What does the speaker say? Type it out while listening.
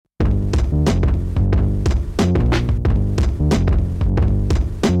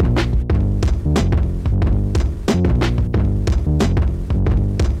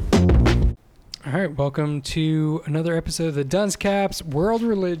Welcome to another episode of the Dunce Caps World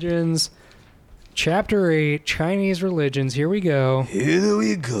Religions, Chapter 8, Chinese Religions. Here we go. Here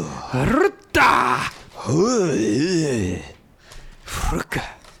we go.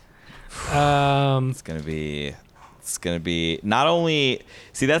 It's gonna be not only,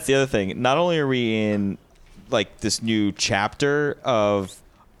 see, that's the other thing. Not only are we in like this new chapter of,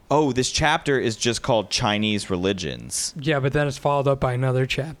 this chapter is just called Chinese Religions. Yeah, but then it's followed up by another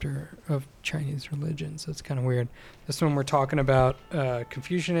chapter of Chinese religions. So it's kind of weird. This one we're talking about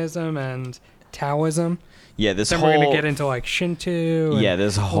Confucianism and Taoism. Yeah, then we're going to get into like Shinto. Yeah,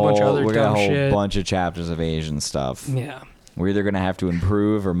 this whole bunch of other we got a whole shit. bunch of chapters of Asian stuff. Yeah. We're either going to have to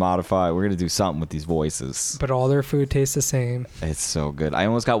improve or modify. We're going to do something with these voices. But all their food tastes the same. It's so good. I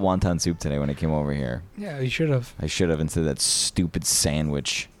almost got wonton soup today when I came over here. Yeah, you should have. I should have, instead of that stupid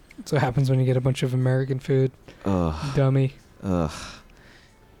sandwich. That's what happens when you get a bunch of American food. Ugh. Dummy. Ugh.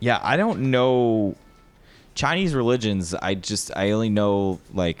 Yeah, I don't know Chinese religions. I only know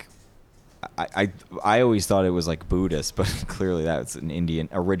like I always thought it was like Buddhist, but clearly that's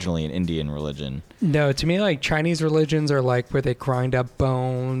originally an Indian religion. No, to me, like Chinese religions are like where they grind up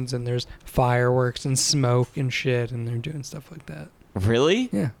bones and there's fireworks and smoke and shit, and they're doing stuff like that. Really?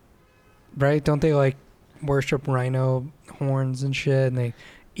 Yeah. Right? Don't they like worship rhino horns and shit, and they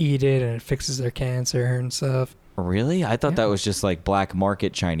eat it and it fixes their cancer and stuff? Really? I thought that was just like black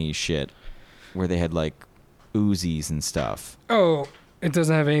market Chinese shit where they had like Uzis and stuff. Oh, it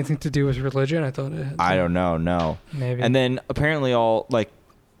doesn't have anything to do with religion? I thought it had. I don't know, no. Maybe. And then apparently all like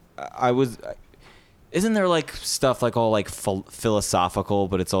isn't there like stuff like all like philosophical,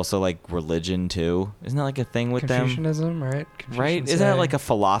 but it's also like religion too? Isn't that like a thing with them? Confucianism, right? Right? Isn't that like a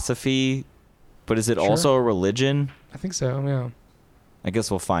philosophy, but is it also a religion? I think so, yeah. I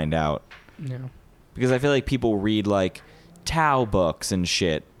guess we'll find out. Yeah. Because I feel like people read like Tao books and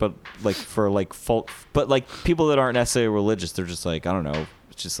shit, but like for like but like people that aren't necessarily religious, they're just like, I don't know,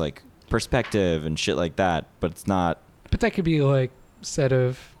 it's just like perspective and shit like that, but it's not. But that could be like set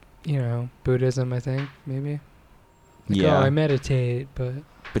of, Buddhism, I think, maybe. Like, yeah. I meditate, but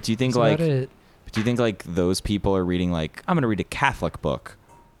do you think that's about it. But do you think like those people are reading like, I'm going to read a Catholic book?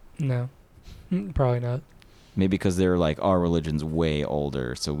 No. Probably not. Maybe because they're like, our religion's way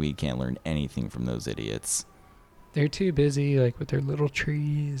older, so we can't learn anything from those idiots. They're too busy, like, with their little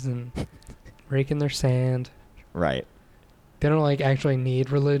trees and raking their sand. Right. They don't, like, actually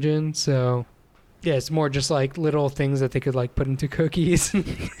need religion, so... Yeah, it's more just, like, little things that they could, like, put into cookies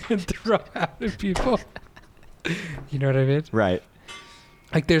and throw out at people. You know what I mean? Right.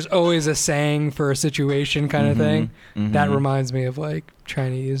 Like, there's always a saying for a situation kind of thing. Mm-hmm. That reminds me of, like,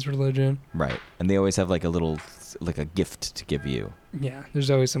 Chinese religion. Right. And they always have, like, a gift to give you. Yeah,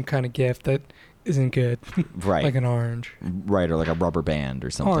 there's always some kind of gift that isn't good. Right. Like an orange. Right, or like a rubber band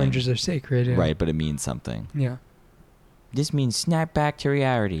or something. Oranges are sacred, yeah. Right, but it means something. Yeah. This means snap back to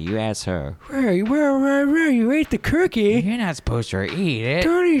reality, you ask her. Where you ate the cookie? You're not supposed to eat it.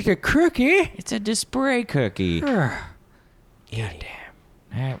 Don't eat the cookie. It's a display cookie. God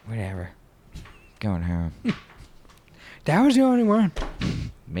damn. Whatever. Going home. That was the only one.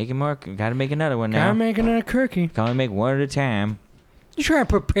 Making more. Gotta make another one now. Gotta make another cookie. Can only make one at a time. You try to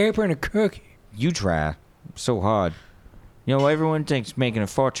put paper in a cookie. You try. So hard. You know, everyone thinks making a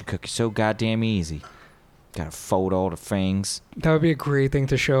fortune cookie so goddamn easy. Gotta fold all the things. That would be a great thing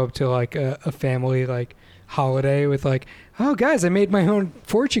to show up to, like, a family, like, holiday with, like, oh, guys, I made my own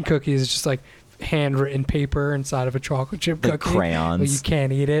fortune cookies. It's just, like, handwritten paper inside of a chocolate chip cookie. Crayons. But you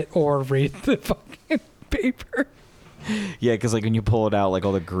can't eat it or read the fucking paper. Yeah, because, like, when you pull it out, like,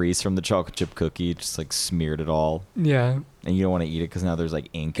 all the grease from the chocolate chip cookie, just, like, smeared it all. Yeah. And you don't want to eat it because now there's, like,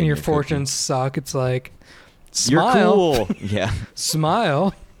 ink and in your fortunes cookie. Suck. It's like, smile. You're cool. Yeah.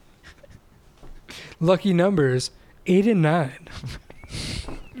 Smile. Lucky numbers 8 and 9.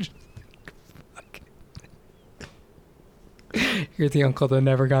 You're the uncle that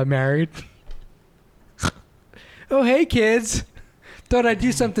never got married. Oh, hey, kids. Thought I'd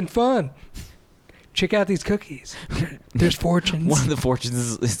do something fun. Check out these cookies. There's fortunes. One of the fortunes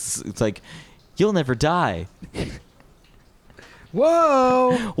is it's like, you'll never die.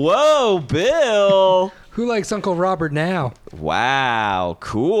 Whoa. Whoa, Bill. Who likes Uncle Robert now? Wow,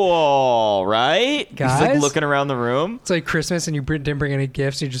 cool, right? Guys? He's like looking around the room. It's like Christmas and you didn't bring any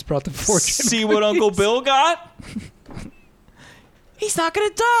gifts. You just brought the fortune. See what Uncle Bill got? He's not going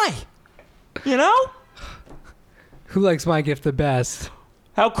to die. You know? Who likes my gift the best?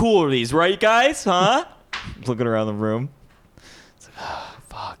 How cool are these, right, guys? Huh? Looking around the room. It's like, oh,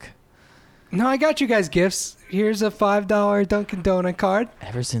 fuck. No, I got you guys gifts. Here's a $5 Dunkin' Donut card.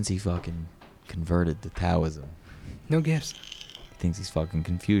 Ever since he fucking converted to Taoism. No gifts. He thinks he's fucking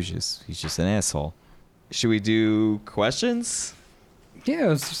Confucius. He's just an asshole. Should we do questions?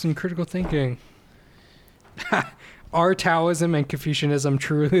 Yeah, it's some critical thinking. Are Taoism and Confucianism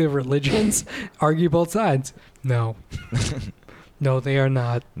truly religions? Argue both sides. No. No, they are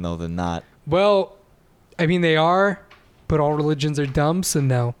not. No, they're not. Well, I mean, they are, but all religions are dumb, so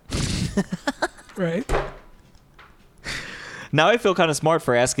no. Right? Now I feel kind of smart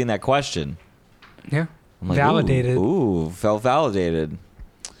for asking that question. Yeah. I'm like, Validated. Ooh, felt validated.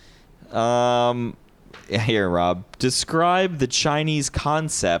 Here, Rob. Describe the Chinese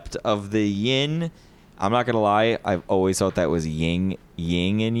concept of the yin. I'm not going to lie. I've always thought that was yin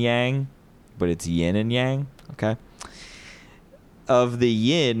and yang, but it's yin and yang. Okay. Of the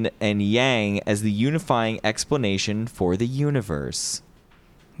yin and yang as the unifying explanation for the universe.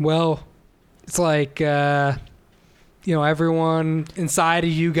 Well, it's like, everyone inside of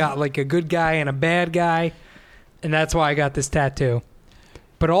you got like a good guy and a bad guy, and that's why I got this tattoo.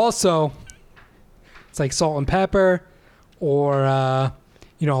 But also, it's like salt and pepper, or a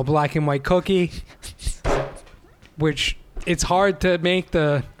black and white cookie, which it's hard to make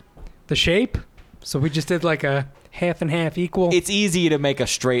the shape, so we just did like a half and half equal. It's easy to make a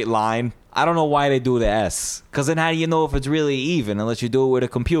straight line. I don't know why they do the S, because then how do you know if it's really even unless you do it with a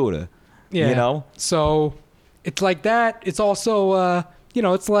computer? Yeah. You know? So it's like that. It's also,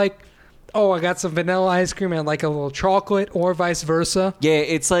 it's like, I got some vanilla ice cream and like a little chocolate, or vice versa. Yeah,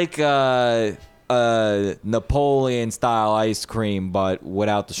 it's like Napoleon-style ice cream, but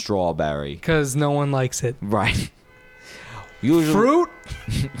without the strawberry. Because no one likes it. Right. Usually, Fruit?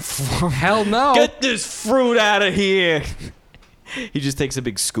 Hell no. Get this fruit out of here. He just takes a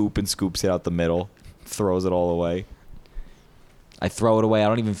big scoop and scoops it out the middle. Throws it all away. I throw it away. I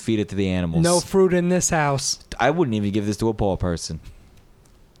don't even feed it to the animals. No fruit in this house. I wouldn't even give this to a poor person.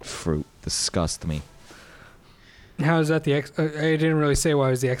 Fruit. Disgust me. How is that I didn't really say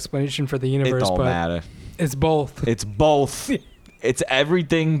why was the explanation for the universe, It don't but matter. it's both. It's both. It's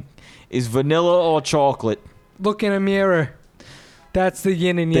everything is vanilla or chocolate. Look in a mirror. That's the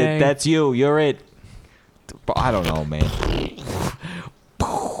yin and yang. That's you. You're it. I don't know, man.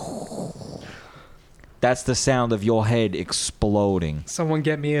 That's the sound of your head exploding. Someone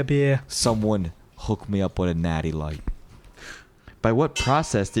get me a beer. Someone hook me up with a natty light. By what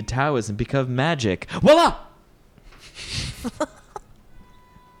process did Taoism become magic? Voila!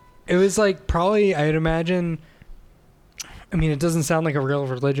 It was like probably, I'd imagine, I mean, it doesn't sound like a real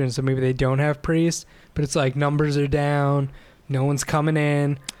religion, so maybe they don't have priests, but it's like numbers are down, no one's coming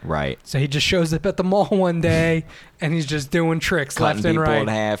in. Right. So he just shows up at the mall one day, and he's just doing tricks Cutting left and people right. in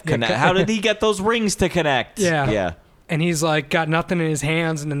half. Yeah, How did he get those rings to connect? Yeah. Yeah. And he's like got nothing in his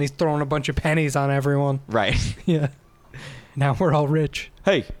hands, and then he's throwing a bunch of pennies on everyone. Right. Yeah. Now we're all rich.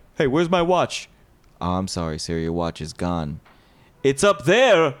 Hey, where's my watch? Oh, I'm sorry, sir. Your watch is gone. It's up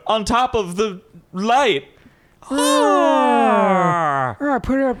there on top of the light. Oh, I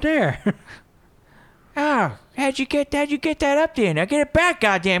put it up there. Oh, how'd you get that up there? Now get it back,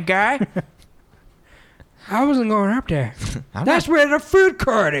 goddamn guy. I wasn't going up there. That's where the food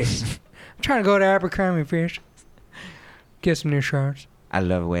court is. I'm trying to go to Abercrombie Fish. Get some new shirts. I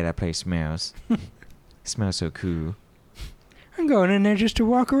love the way that place smells. It smells so cool. I'm going in there just to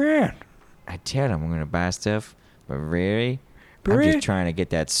walk around. I tell them I'm going to buy stuff, but really, I'm just trying to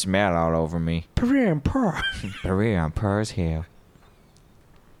get that smell all over me. Pereira and Pearl. Pereira on Pearl's Hill.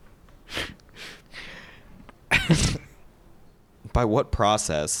 By what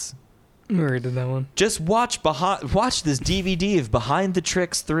process? We already did that one. Just watch this DVD of Behind the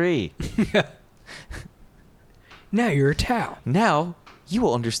Tricks 3. Now you're a Tao. Now you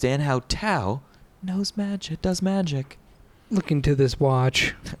will understand how Tao does magic. Look into this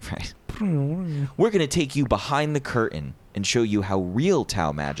watch. Right. We're going to take you behind the curtain and show you how real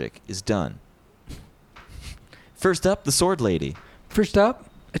Tao magic is done. First up, the sword lady. First up,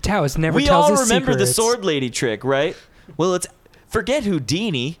 a Taoist never We tells all his remember the secrets. sword lady trick, right? Well, forget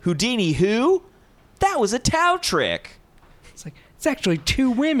Houdini. Houdini who? That was a Tao trick. It's like, it's actually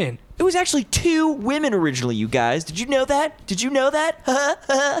two women. It was actually two women originally, you guys. Did you know that?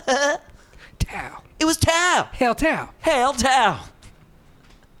 Tao. It was Tao. Hail Tao. Hail Tao.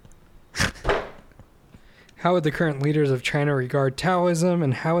 How would the current leaders of China regard Taoism,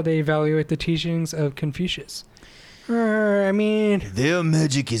 and how would they evaluate the teachings of Confucius? I mean, Their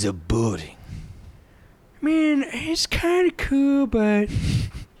magic is boring. it's kind of cool, but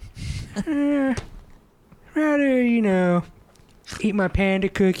rather, eat my panda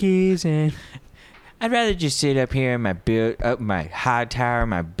cookies and... I'd rather just sit up here in my high tower,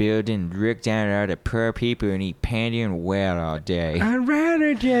 my building, look down at all the poor people and eat candy and whale all day. I'd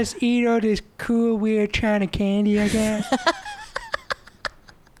rather just eat all this cool, weird China candy, I guess.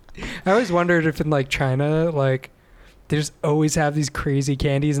 I always wondered if in like China, like they just always have these crazy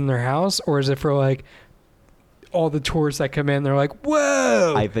candies in their house, or is it for like all the tourists that come in? They're like,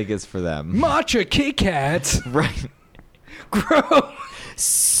 whoa! I think it's for them. Matcha Kit Kats, Right. gross.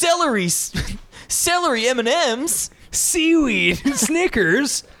 Celery M&Ms. Seaweed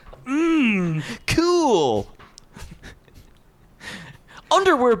Snickers. Cool.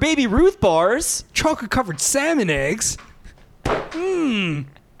 Underwear Baby Ruth bars. Chocolate covered salmon eggs.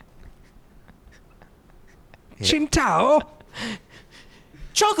 Qingtao.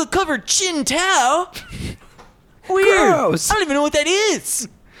 Chocolate covered Chin Tao. Weird. Gross. I don't even know what that is.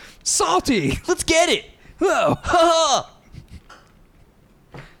 Salty. Let's get it. Oh, Ha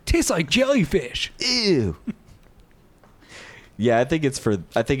tastes like jellyfish. Ew. Yeah, I think it's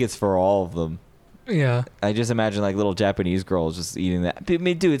for all of them. Yeah. I just imagine like little Japanese girls just eating that. I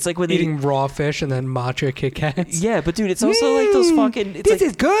mean, dude, it's like when Eating raw fish and then matcha Kit Kats. Yeah, but dude, it's also like those fucking. It's This like,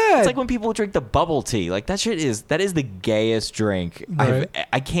 is good. It's like when people drink the bubble tea. Like that shit is the gayest drink. Right.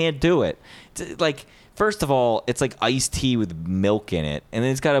 I can't do it. It's like, first of all, it's like iced tea with milk in it, and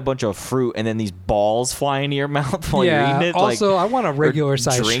then it's got a bunch of fruit, and then these balls fly into your mouth while you're eating it. Also, like, I want a regular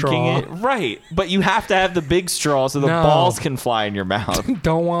size straw. It. Right, but you have to have the big straw so the No. balls can fly in your mouth.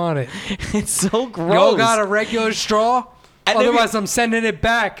 Don't want it. It's so gross. Y'all got a regular straw? And then Otherwise, I'm sending it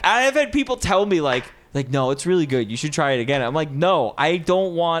back. I've had people tell me like, no, it's really good. You should try it again. I'm like, no, I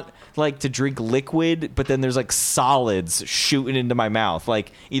don't want like to drink liquid, but then there's like solids shooting into my mouth.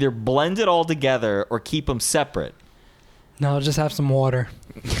 Like either blend it all together or keep them separate. No, I'll just have some water.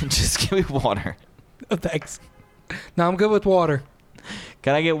 Just give me water. Oh, thanks. No, I'm good with water.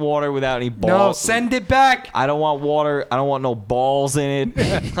 Can I get water without any balls? No, send it back. I don't want water. I don't want no balls in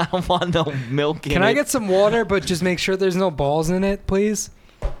it. I don't want no milk in it. Can I get some water, but just make sure there's no balls in it, please?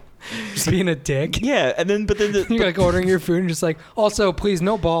 Just being a dick. Yeah, and then You're like ordering your food and just like, also, please,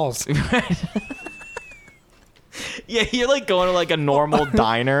 no balls. Yeah, you're like going to like a normal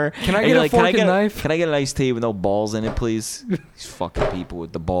diner. Can I and get you're a like, fork and knife? Can I get an iced tea with no balls in it, please? These fucking people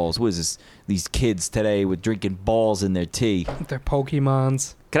with the balls. What is this? These kids today with drinking balls in their tea. They're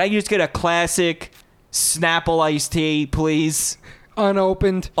Pokemons. Can I just get a classic Snapple iced tea, please?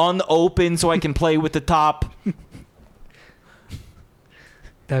 Unopened. Unopened so I can play with the top.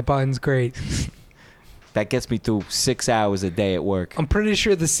 That button's great. That gets me through 6 hours a day at work. I'm pretty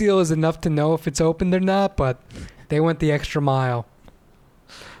sure the seal is enough to know if it's opened or not, but they went the extra mile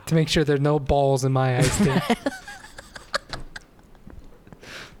to make sure there's no balls in my iced tea.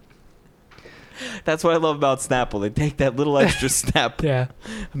 That's what I love about Snapple. They take that little extra step, Yeah.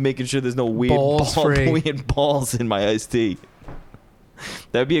 making sure there's no weird weird balls in my iced tea.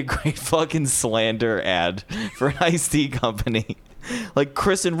 That'd be a great fucking slander ad for an iced tea company. Like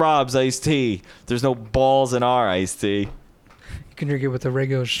Chris and Rob's iced tea. There's no balls in our iced tea. You can drink it with a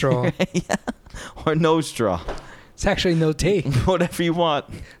regular straw. Yeah. Or no straw. It's actually no tea. Whatever you want.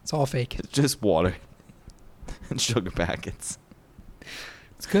 It's all fake. It's just water. And sugar packets.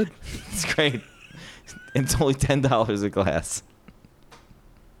 It's good. It's great. It's only $10 a glass.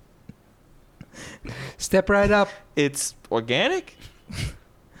 Step right up. It's organic?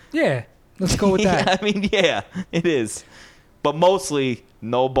 Yeah. Let's go with that. Yeah, I mean, yeah, it is. But mostly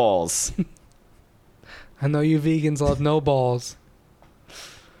no balls. I know you vegans love no balls.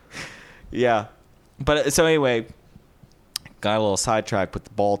 Yeah. But so anyway, got a little sidetracked with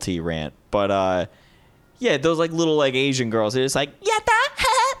the ball tea rant. But yeah, those like little like Asian girls, they're just like,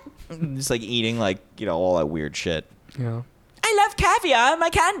 yatta, just like eating like, you know, all that weird shit. Yeah. I love caviar in my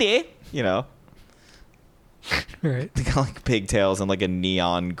candy. You know. Right. They got like pigtails and like a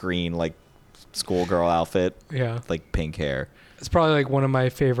neon green like schoolgirl outfit. Yeah. Like pink hair. It's probably like one of my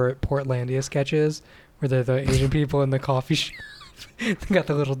favorite Portlandia sketches where they're the Asian people in the coffee shop. They got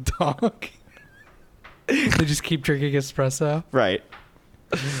the little dog. They just keep drinking espresso. Right.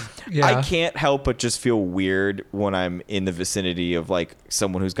 Yeah. I can't help but just feel weird when I'm in the vicinity of like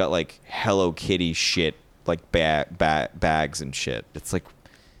someone who's got like Hello Kitty shit, like bags and shit. It's like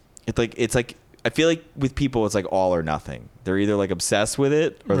I feel like with people it's like all or nothing. They're either like obsessed with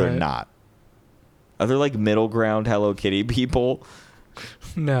it or they're Right. not. Are there like middle ground Hello Kitty people?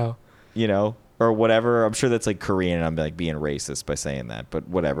 No. You know, or whatever. I'm sure that's like Korean, and I'm like being racist by saying that, but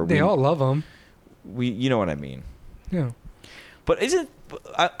whatever. They all love them. You know what I mean. Yeah. But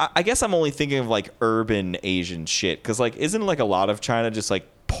I guess I'm only thinking of like urban Asian shit, because like isn't like a lot of China just like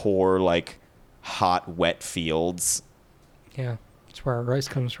poor like hot wet fields? Yeah. That's where our rice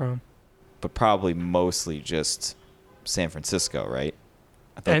comes from. But probably mostly just San Francisco, right?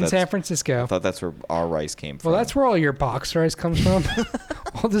 And San Francisco. I thought that's where our rice came from. Well, that's where all your box rice comes from.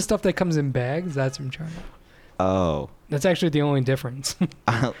 All the stuff that comes in bags, that's from China. Oh. That's actually the only difference.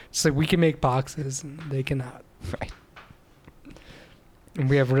 It's like we can make boxes and they cannot. Right. And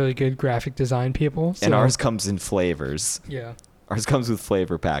we have really good graphic design people. So. And ours comes in flavors. Yeah. Ours comes with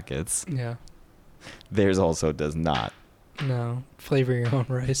flavor packets. Yeah. Theirs also does not. No. Flavor your own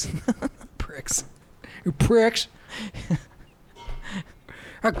rice. Pricks. You pricks.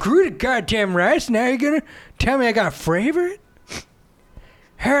 I grew the goddamn rice. Now you're going to tell me I got to flavor it?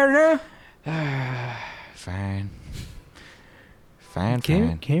 Hell no. Fine. Fine.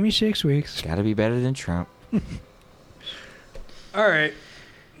 Give me 6 weeks. Gotta be better than Trump. All right.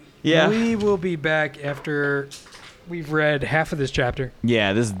 Yeah. We will be back after we've read half of this chapter.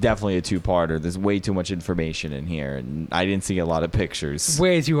 Yeah, this is definitely a two-parter. There's way too much information in here, and I didn't see a lot of pictures.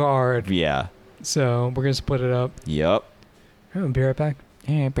 Way too hard. Yeah. So we're going to split it up. Yep. I'll be right back.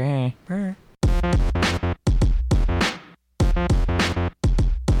 Yeah, bye. Bye.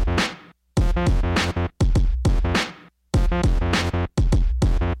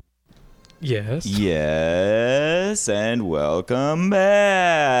 Yes. Yes, and welcome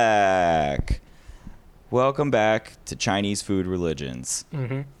back. Welcome back to Chinese Food Religions.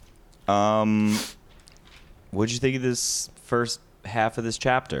 Mm-hmm. What'd you think of this first half of this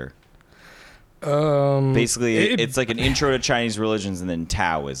chapter? Basically, it's like an intro to Chinese religions and then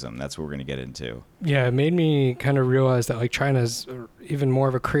Taoism. That's what we're going to get into. Yeah, it made me kind of realize that like China's even more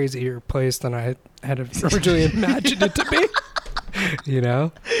of a crazier place than I had originally imagined it to be. You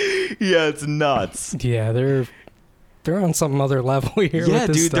know? Yeah, it's nuts. Yeah, they're on some other level here. Yeah, with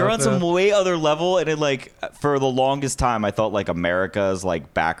this dude, stuff, they're on some way other level, and it like for the longest time, I thought like America's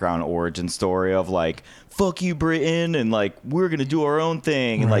like background origin story of like fuck you Britain, and like we're gonna do our own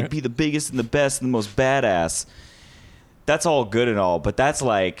thing and like be the biggest and the best and the most badass. That's all good and all, but that's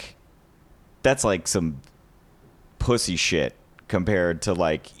like some pussy shit compared to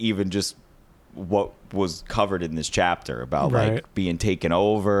like even just what was covered in this chapter about like being taken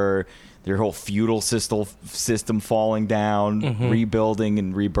over, their whole feudal system falling down, rebuilding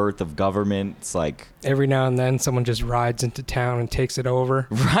and rebirth of government. It's like every now and then someone just rides into town and takes it over.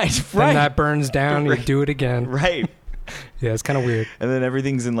 Right. Then that burns down and you do it again. Right. Yeah, it's kind of weird. And then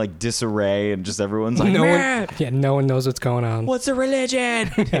everything's in like disarray and just everyone's like, no one knows what's going on. What's a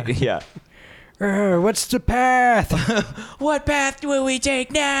religion? Yeah. What's the path? What path will we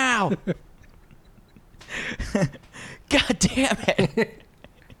take now? God damn it.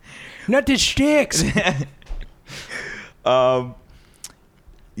 Not the sticks.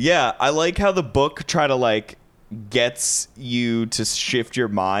 Yeah, I like how the book try to like gets you to shift your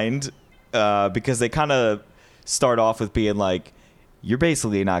mind because they kind of start off with being like, you're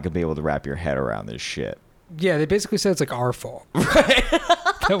basically not gonna be able to wrap your head around this shit. Yeah, they basically said it's like our fault, right?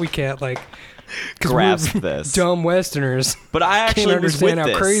 That we can't like grasp this. Dumb Westerners. But I actually can't understand how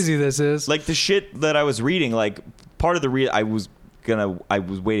this. crazy this is. Like the shit that I was reading, like part of the I was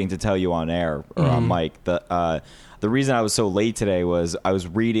waiting to tell you on air or on mic. The reason I was so late today was I was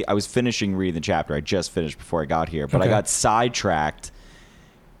finishing reading the chapter. I just finished before I got here, but I got sidetracked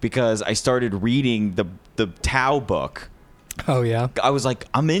because I started reading the Tao book. Oh yeah. I was like,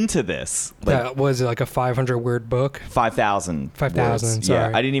 I'm into this. Like, was it like a 500 word book? 5,000. 5,000. Yeah,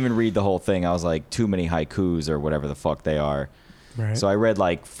 I didn't even read the whole thing. I was like, too many haikus or whatever the fuck they are. Right. So I read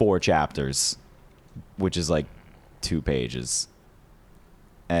like 4 chapters, which is like 2 pages.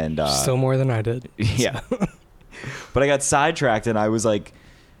 And still more than I did. Yeah. But I got sidetracked and I was like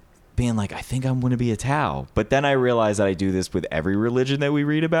being like, I think I'm going to be a Tao. But then I realized that I do this with every religion that we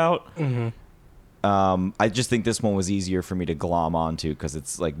read about. Mm-hmm. I just think this one was easier for me to glom onto because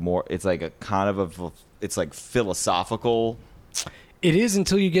it's like more, it's like a kind of it's like philosophical. It is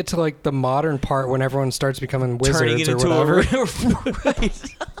until you get to like the modern part when everyone starts becoming wizards turning it or into whatever.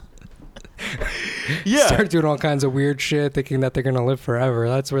 Right. Yeah. Start doing all kinds of weird shit thinking that they're going to live forever.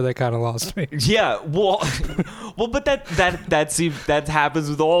 That's where they kind of lost me. Yeah. Well, but that happens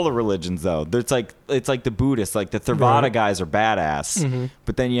with all the religions though. It's like the Buddhists, like the Theravada guys are badass,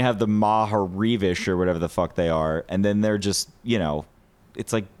 but then you have the Maharivish or whatever the fuck they are, and then they're just,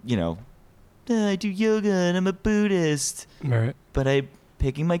 it's like, I do yoga and I'm a Buddhist. Right. But I'm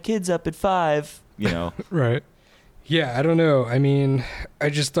picking my kids up at 5, Right. Yeah, I don't know. I mean, I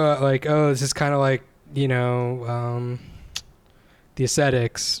just thought like, oh, this is kind of like, the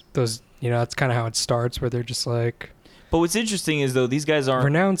ascetics. Those, that's kind of how it starts, where they're just like. But what's interesting is though these guys aren't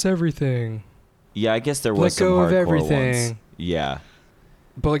renounce everything. Yeah, I guess there was some let go hardcore of everything. ones. Yeah.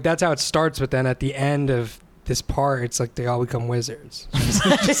 But like that's how it starts. But then at the end of this part, it's like they all become wizards.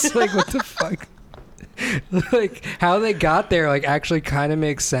 Just like what the fuck. Like how they got there like actually kind of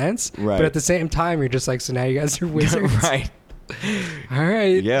makes sense, right? But at the same time you're just like, so now you guys are wizards. Right. All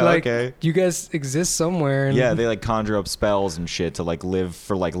right. Yeah, like, okay. You guys exist somewhere. And Yeah, they like conjure up spells and shit to like live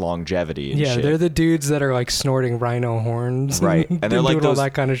for like longevity and yeah, shit. they're the dudes that are like snorting rhino horns. Right. And they're like doing those, all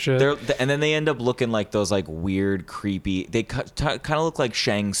that kind of shit. And then they end up looking like those like weird, creepy. They kind of look like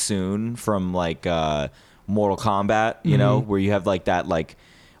Shang Tsung from like Mortal Kombat, you know, where you have like that like,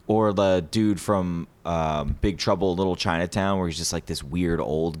 or the dude from Big Trouble in Little Chinatown, where he's just like this weird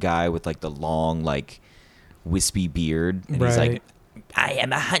old guy with like the long like wispy beard, and he's like, I am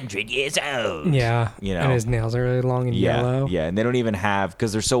 100 years old. Yeah. You know, and his nails are really long and yellow. Yeah, and they don't even have,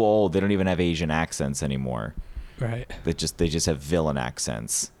 because they're so old, they don't even have Asian accents anymore. Right. They just have villain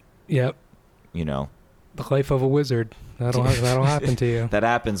accents. Yep. You know. The life of a wizard. That'll happen to you. That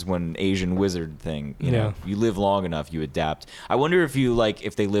happens when Asian wizard thing, you know, you live long enough, you adapt. I wonder if you like,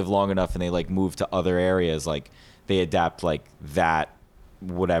 if they live long enough and they like move to other areas, like they adapt like that,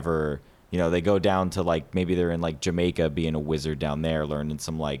 whatever, you know, they go down to like, maybe they're in like Jamaica being a wizard down there, learning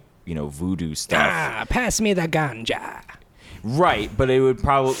some like, you know, voodoo stuff. Pass me the ganja. Right. But it would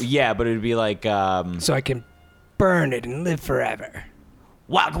probably, yeah, but it would be like, so I can burn it and live forever.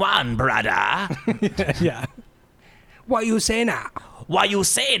 Wagwan, brother. Yeah. What you say now? What you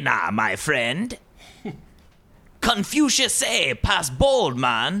say now, my friend? Confucius say, pass bold,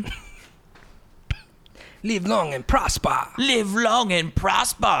 man. Live long and prosper. Live long and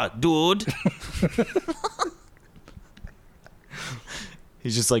prosper, dude.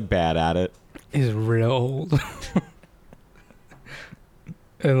 he's just like bad at it. He's real old.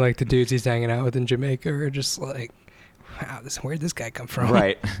 And like the dudes he's hanging out with in Jamaica are just like, wow, where'd this guy come from?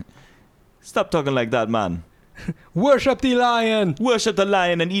 Right. Stop talking like that, man. Worship the lion. Worship the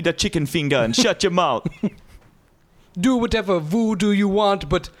lion and eat a chicken finger and shut your mouth. Do whatever voodoo you want,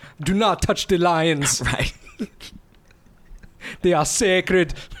 but do not touch the lions. Right. They are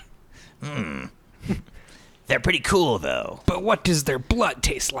sacred. They're pretty cool, though. But what does their blood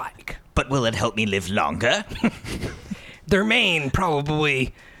taste like? But will it help me live longer? Their mane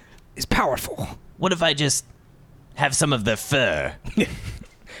probably is powerful. What if I just have some of their fur?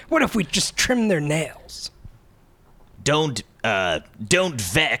 What if we just trim their nails? Don't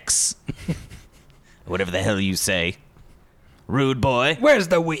vex. Whatever the hell you say. Rude boy. Where's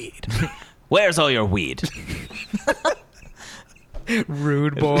the weed? Where's all your weed?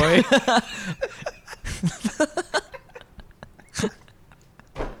 Rude boy.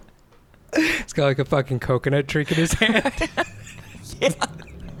 He's got like a fucking coconut drink in his hand. Yeah.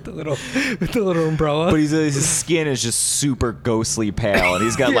 With the little umbrella. But his skin is just super ghostly pale, and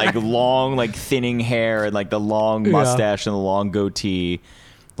he's got like long, like thinning hair, and like the long mustache and the long goatee,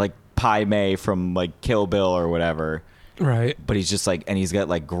 like Pai Mei from like Kill Bill or whatever. Right. But he's just like, and he's got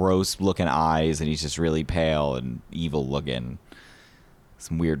like gross looking eyes, and he's just really pale and evil looking.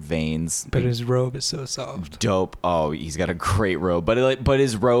 Some weird veins. But his robe is so soft. Dope. Oh, he's got a great robe. But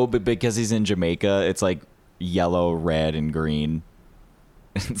his robe, because he's in Jamaica, it's like yellow, red, and green.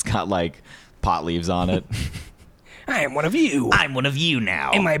 It's got like pot leaves on it. I am one of you. I'm one of you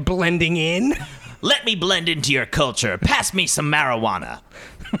now. Am I blending in? Let me blend into your culture. Pass me some marijuana.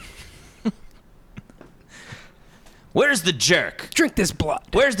 Where's the jerk? Drink this blood.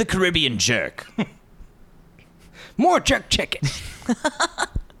 Where's the Caribbean jerk? More jerk chicken.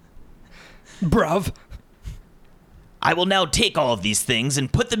 Bruv. I will now take all of these things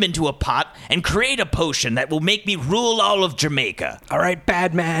and put them into a pot and create a potion that will make me rule all of Jamaica. All right,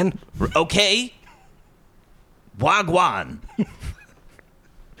 bad man. Okay? Wagwan.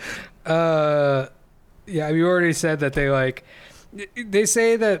 Yeah, you already said that they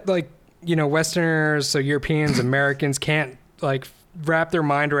say that like, you know, Westerners, so Europeans, Americans can't like wrap their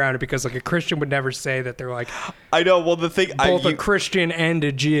mind around it because like a Christian would never say that they're like I know. Well, the thing, both a Christian and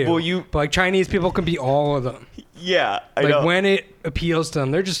a Jew. Well, but like Chinese people can be all of them. Yeah, I like know. when it appeals to them,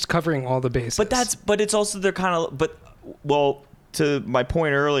 they're just covering all the bases. But it's also they're kind of. Well, to my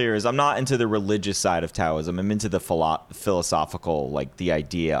point earlier is I'm not into the religious side of Taoism. I'm into the philosophical, like the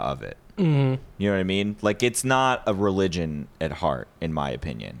idea of it. Mm-hmm. You know what I mean? Like it's not a religion at heart, in my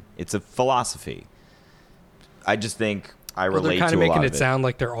opinion. It's a philosophy. I just think I relate to a lot of it. They're kind of making it sound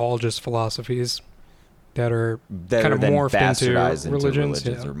like they're all just philosophies that are kind of morphed into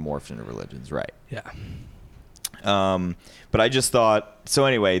religions. Or morphed into religions, right? Yeah. But I just thought. So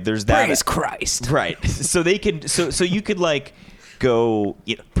anyway, there's that. Praise Christ. Right. So they could. So you could like go.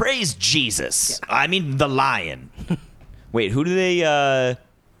 You know, praise Jesus. Yeah. I mean the lion. Wait, who do they?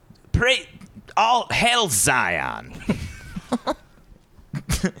 Pray all hail Zion.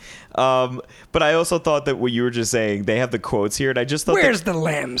 But I also thought that what you were just saying, they have the quotes here, and I just thought, where's the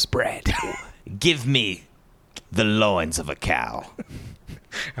lamb's bread? Give me the loins of a cow.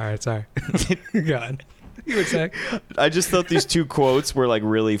 All right, sorry. God. You would say. I just thought these two quotes were like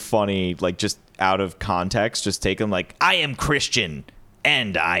really funny, like just out of context, just taken like, I am Christian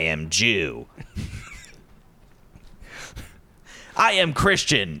and I am Jew. I am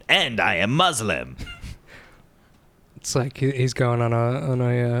Christian and I am Muslim. It's like he's going on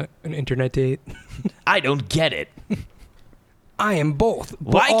an internet date. I don't get it. I am both,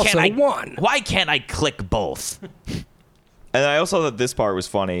 but one. Why can't I click both? and I also thought this part was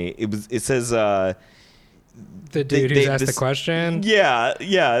funny. It says The dude who's asked the question.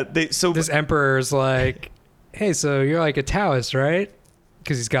 Yeah. So this emperor's like, hey, so you're like a Taoist, right?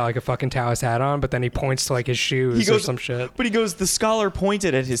 Because he's got like a fucking Taoist hat on, but then he points to like his shoes or some shit. But he goes, the scholar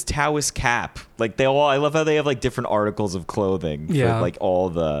pointed at his Taoist cap. Like I love how they have like different articles of clothing for like all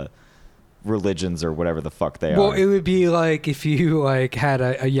the religions or whatever the fuck they are. Well, it would be like if you like had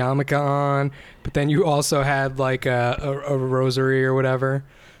a yarmulke on, but then you also had like a rosary or whatever.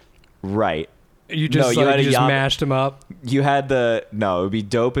 Right. You just mashed them up. You had it would be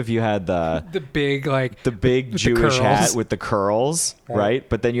dope if you had the big Jewish hat with the curls, right?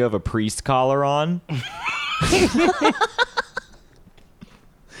 But then you have a priest collar on.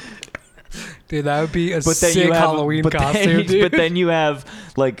 Dude, that would be sick Halloween costume, dude. But then you have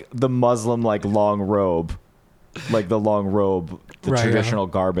like the Muslim like long robe. Like the long robe, the traditional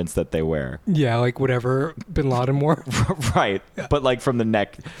garments that they wear. Yeah, like whatever Bin Laden wore. Right. Yeah. But like from the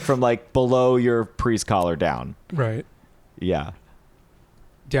neck, from like below your priest collar down. Right. Yeah.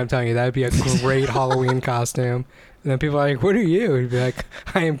 Yeah, I'm telling you, that would be a great Halloween costume. And then people are like, what are you? You'd be like,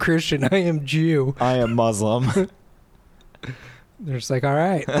 I am Christian. I am Jew. I am Muslim. They're just like, all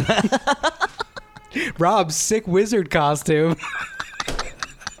right. Rob's sick wizard costume.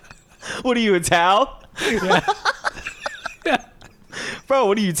 What are you, a Tao? Yeah. Bro,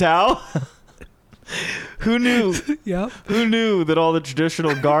 what are you, Tao? Who knew? Yep. Who knew that all the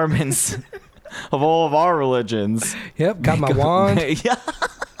traditional garments of all of our religions? Yep. Got my wand. Yeah.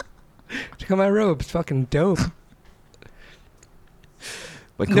 Check out my robe. It's fucking dope.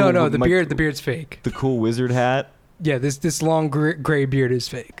 The beard's fake. The cool wizard hat. Yeah, this long gray beard is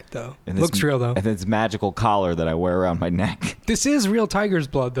fake, though. And looks real, though. And this magical collar that I wear around my neck. This is real tiger's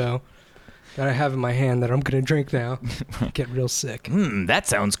blood, though, that I have in my hand that I'm going to drink now. Get real sick. That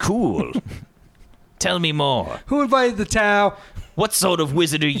sounds cool. Tell me more. Who invited the Tao? What sort of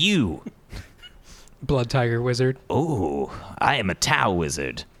wizard are you? Blood tiger wizard. Oh, I am a Tao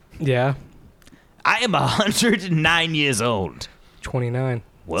wizard. Yeah. I am 109 years old. 29.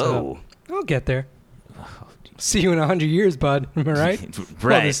 Whoa. I'll get there. See you in 100 years, bud. Am I right?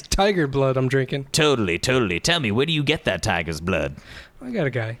 Right. All this tiger blood I'm drinking. Totally. Tell me, where do you get that tiger's blood? I got a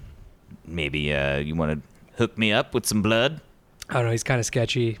guy. Maybe you want to hook me up with some blood? I don't know. He's kind of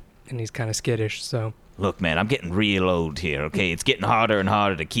sketchy, and he's kind of skittish, so... Look, man, I'm getting real old here, okay? It's getting harder and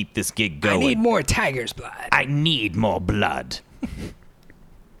harder to keep this gig going. I need more tiger's blood. I need more blood.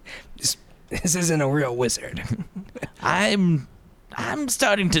 This isn't a real wizard. I'm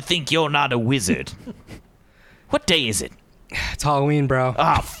starting to think you're not a wizard. What day is it? It's Halloween, bro.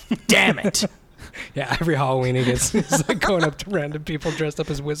 Oh, damn it. Yeah, every Halloween he's like going up to random people dressed up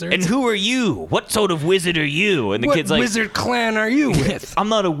as wizards. And who are you? What sort of wizard are you? And the what kid's like, wizard clan are you with? I'm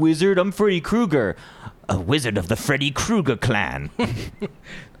not a wizard. I'm Freddy Krueger. A wizard of the Freddy Krueger clan.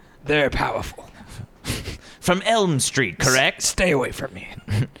 They're powerful. From Elm Street, correct? Stay away from me.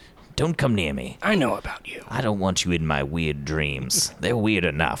 Don't come near me. I know about you. I don't want you in my weird dreams. They're weird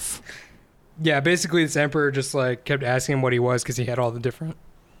enough. Yeah, basically this emperor just like kept asking him what he was because he had all the different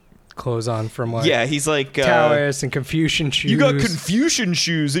clothes on from like he's like Taoist and Confucian shoes. You got Confucian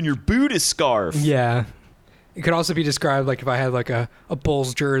shoes and your Buddhist scarf. Yeah. It could also be described like if I had like a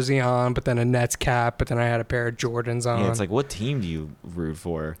Bulls jersey on, but then a Nets cap, but then I had a pair of Jordans on. Yeah, it's like, what team do you root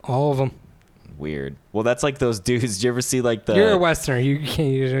for? All of them. Weird. Well, that's like those dudes. Did you ever see like the... You're a Westerner.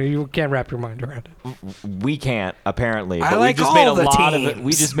 You can't wrap your mind around it. We can't, apparently. I but like we just all made a the lot teams. of it.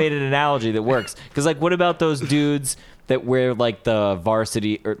 We just made an analogy that works. Because like, what about those dudes that wear like the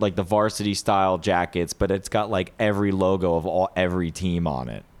varsity style jackets, but it's got like every logo of every team on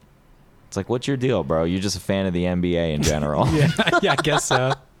it? It's like, what's your deal, bro? You're just a fan of the NBA in general. yeah, I guess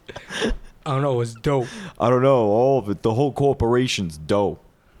so. I don't know. It was dope. I don't know. All of it. The whole corporation's dope.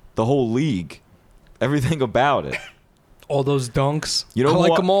 The whole league. Everything about it. All those dunks. You know I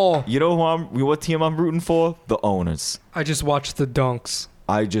like them all. You know what team I'm rooting for? The owners. I just watched the dunks.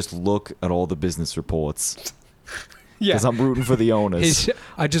 I just look at all the business reports. Yeah. Because I'm rooting for the owners.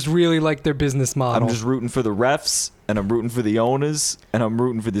 I just really like their business model. I'm just rooting for the refs, and I'm rooting for the owners, and I'm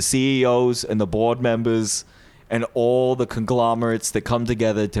rooting for the CEOs and the board members and all the conglomerates that come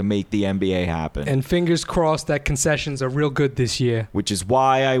together to make the NBA happen. And fingers crossed that concessions are real good this year. Which is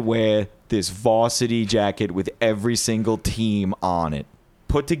why I wear this varsity jacket with every single team on it,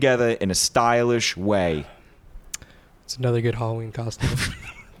 put together in a stylish way. It's another good Halloween costume.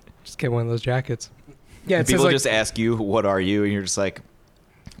 Just get one of those jackets. Yeah, And people just ask you, what are you? And you're just like,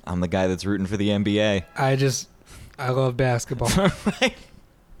 I'm the guy that's rooting for the NBA. I love basketball. Right.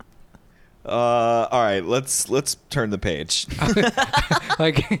 All right, let's turn the page.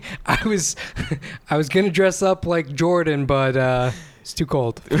 Like I was gonna dress up like Jordan, but it's too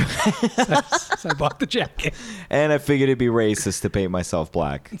cold. So I bought the jacket. And I figured it'd be racist to paint myself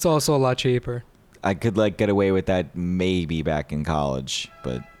black. It's also a lot cheaper. I could get away with that maybe back in college,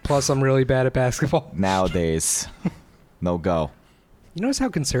 but Plus, I'm really bad at basketball. nowadays, no go. You notice how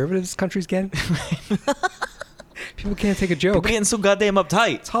conservative this country's getting? People can't take a joke. People getting so goddamn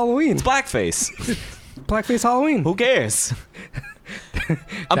uptight. It's Halloween. It's blackface. Blackface Halloween. Who cares?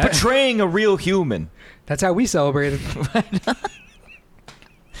 I'm portraying a real human. That's how we celebrate it.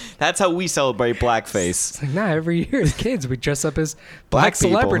 That's how we celebrate blackface. It's like, every year as kids, we dress up as black people,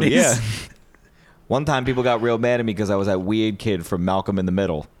 celebrities. Yeah. One time people got real mad at me because I was that weird kid from Malcolm in the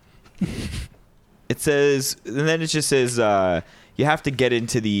Middle. It says, and then it just says, you have to get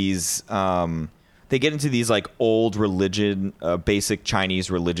into these, they get into these old religion, basic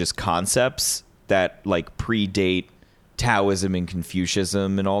Chinese religious concepts that predate Taoism and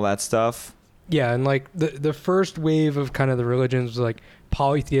Confucianism and all that stuff. Yeah, and the first wave of kind of the religions was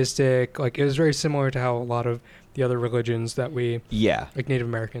polytheistic. It was very similar to how a lot of the other religions that we Native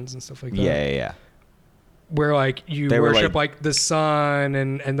Americans and stuff like that. Yeah. Where you they worship the sun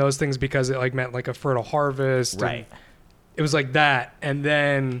and those things because it meant a fertile harvest. Right. It was like that, and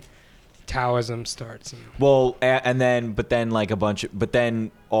then Taoism starts. Well, and then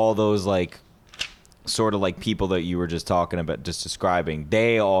all those sort of people that you were just talking about, just describing,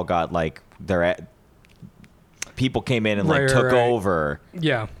 they all got people came in and took over.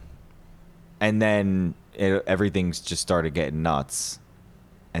 Yeah. And then everything's just started getting nuts.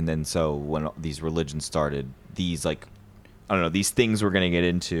 And then so when these religions started, these these things we're going to get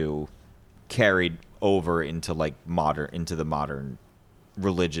into carried over into the modern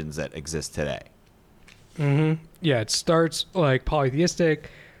religions that exist today. Mm-hmm. Yeah, it starts polytheistic,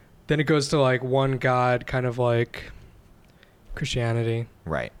 then it goes to one god, kind of like Christianity.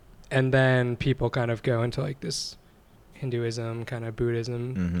 Right. And then people kind of go into this Hinduism, kind of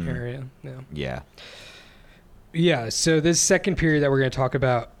Buddhism area. Yeah. Yeah, so this second period that we're going to talk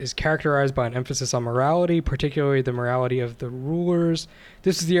about is characterized by an emphasis on morality, particularly the morality of the rulers.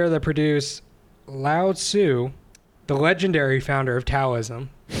 This is the era that produced Lao Tzu, the legendary founder of Taoism.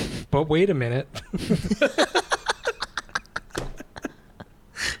 But wait a minute.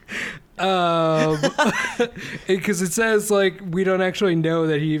 Because it says we don't actually know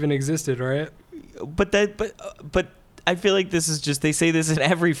that he even existed, right? But I feel like this is just, they say this in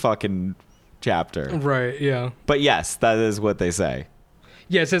every fucking chapter. Right, yeah. But yes, that is what they say.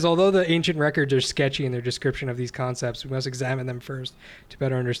 Yeah, it says, although the ancient records are sketchy in their description of these concepts, we must examine them first to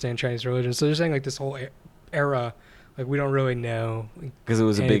better understand Chinese religion. So they're saying this whole era, we don't really know. Because it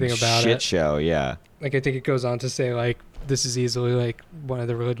was a big shit show, yeah. I think it goes on to say, this is easily, one of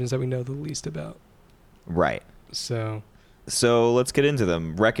the religions that we know the least about. Right. So let's get into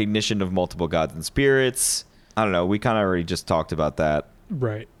them. Recognition of multiple gods and spirits. I don't know. We kind of already just talked about that.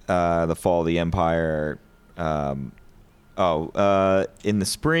 Right. The fall of the empire. In the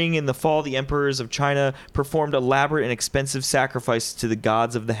spring and the fall, the emperors of China performed elaborate and expensive sacrifices to the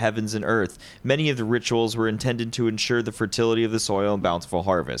gods of the heavens and earth. Many of the rituals were intended to ensure the fertility of the soil and bountiful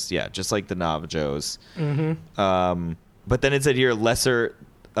harvest. Yeah, just like the Navajos. Mm-hmm. But then it said here, lesser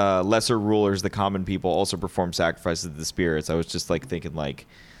rulers, the common people, also performed sacrifices to the spirits. I was just thinking like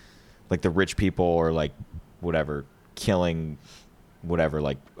the rich people or whatever, killing whatever,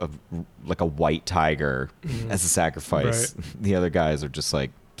 like a white tiger as a sacrifice. Right. The other guys are just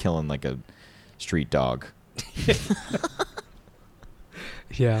killing a street dog.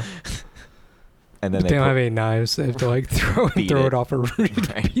 Yeah. And then they don't have any knives. They have to throw it off a roof.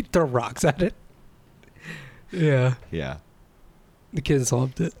 Right. Throw rocks at it. Yeah. Yeah. The kids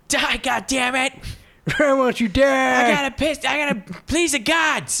loved it. Die, goddammit! I want you dead. I gotta please the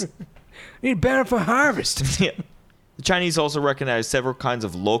gods. Need banner for harvest. Yeah. The Chinese also recognized several kinds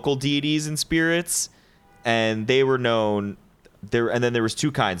of local deities and spirits, and they were known there. And then there was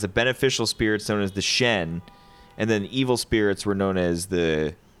two kinds: the beneficial spirits known as the Shen, and then evil spirits were known as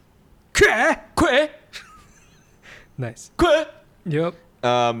the Kwe. Nice. Kwe. Yep.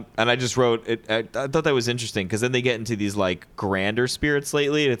 And I just wrote it. I thought that was interesting because then they get into these grander spirits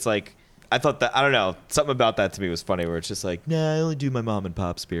lately, and it's I thought that, I don't know, something about that to me was funny, where it's just nah, I only do my mom and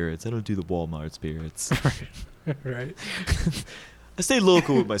pop spirits. I don't do the Walmart spirits. Right. I stay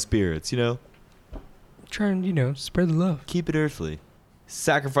local with my spirits, you know? Trying, spread the love. Keep it earthly.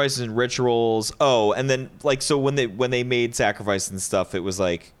 Sacrifices and rituals. Oh, and then like so when they made sacrifices and stuff, it was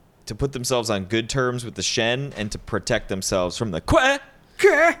like to put themselves on good terms with the Shen and to protect themselves from the Kwa.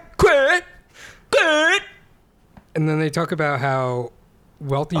 And then they talk about how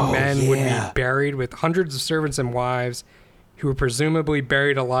wealthy men would be buried with hundreds of servants and wives who were presumably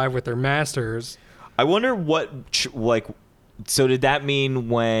buried alive with their masters. I wonder what, so did that mean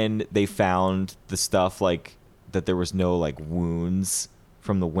when they found the stuff, like, that there was no, like, wounds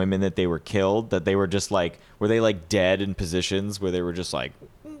from the women that they were killed, that they were just, like, were they, like, dead in positions where they were just like,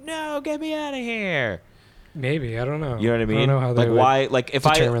 no, get me out of here? Maybe, I don't know. You know what I mean? I don't know how they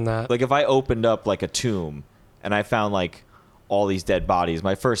determine that. Like, if I opened up, like, a tomb and I found, like, all these dead bodies,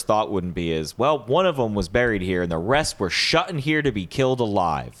 my first thought wouldn't be well, one of them was buried here and the rest were shut in here to be killed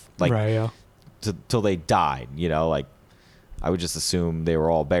alive. Like, right, yeah. Till they died, like, I would just assume they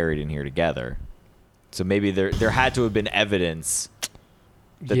were all buried in here together. So maybe there had to have been evidence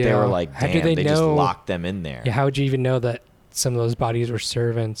that they were like, damn, they just locked them in there. Yeah, how would you even know that some of those bodies were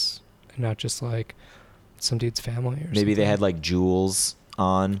servants and not just like some dude's family or something? Maybe they had like jewels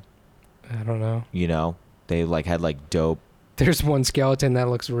on. I don't know. They like had like dope. There's one skeleton that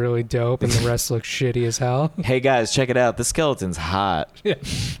looks really dope and the rest looks shitty as hell. Hey guys, check it out. This skeleton's hot. Yeah.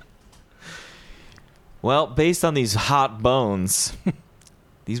 Well, based on these hot bones,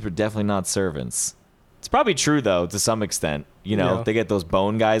 these were definitely not servants. It's probably true though, to some extent. They get those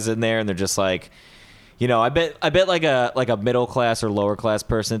bone guys in there and they're just like, I bet like a middle class or lower class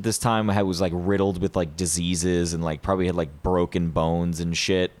person at this time was like riddled with like diseases and like probably had like broken bones and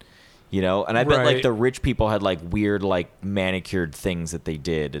shit. And I bet like the rich people had like weird like manicured things that they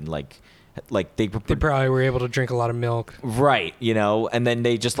did and like they probably were able to drink a lot of milk. Right, and then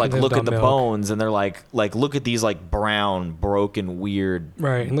they just like look at the bones and they're like look at these like brown, broken, weird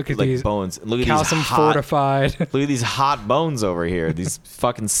right, and look at like these bones. And look at calcium these fortified. Look at these hot bones over here. These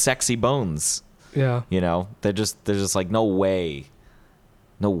fucking sexy bones. Yeah. They're just like no way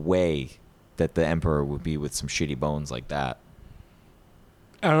that the emperor would be with some shitty bones like that.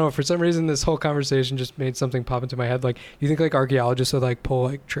 I don't know. For some reason, this whole conversation just made something pop into my head. Like, you think like archaeologists would like pull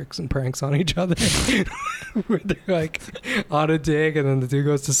like tricks and pranks on each other, where they're like on a dig, and then the dude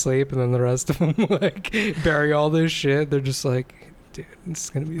goes to sleep, and then the rest of them like bury all this shit. They're just like, dude, this is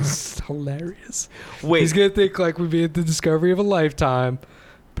gonna be hilarious. Wait, he's gonna think like we made the discovery of a lifetime,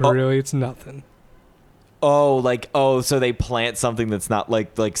 but really it's nothing. So they plant something that's not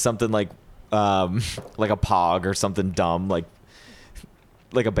like something like a pog or something dumb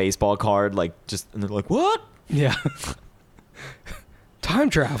like a baseball card, and they're like, what? Yeah. Time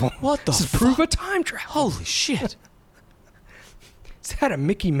travel. What the This is proof of time travel. Holy shit. Is that a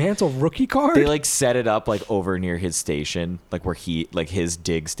Mickey Mantle rookie card? They like set it up like over near his station, like where his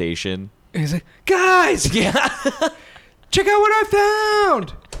dig station. And he's like, guys! Yeah. Check out what I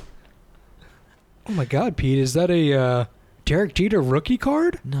found! Oh my god, Pete, is that a Derek Jeter rookie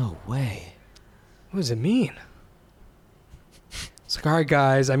card? No way. What does it mean? It's like, all right,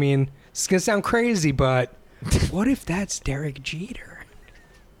 guys, I mean, it's going to sound crazy, but what if that's Derek Jeter?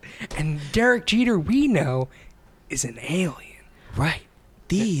 And Derek Jeter, we know, is an alien. Right.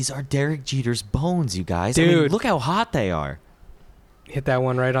 These are Derek Jeter's bones, you guys. Dude. I mean, look how hot they are. Hit that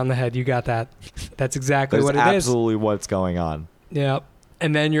one right on the head. You got that. That's exactly what it is. That's absolutely what's going on. Yeah.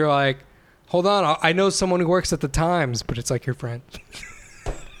 And then you're like, hold on, I know someone who works at the Times, but it's like your friend.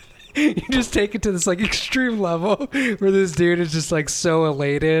 You just take it to this like extreme level where this dude is just like so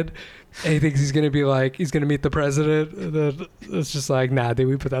elated and he thinks he's gonna meet the president, and then it's just like, nah, dude,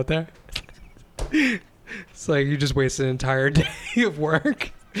 we put that there. It's like you just wasted an entire day of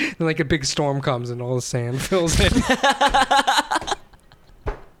work and like a big storm comes and all the sand fills in.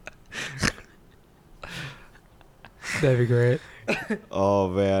 That'd be great. Oh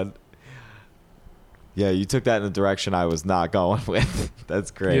man. Yeah, you took that in a direction I was not going with.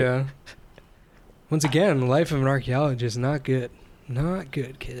 That's great. Yeah. Once again, the life of an archaeologist, not good. Not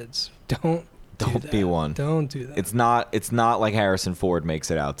good, kids. Don't be one. Don't do that. It's not like Harrison Ford makes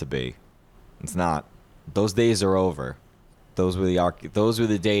it out to be. It's not. Those days are over. Those were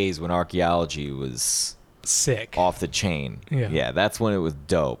the days when archaeology was sick, off the chain. Yeah, that's when it was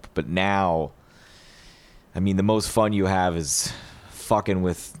dope. But now, I mean, the most fun you have is fucking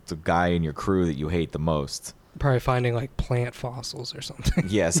with the guy in your crew that you hate the most. Probably finding like plant fossils or something.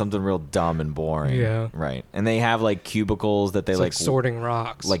 Yeah, something real dumb and boring. Yeah. Right. And they have like cubicles that they like sorting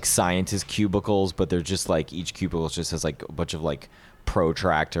rocks. Like scientist cubicles, but they're just like each cubicle just has like a bunch of like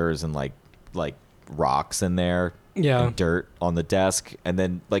protractors and like rocks in there. Yeah. And dirt on the desk. And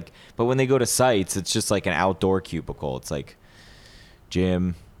then but when they go to sites, it's just like an outdoor cubicle. It's like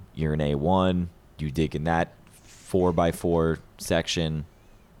Jim, you're in A1. You dig in that 4x4 section.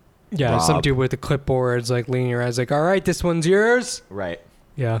 Yeah, Rob. some dude with the clipboards like leaning your eyes like, all right, this one's yours. Right.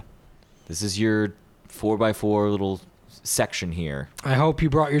 Yeah. This is your 4x4 little section here. I hope you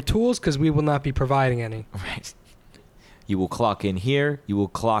brought your tools because we will not be providing any. Right. You will clock in here. You will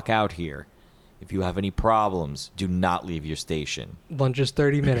clock out here. If you have any problems, do not leave your station. Lunch is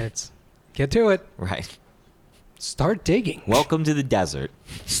 30 minutes. Get to it. Right. Start digging. Welcome to the desert.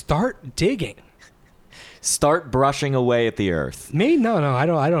 Start digging. Start brushing away at the earth. Me? No, I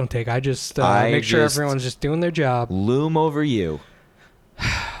don't dig. I just make sure everyone's just doing their job. Loom over you.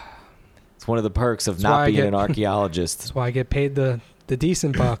 It's one of the perks of not being an archaeologist. That's why I get paid the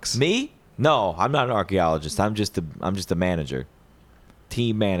decent bucks. Me? No, I'm not an archaeologist. I'm just a manager.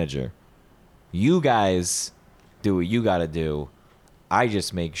 Team manager. You guys do what you got to do. I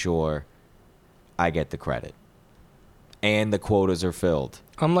just make sure I get the credit. And the quotas are filled.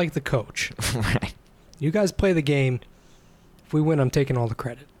 I'm like the coach. Right. You guys play the game. If we win, I'm taking all the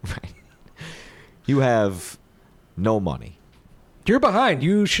credit. Right. You have no money. You're behind.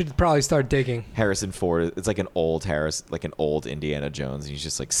 You should probably start digging. Harrison Ford, it's like an old Indiana Jones, and he's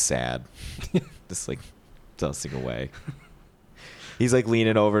just like sad. Just like dusting away. He's like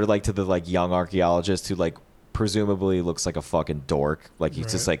leaning over like to the like young archaeologist who like presumably looks like a fucking dork. Like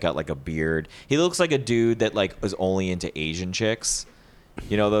he's just like got like a beard. He looks like a dude that like is only into Asian chicks.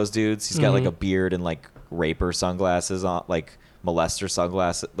 You know those dudes? He's got like a beard and like raper sunglasses on, like molester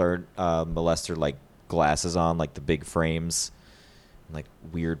sunglasses or molester like glasses on, like the big frames. Like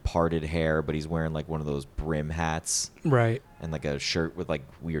weird parted hair, but he's wearing like one of those brim hats. Right. And like a shirt with like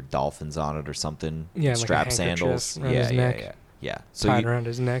weird dolphins on it or something. Yeah, strap like a sandals. around his neck. Yeah. So tied around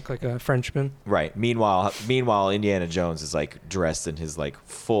his neck like a Frenchman. Right. Meanwhile, Indiana Jones is like dressed in his like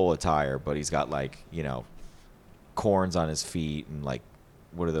full attire, but he's got like, you know, corns on his feet and like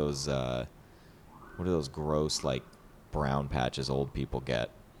what are those gross like brown patches old people get?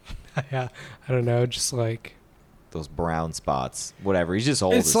 Yeah. I don't know, just like those brown spots, whatever. He's just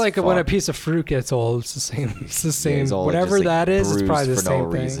old. It's as like fuck. when a piece of fruit gets old. It's the same. It's the same. He's old, Whatever just, like, that is, it's probably the bruised for same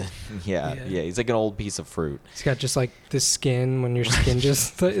no thing. reason. Yeah. He's like an old piece of fruit. He's got just like this skin when your skin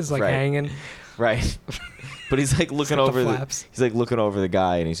just is like Right. hanging. Right. But he's like looking got the over flaps. he's like looking over the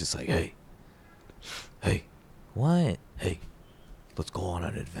guy, and he's just like, hey, What? hey, let's go on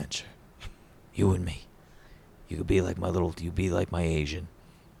an adventure. You and me. You could be like you be like my Asian.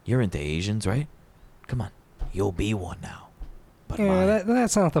 You're into Asians, right? Come on. You'll be one now. But Yeah,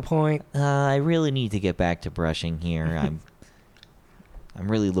 that's not the point. I really need to get back to brushing here. I'm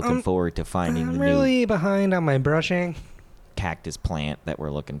really looking forward to finding I'm the really behind on my brushing. new cactus plant that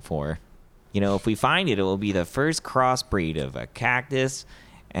we're looking for. You know, if we find it, it will be the first crossbreed of a cactus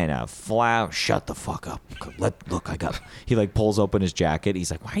and a flower. Shut the fuck up. Look, I got. He like pulls open his jacket.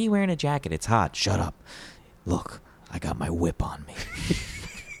 He's like, "Why are you wearing a jacket? It's hot. Shut up. Look, I got my whip on me.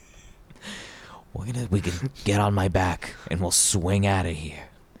 We can get on my back and we'll swing out of here."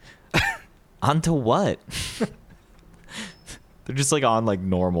 Onto what? They're just like on like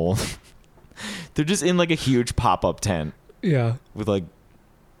normal. They're just in like a huge pop-up tent Yeah. with like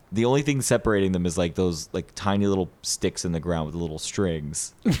the only thing separating them is like those like tiny little sticks in the ground with little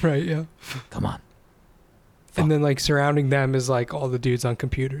strings. Right. Yeah. Come on. And then like surrounding them is like all the dudes on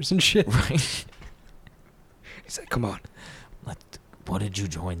computers and shit. Right. He's like, come on, What did you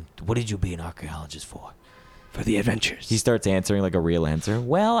join? What did you be an archaeologist for? for the adventures. He starts answering like a real answer.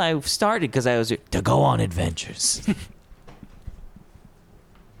 Well, I started because I was to go on adventures.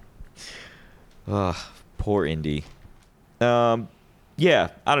 Ugh, poor Indy. Yeah,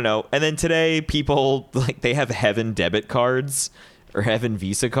 I don't know. And then today, people like they have Heaven debit cards or Heaven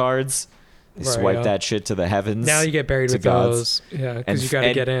Visa cards. They Right, swipe yeah. that shit to the heavens. Now you get buried to with gods. those. Yeah, because you got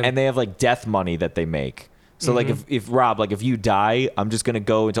to get in. And they have like death money that they make. So like if Rob, like if you die, I'm just gonna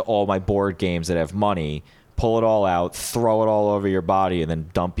go into all my board games that have money, pull it all out, throw it all over your body, and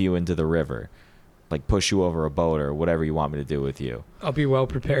then dump you into the river. Like push you over a boat or whatever you want me to do with you. I'll be well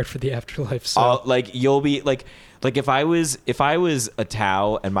prepared for the afterlife. So Like you'll be like if I was a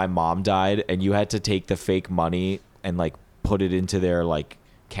Tao and my mom died and you had to take the fake money and like put it into their like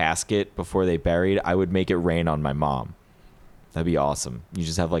casket before they buried, I would make it rain on my mom. That'd be awesome. You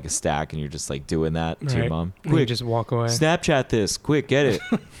just have like a stack and you're just like doing that to your mom. And you Quick, just walk away. Snapchat this. Quick, get it.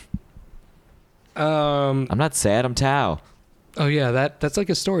 I'm not sad. I'm Tao. Oh yeah, that's like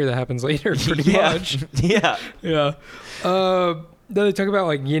a story that happens later, pretty Yeah. much. Yeah. Yeah. Then they talk about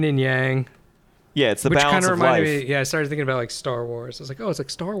like yin and yang, Yeah, it's the which kind balance of of life. reminded me. Yeah, I started thinking about like Star Wars. I was like, oh, it's like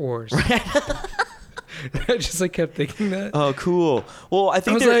Star Wars. I just like kept thinking that. Oh, cool. Well, I I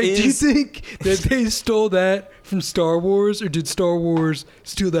think was there like, is. do you think that they stole that from Star Wars, or did Star Wars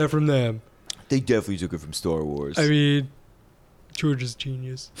steal that from them? They definitely took it from Star Wars. I mean, George is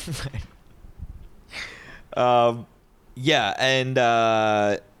genius. Yeah, and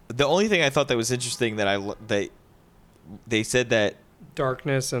the only thing I thought that was interesting that they said that.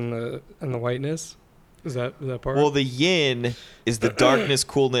 Darkness and the whiteness. Is that part? Well, the yin is the darkness,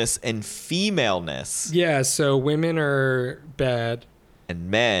 coolness, and femaleness, yeah. So women are bad. and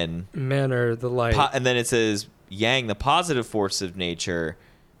men. Men are the light. And then it says yang, the positive force of nature,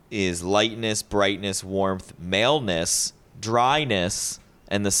 is lightness, brightness, warmth, maleness, dryness,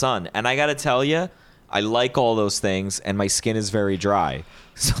 and the sun. And I gotta tell you, I like all those things, and my skin is very dry,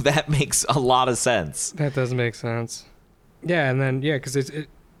 so that makes a lot of sense. That does make sense. Yeah, and then because it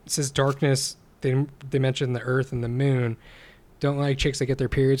says darkness. They mentioned the earth and the moon. Don't like chicks that get their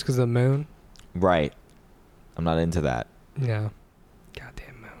periods because of the moon. Right. I'm not into that. Yeah.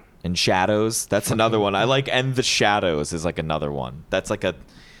 Goddamn moon. And shadows, that's another one. I like, and the shadows is like another one. That's like it's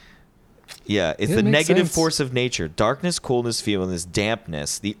Yeah, the it makes negative sense. force of nature. Darkness, coolness, feebleness,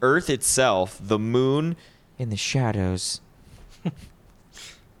 dampness. The earth itself, the moon, and the shadows.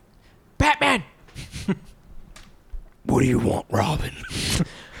 Batman! What do you want, Robin?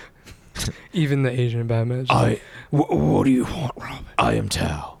 Even the Asian Batman. What do you want, Robin? I am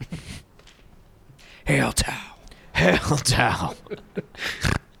Tao. Hail Tao. Hell, Tao.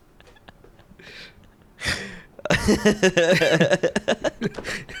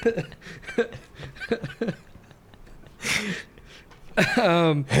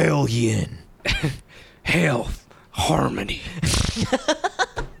 Hail Yin. Hail harmony.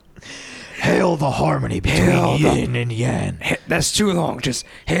 Hail the harmony between Hail the- yin and yang. That's too long. Just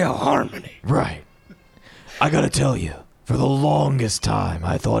hail harmony. Right. I gotta tell you, for the longest time,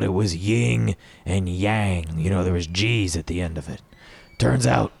 I thought it was yin and yang. You know, there was G's at the end of it. Turns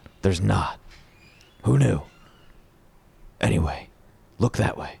out, there's not. Who knew? Anyway, look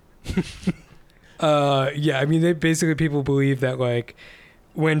that way. Yeah, I mean, people believe that like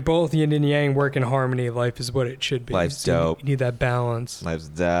when both yin and yang work in harmony, life is what it should be. Life's So dope. You need that balance, Life's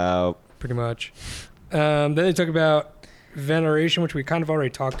dope. pretty much. Then they talk about veneration, which we kind of already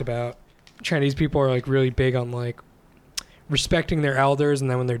talked about. Chinese people are like really big on like respecting their elders, and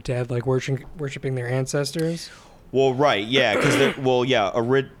then when they're dead, like worshiping their ancestors. Well, right, yeah, because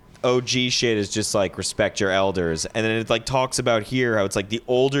OG shit is just like respect your elders, and then it like talks about here how it's like the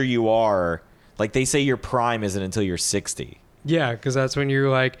older you are, like they say your prime isn't until you're 60. Yeah, because that's when you're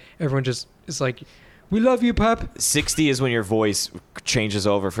like everyone just is like, "We love you, pup." 60 is when your voice changes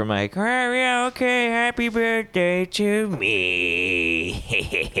over from like, "Oh, yeah, okay, happy birthday to Me.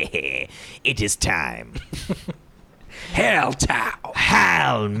 It is time. Hail Tao.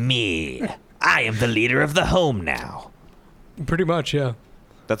 Hail me. I am the leader of the home now. Pretty much, yeah.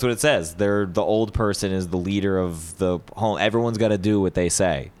 That's what it says. The old person is the leader of the home. Everyone's got to do what they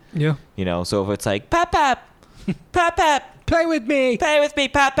say. Yeah. You know, so if it's like, pop, pop, pop, pop, Play with me. play with me,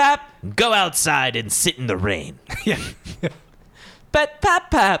 pop, pop. Go outside and sit in the rain. Yeah. But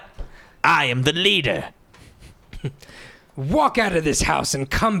pop, pop. I am the leader. Walk out of this house and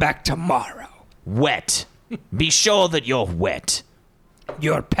come back tomorrow. Wet. Be sure that you're wet.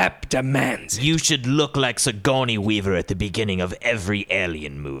 Your pep demands it. You should look like Sigourney Weaver at the beginning of every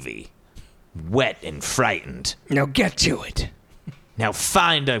Alien movie. Wet and frightened. Now get to it. Now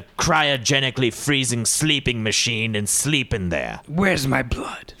find a cryogenically freezing sleeping machine and sleep in there. Where's my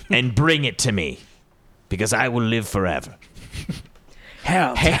blood? And bring it to me. Because I will live forever.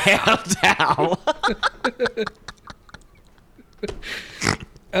 Hell. Hail Tao.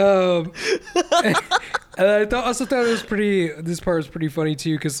 And I also thought it was this part was pretty funny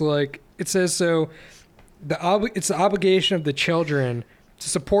too, because like it says so it's the obligation of the children to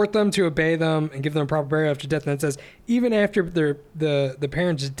support them, to obey them, and give them proper burial after death. And it says even after the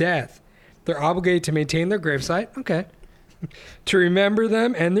parents' death, they're obligated to maintain their gravesite. Okay. To remember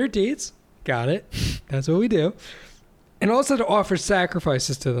them and their deeds. Got it. That's what we do. And also to offer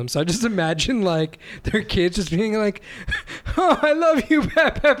sacrifices to them. So I just imagine like their kids just being like, "Oh, I love you,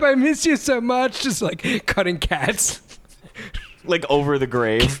 Pep. Pep. I miss you so much." Just like cutting cats. Like over the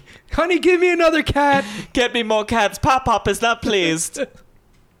grave. Honey, give me another cat. Get me more cats. Pop, pop is not pleased.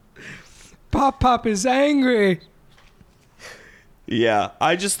 Pop is angry. Yeah,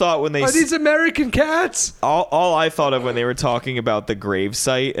 I just thought when they... Are these American cats? All I thought of when they were talking about the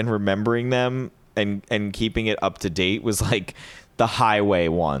gravesite and remembering them and keeping it up to date was like the highway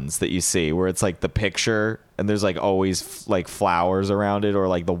ones that you see where it's like the picture and there's like always like flowers around it, or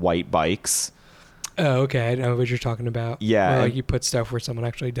like the white bikes. Oh, okay. I know what you're talking about. Yeah, Where, like and- you put stuff where someone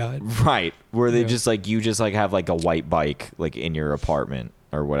actually died. Right. Where they Yeah. just like, you just like have like a white bike like in your apartment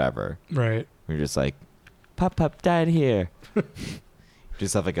or whatever. Right. You're just like, Pop died here.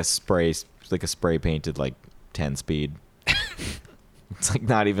 Just have like a spray painted like 10 speed. It's like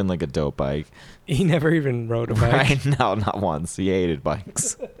not even like a dope bike. He never even rode a bike. Right? No, not once. He hated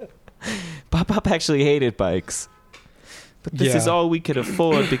bikes. Pop actually hated bikes. But this is Yeah. all we could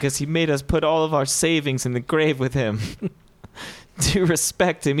afford because he made us put all of our savings in the grave with him. To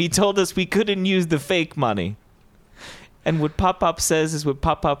respect him, he told us we couldn't use the fake money. And what Pop says is what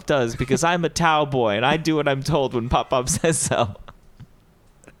Pop does because I'm a Tao boy and I do what I'm told when Pop says so.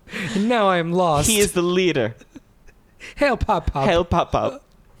 And now I am lost. He is the leader. Hail Pop. Hail Pop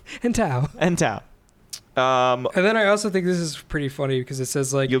And Tao. and Tao. And then I also think this is pretty funny because it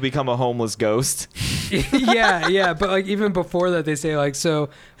says like You'll become a homeless ghost. yeah, but like even before that they say like so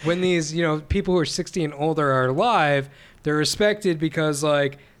when these, people who are 60 and older are alive, they're respected because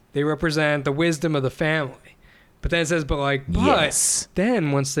like they represent the wisdom of the family. But then it says but Yes.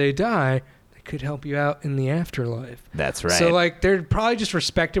 then once they die, they could help you out in the afterlife. That's right. So like they're probably just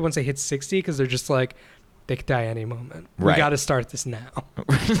respected once they hit 60 because they're just like they could die any moment. Right. We got to start this now.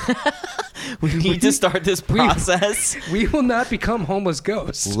 We need to start this process. We will not become homeless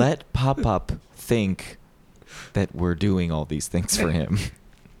ghosts. Let Pop think that we're doing all these things for him.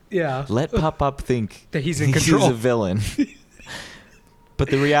 Yeah. Let Pop think That he's in control. He's a villain. But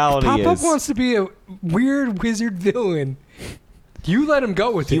the reality Pop-Up is, wants to be a weird wizard villain. You let him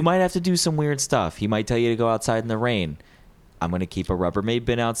go with it. you might have to do some weird stuff. He might tell you to go outside in the rain. I'm going to keep a Rubbermaid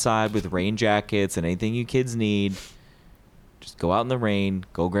bin outside with rain jackets and anything you kids need. Just go out in the rain.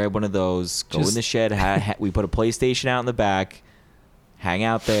 Go grab one of those. Go in Just- the shed. We put a PlayStation out in the back. Hang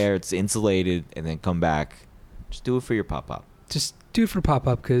out there. It's insulated. And then come back. Just do it for your Pop-Up. Just do it for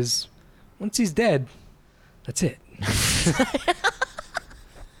Pop-Up because once he's dead, that's it.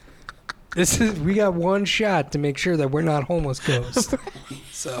 We got one shot to make sure that we're not homeless ghosts.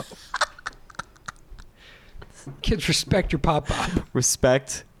 So, kids, respect your Pop-Up.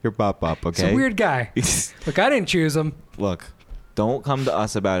 Respect your Pop-Up, okay? He's a weird guy. Look, I didn't choose him. Look, don't come to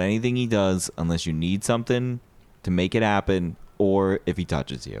us about anything he does unless you need something to make it happen or if he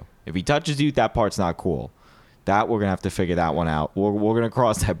touches you. If he touches you, that part's not cool. That we're going to have to figure that one out. We're going to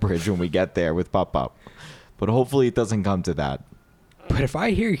cross that bridge when we get there with Pop-Up. But hopefully it doesn't come to that. But if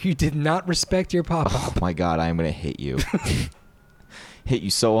I hear you did not respect your Oh Pop-Up, my God, I am going to hit you. Hit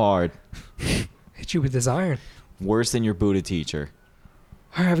you so hard. hit you with this iron. Worse than your Buddha teacher.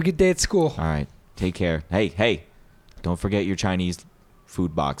 All right, have a good day at school. All right, take care. Hey, don't forget your Chinese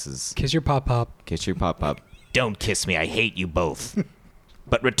food boxes. Kiss your Pop-Up. Kiss your Pop-Up. Don't kiss me. I hate you both.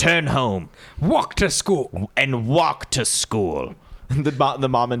 But return home Walk to school. and walk to school. The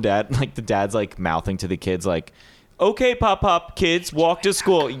mom and dad, like the dad's like mouthing to the kids like, okay, Pop, kids, walk to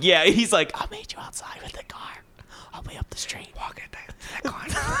school. Yeah, he's like, I'll meet you outside with the car. I'll be up the street. Walk it that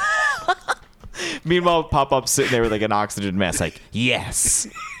car. Meanwhile, Pop-Up's sitting there with like an oxygen mask like, Yes.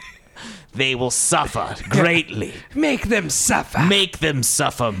 They will suffer greatly. Make them suffer. Make them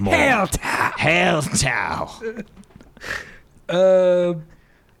suffer more. Hail Tao. Hail Tao.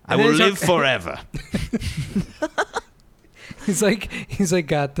 I And will then live forever. He's like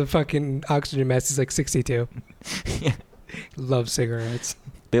got the fucking oxygen mask. He's like 62. Yeah. Loves cigarettes.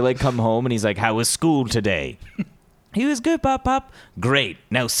 They like come home and he's like, How was school today? He was good, Pop. Great.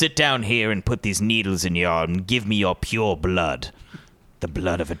 Now sit down here and put these needles in your arm and give me your pure blood. The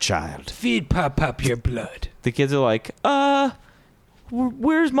blood of a child. Feed Pop your blood. the kids are like,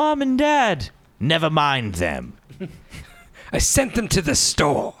 where's mom and dad? Never mind them. I sent them to the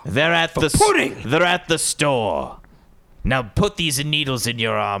store. They're at the pudding. They're at the store. Now put these needles in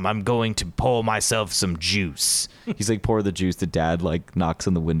your arm. I'm going to pour myself some juice. He's like, pour the juice. The dad like knocks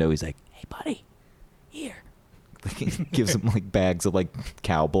on the window. He's like, Hey, buddy. Here. gives him like bags of like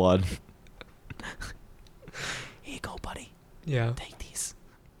cow blood. Here you go, buddy. Yeah. Take these.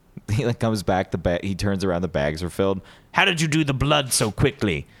 He like comes back. He turns around. The bags are filled. How did you do the blood so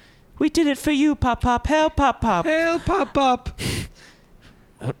quickly? We did it for you, Pop. Help, Pop. Hail Pop.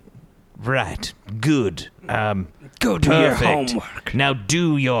 Right. Good. Go do your Perfect. homework. Now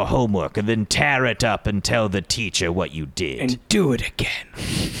do your homework and then tear it up and tell the teacher what you did. And do it again.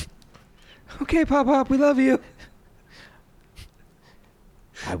 Okay, Pop, we love you.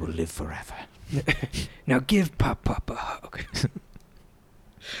 I will live forever. Now give Pop a hug.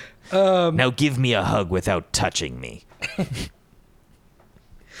 Now give me a hug without touching me.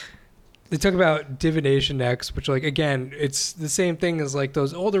 They talk about divination next, which, like, again, it's the same thing as, like,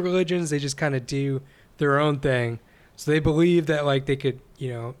 those older religions. They just kind of do their own thing. So they believe that, like, they could,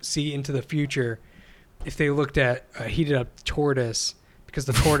 see into the future. if they looked at a heated up tortoise because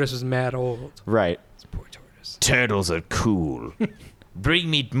the tortoise was mad old. Right. It's poor tortoise. Turtles are cool. Bring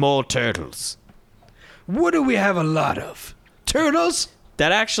me more turtles. What do we have a lot of? Turtles?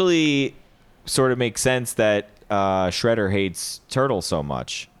 That actually sort of makes sense that Shredder hates turtles so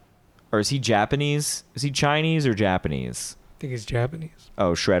much. Or is he Japanese? Is he Chinese or Japanese? I think he's Japanese.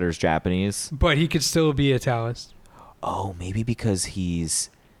 Oh, Shredder's Japanese. But he could still be a Taoist. Oh, maybe because he's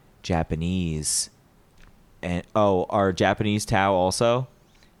Japanese. And are Japanese Tao also?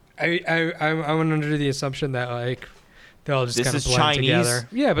 I'm under the assumption that like they all just This kind of is blend Chinese? together.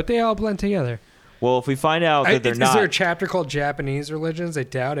 Yeah, but they all blend together. Well, if we find out that they're Is not, there a chapter called Japanese religions? I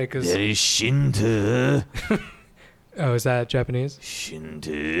doubt it because. There is Shinto. Oh, is that Japanese?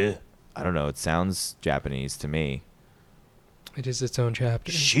 Shinto. I don't know. It sounds Japanese to me. It is its own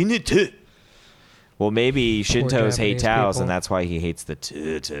chapter. Shinto. Well, maybe Shintos hate Japanese Taos, people. and that's why he hates the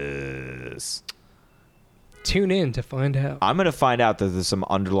turtles. Tune in to find out. I'm going to find out that there's some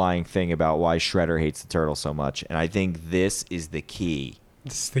underlying thing about why Shredder hates the turtle so much, and I think this is the key.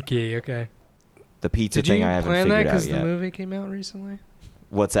 This is the key. Okay. The pizza Did you thing I haven't plan that figured out because the yet. movie came out recently?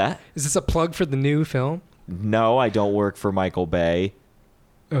 What's that? Is this a plug for the new film? No, I don't work for Michael Bay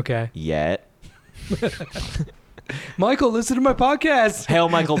Okay. yet. Michael, listen to my podcast. Hail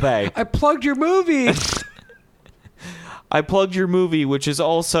Michael Bay. I plugged your movie. I plugged your movie, which is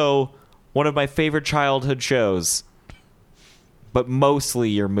also one of my favorite childhood shows. But mostly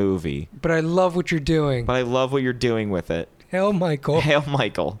your movie. But I love what you're doing. But I love what you're doing with it. Hail Michael. Hail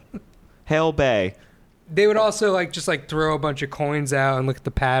Michael. Hail Bay. They would also like just like throw a bunch of coins out and look at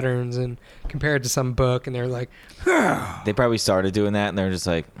the patterns and compare it to some book, and they're like, They probably started doing that, and they're just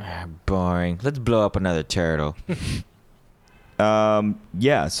like, boring. Let's blow up another turtle.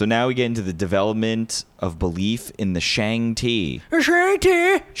 Yeah, so now we get into the development of belief in the Shang tea.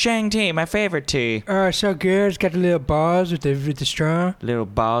 Shang-Chi. Shang tea, my favorite tea. Oh, so good. It's got the little balls with the straw. Little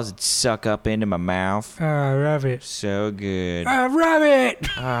balls that suck up into my mouth. Oh, I love it. So good. I love it.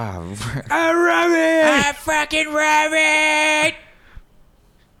 Ah, I love it. I fucking love it.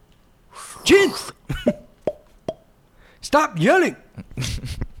 Jin. Stop yelling.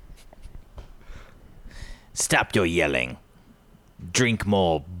 Stop your yelling. Drink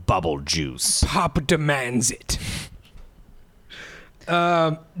more bubble juice. Papa demands it.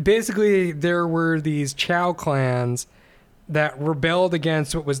 Basically, there were these Chow clans that rebelled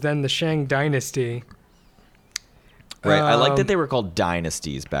against what was then the Shang dynasty. right, I like that they were called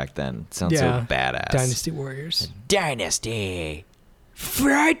dynasties back then. It sounds so badass. Dynasty warriors. Dynasty.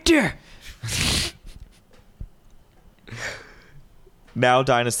 Fighter. Now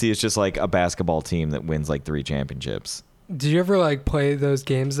dynasty is just like a basketball team that wins like 3 championships. Did you ever like play those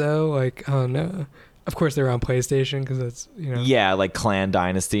games though? Like, oh no. Of course they were on PlayStation because that's, you know. Yeah, like Clan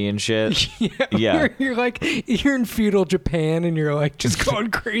Dynasty and shit. Yeah. You're like, you're in feudal Japan and you're like just going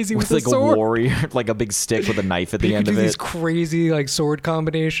crazy with, With like the sword. a warrior, like a big stick with a knife at the You end can of do these it. crazy like sword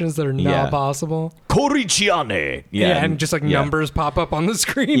combinations that are Yeah. not possible. Coriciane. Yeah, and just like numbers pop up on the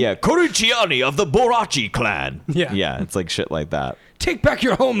screen. Yeah, Coriciane of the Borachi clan. Yeah. yeah, it's like shit like that. Take back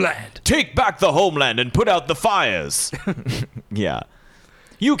your homeland. Take back the homeland and put out the fires. Yeah.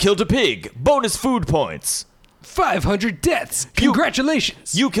 You killed a pig. Bonus food points. 500 deaths.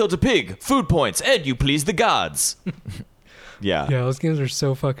 Congratulations. You killed a pig. Food points. And you pleased the gods. Yeah. Yeah, those games are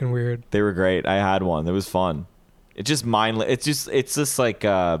so fucking weird. They were great. I had one. It was fun. It's just mindless. It's just like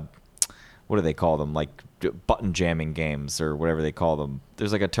what do they call them? Like button jamming games or whatever they call them.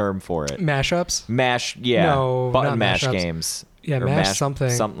 There's like a term for it. Mashups? Mash, yeah. No, button not mash mashups. games. Yeah, Or mash something.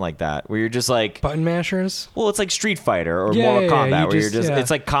 Something like that. Where you're just like, Button mashers? well, it's like Street Fighter or Yeah, Mortal yeah, Kombat, you where just- you're just, yeah.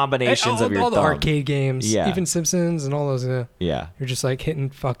 it's like combinations all, of your all the thumb. arcade games. Yeah. Even Simpsons and all those. Yeah. You're just like hitting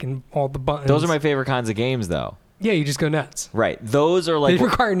fucking all the buttons. Those are my favorite kinds of games, though. Yeah, you just go nuts. Right. Those are like They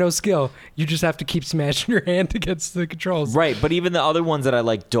require no skill. You just have to keep smashing your hand against the controls. right, but even the other ones that I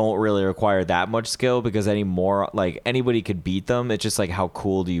like don't really require that much skill because anymore, like anybody could beat them. It's just like how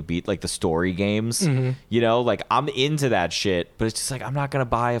cool do you beat like the story games? Mm-hmm. You know, like I'm into that shit, but it's just like I'm not gonna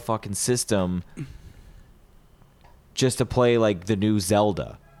buy a fucking system just to play like the new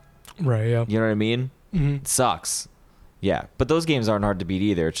Zelda. Right, yeah. You know what I mean? Mm-hmm. It sucks. Yeah, but those games aren't hard to beat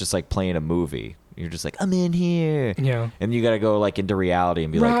either. It's just like playing a movie. You're just like, I'm in here. Yeah. And you got to go like into reality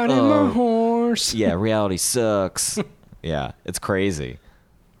and be Riding like, my oh, horse. yeah, reality sucks. Yeah, it's crazy.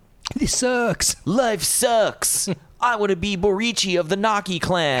 This sucks. Life sucks. I want to be Borichi of the Naki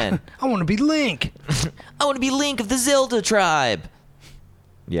clan. I want to be Link. I want to be Link of the Zelda tribe.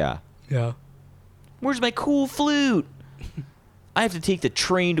 Yeah. Yeah. Where's my cool flute? I have to take the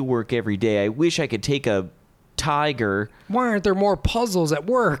train to work every day. I wish I could take a tiger. Why aren't there more puzzles at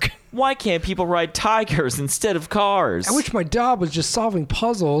work? Why can't people ride tigers instead of cars? I wish my job was just solving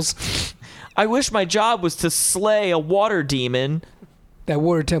puzzles. I wish my job was to slay a water demon. That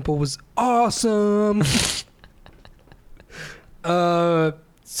water temple was awesome. So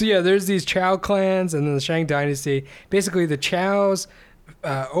yeah, there's these Chow clans and then the Shang dynasty. Basically, the Chows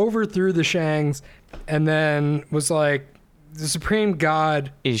overthrew the Shangs, and then was like, the supreme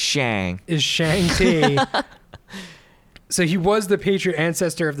god Is Shang. is Shang Ti. So he was the patriot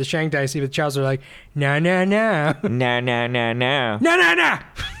ancestor of the Shang dynasty, but the Chows are like, no. No. No.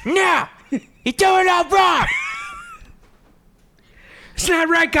 No! You're doing it all wrong! It's not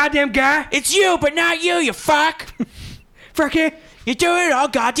right, goddamn guy. It's you, but not you, you fuck! Fuck it. You're doing it all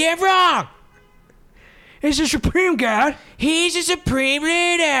goddamn wrong! It's the supreme god. He's the supreme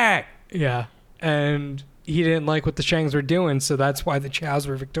leader! Yeah. And he didn't like what the Shangs were doing, so that's why the Chows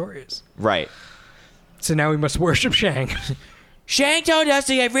were victorious. Right. So now we must worship Shang. Shang told us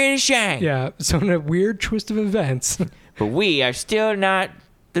to get rid of Shang. Yeah. So in a weird twist of events, But we are still not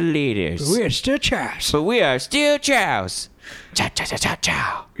the leaders. we are still Chows. But we are still Chows. Chow, chow, chow, chow,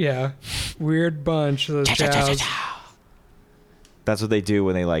 chow. Yeah. Weird bunch of those Chow, chow, chow, chow, Chows. chow. That's what they do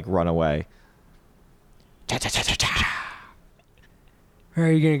when they, like, run away. Chow, chow, chow, chow, chow. Where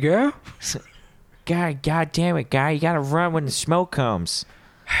are you gonna go? God damn it, guy. You gotta run when the smoke comes.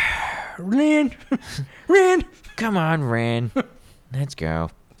 Ren. Ren. Come on, Ren. Let's go.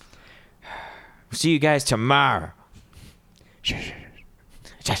 See you guys tomorrow. Yeah,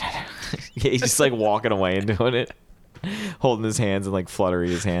 he's just like walking away and doing it. Holding his hands and like fluttering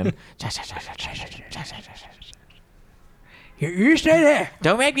his hand. You stay there.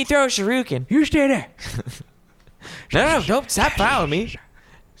 Don't make me throw a shuriken. You stay there. No, don't stop following me.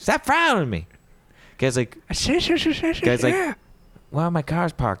 Stop following me. Guy's like, Guys, like, well, my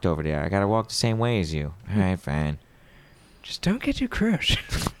car's parked over there. I gotta walk the same way as you. All right, fine. just don't get too close.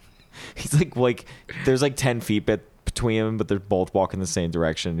 He's like, there's like 10 feet between them, but they're both walking the same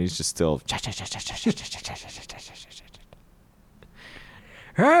direction. And he's just still.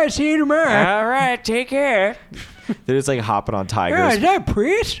 All right, see you tomorrow. All right, take care. They're just like hopping on Oh, tigers. is that a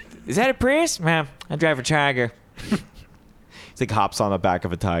priest? Is that a Prius? Man, I drive a tiger. He's like hops on the back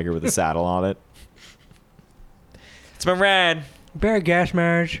of a tiger with a saddle on it. It's my ride. Bear gas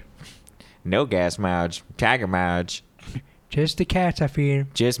mileage. No gas mileage. Tiger mileage. Just the cats I feed him.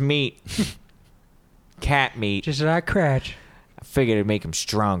 Just meat. Cat meat. Just like Cratch. I figured it'd make him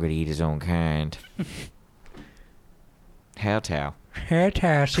stronger to eat his own kind. Hell towel. Hair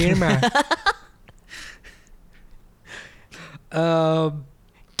towel. See you tomorrow.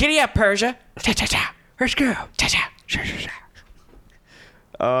 Giddy up, Persia. Let's go.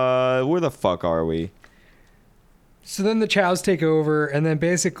 Where the fuck are we? So then the Chows take over, and then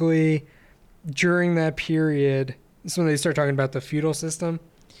basically during that period, this is when they start talking about the feudal system.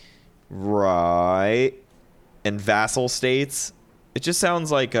 Right. And vassal states. It just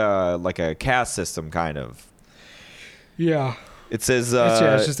sounds like a caste system, kind of. Yeah. It says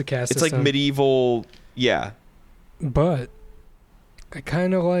it's just a caste it's system. like medieval. Yeah. But I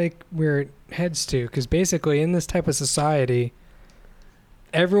kind of like where it heads to, because basically in this type of society,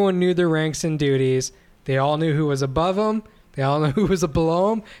 everyone knew their ranks and duties. They all knew who was above them. They all knew who was below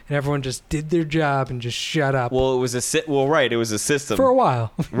them, and everyone just did their job and just shut up Well, it was a right. It was a system. for a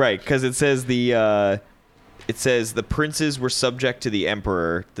while. Right, because it says the princes were subject to the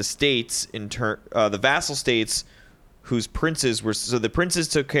emperor. The states, in turn, the vassal states, whose princes were so the princes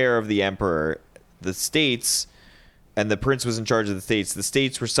took care of the emperor. The states, and the prince was in charge of the states. The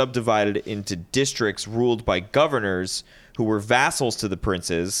states were subdivided into districts ruled by governors who were vassals to the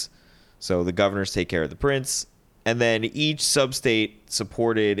princes. So the governors take care of the prince. And then each sub-state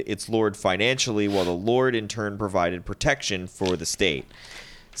supported its lord financially, while the lord in turn provided protection for the state.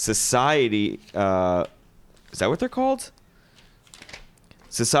 Society, is that what they're called?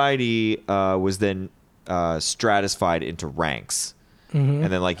 Society was then stratified into ranks. Mm-hmm.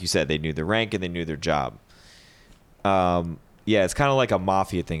 And then, like you said, they knew their rank and they knew their job. Yeah, it's kind of like a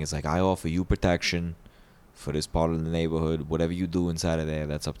mafia thing. It's like, I offer you protection for this part of the neighborhood. Whatever you do inside of there,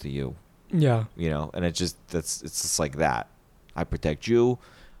 that's up to you. Yeah. You know, and it's just like that. I protect you,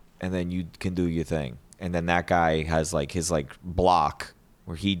 and then you can do your thing. And then that guy has like his like block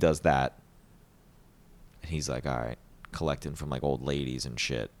where he does that. And he's like, all right, collecting from like old ladies and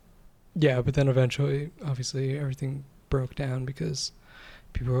shit. Yeah, but then eventually, obviously, everything broke down because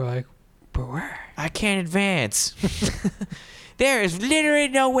people were like, but where? I can't advance. There is literally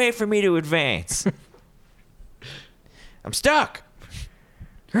no way for me to advance. I'm stuck.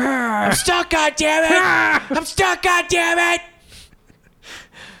 I'm stuck, goddammit! I'm stuck, goddammit!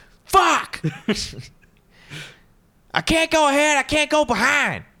 Fuck! I can't go ahead, I can't go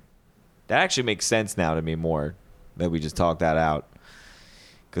behind. That actually makes sense now to me more that we just talked that out.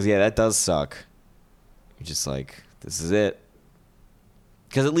 Because, yeah, that does suck. You're just like, this is it.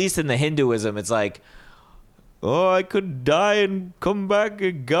 Because at least in the Hinduism, it's like, oh, I could die and come back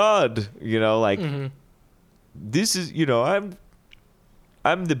a god. You know, like, this is, you know,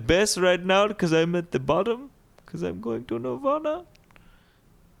 I'm the best right now because I'm at the bottom. Because I'm going to Nirvana.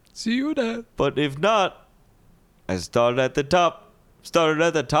 See you there. But if not, I started at the top.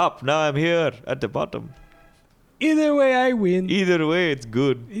 Now I'm here at the bottom. Either way, I win. Either way, it's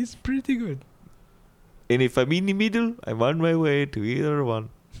good. It's pretty good. And if I'm in the middle, I'm on my way to either one.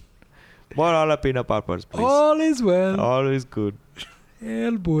 More jalapeno peppers, please. All is well. All is good.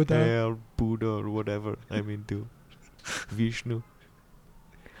 El Buddha. Hell, Buddha or whatever I'm into. Vishnu.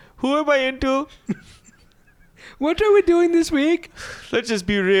 Who am I into? What are we doing this week? Let's just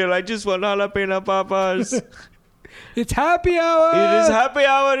be real. I just want jalapeno peppers. It's happy hour. It is happy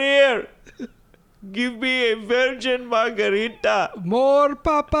hour here. Give me a virgin margarita. More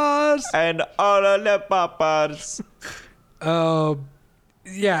papas. And all of the peppers.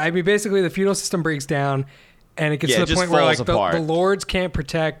 Yeah, I mean, basically the feudal system breaks down, and it gets to the point where like the lords can't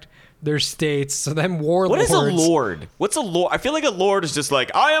protect their states, so then warlords. What is a lord? What's a lord? I feel like a lord is just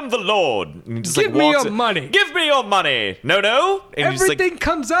like, I am the lord. And just Give me your money. Give me your money. No. And everything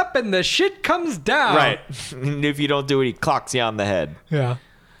comes up and the shit comes down. Right. And if you don't do it, he clocks you on the head. Yeah.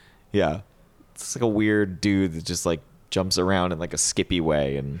 Yeah. It's like a weird dude that just like jumps around in like a skippy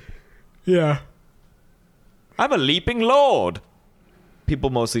way. And yeah. I'm a leaping lord.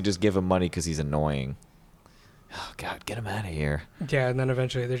 People mostly just give him money because he's annoying. Oh, God, get him out of here. Yeah, and then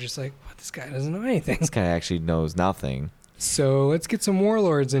eventually they're just like, what, this guy doesn't know anything. This guy actually knows nothing. So let's get some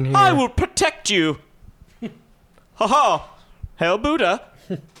warlords in here. I will protect you. Ha-ha. Hail Buddha.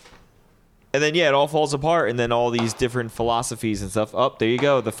 And then, yeah, it all falls apart. And then all these different philosophies and stuff. Oh, there you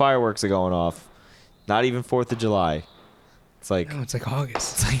go. The fireworks are going off. Not even 4th of July. It's like... No, it's like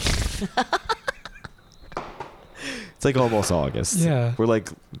August. It's like almost August. Yeah.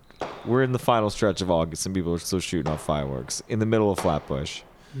 We're in the final stretch of August, and people are still shooting off fireworks in the middle of Flatbush.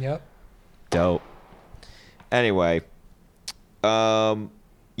 Yep. Dope. Anyway, yeah,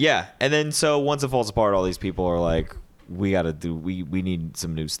 and then so once it falls apart, all these people are like, we need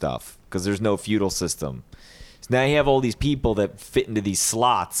some new stuff because there's no feudal system. So now you have all these people that fit into these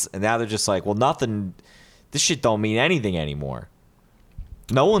slots, and now they're just like, well, nothing. This shit don't mean anything anymore.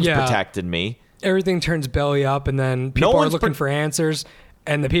 No one's protecting me. Everything turns belly up, and then people are looking for answers.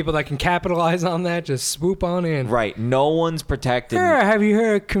 And the people that can capitalize on that just swoop on in. Right. No one's protected. Have you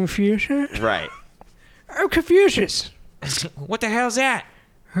heard of Confucius? Right. I'm Confucius. What the hell's that?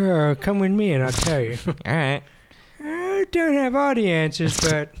 Come with me and I'll tell you. All right. I don't have all the answers,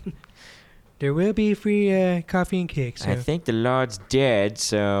 but there will be free coffee and cake. So. I think the Lord's dead,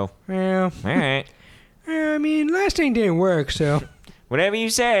 so... Well... All right. I mean, last thing didn't work, so... Whatever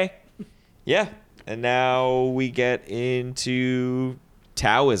you say. Yeah. And now we get into...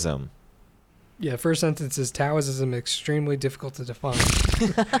 Taoism. Yeah, first sentence is Taoism extremely difficult to define.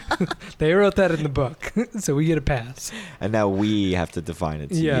 They wrote that in the book, so we get a pass. And now we have to define it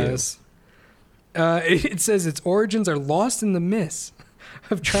to yes. It says its origins are lost in the mists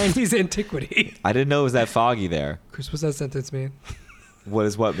of Chinese antiquity. I didn't know it was that foggy there. Chris, what's that sentence mean? What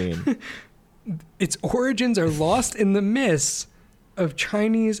does what mean? Its origins are lost in the mists of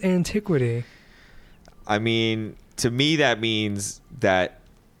Chinese antiquity. I mean, to me that means that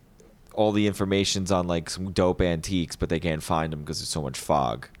all the information's on like some dope antiques, but they can't find them because there's so much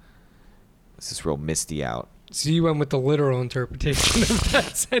fog. It's just real misty out. So you went with the literal interpretation of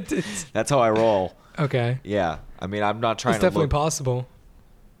that sentence. That's how I roll. Okay. Yeah. I mean, I'm not trying it's to definitely look, possible.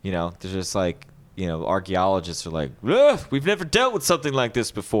 You know, there's just like, you know, archaeologists are like, we've never dealt with something like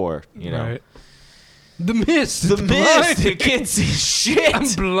this before, you know. Right. The mist. The mist. You can't see shit. I'm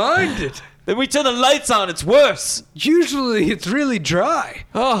blinded. Then we turn the lights on, it's worse. Usually it's really dry.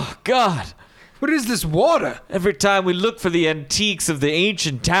 Oh, God. What is this water? Every time we look for the antiques of the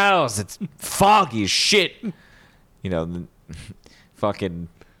ancient towers, it's foggy as shit. You know, fucking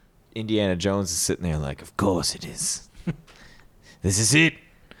Indiana Jones is sitting there like, of course it is. This is it.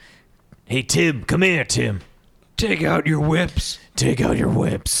 Hey, Tim, come here, Tim. Take out your whips. Take out your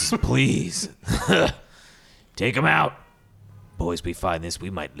whips, please. Take them out. Boys, we find this, we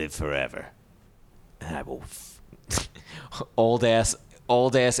might live forever. And I will... old ass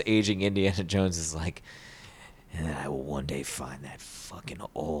aging Indiana Jones is like, and I will one day find that fucking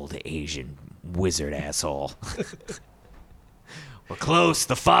old Asian wizard asshole. We're close.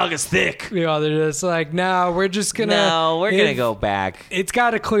 The fog is thick. Yeah, they're just like, no, we're just gonna... No, we're gonna go back. It's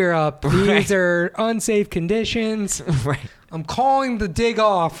got to clear up. These are unsafe conditions. Right. I'm calling the dig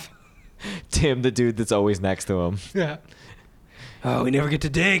off. Tim, the dude that's always next to him. Yeah. Oh, we never get to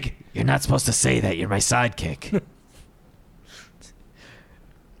dig. You're not supposed to say that. You're my sidekick.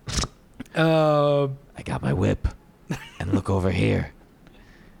 I got my whip. And look over here.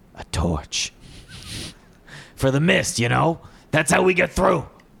 A torch. For the mist, you know? That's how we get through.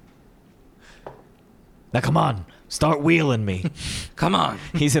 Now come on. Start wheeling me. Come on.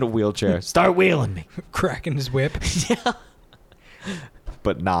 He's in a wheelchair. Start wheeling me. Cracking his whip. Yeah.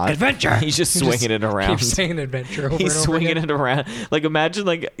 But not. Adventure. He's just swinging it around. Keep saying adventure over He's and over swinging again. it around. Like, imagine,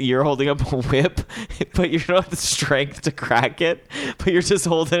 like, you're holding up a whip, but you don't have the strength to crack it, but you're just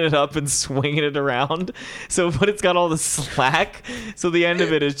holding it up and swinging it around. So, but it's got all the slack. So the end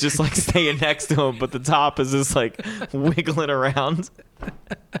of it is just, like, staying next to him, but the top is just, like, wiggling around.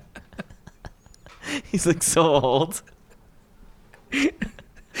 He's, like, so old.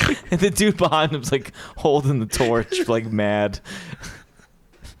 And the dude behind him's, like, holding the torch, like, mad.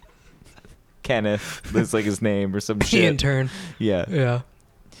 Kenneth, that's like his name or some The shit. intern. Yeah. Yeah.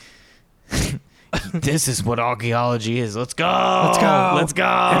 This is what archaeology is. Let's go. Let's go. Let's go.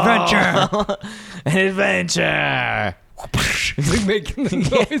 Adventure. An adventure. He's like making the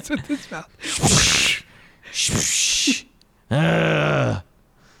noise with his mouth.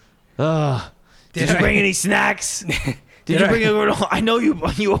 Did you bring any snacks? Did you bring a granola? I know you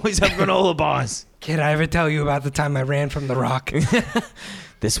always have granola bars. Kid, I ever tell you about the time I ran from the rock?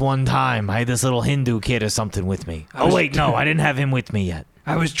 This one time, I had this little Hindu kid or something with me. Oh, wait, no, I didn't have him with me yet.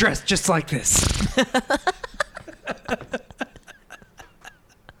 I was dressed just like this.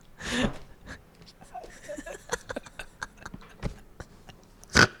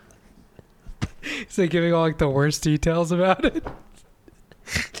 He's like giving all like the worst details about it.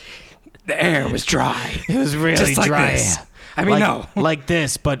 The air was dry. It was really Just like dry. this. I mean, no. Like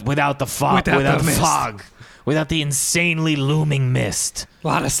this, but without the fog. Without the mist. fog. Without the insanely looming mist. A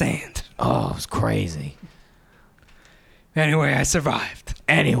lot of sand. Oh, it was crazy. Anyway, I survived.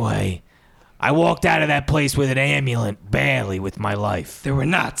 Anyway, I walked out of that place with an amulet, barely with my life. There were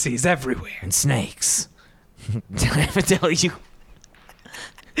Nazis everywhere. And snakes. Did I ever tell you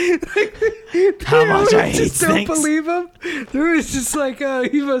how much I hate just snakes? don't believe him. There was just like,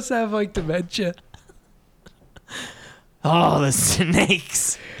 he must have like dementia. Oh, the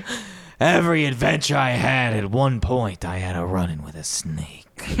snakes. Every adventure I had, at one point, I had a run-in with a snake.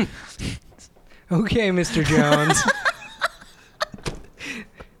 Okay, Mr. Jones.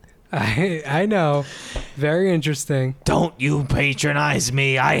 I know. Very interesting. Don't you patronize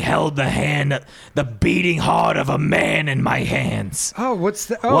me. I held the beating heart of a man in my hands. Oh, what's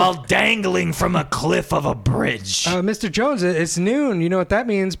the... Oh, While dangling from a cliff of a bridge. Mr. Jones, it's noon. You know what that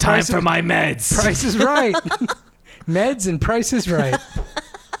means? Time for my meds. Price is right. Meds and Price is right.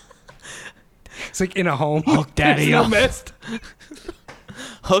 It's like in a home. Hook Daddy There's no up. mist.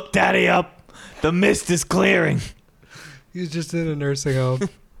 Hook Daddy up. The mist is clearing. He's just in a nursing home.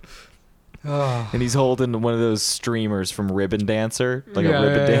 Oh. And he's holding one of those streamers from Ribbon Dancer, like Yeah, a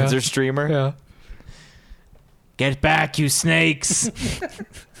Ribbon yeah, Dancer yeah. streamer. Yeah. Get back, you snakes.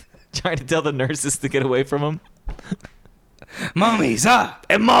 Trying to tell the nurses to get away from him. Mummies up.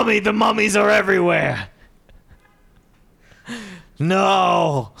 And the mummies are everywhere.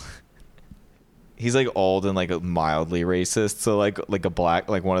 No. He's like old and like mildly racist. So like a black,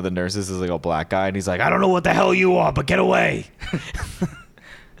 like one of the nurses is like a black guy, and he's like, I don't know what the hell you are, but get away.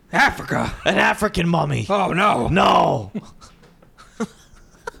 Africa. An African mummy. Oh, no. No.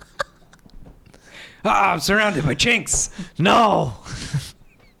 I'm surrounded by chinks. No.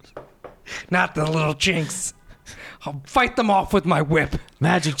 Not the little chinks. I'll fight them off with my whip.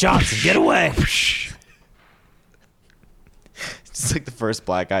 Magic Johnson, get away. it's like the first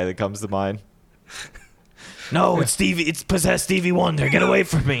black guy that comes to mind. No, it's Stevie. It's possessed Stevie Wonder. Get away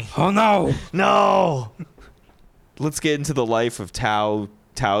from me. Oh, no. No. Let's get into the life of Taozoid.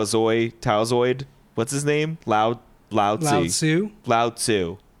 What's his name? Lao Tzu. Lao Tzu. Lao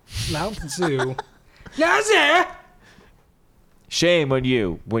Tzu. Lao Tzu. Lao Tzu. Shame on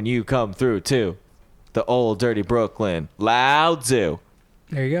you when you come through too. The old dirty Brooklyn. Lao Tzu.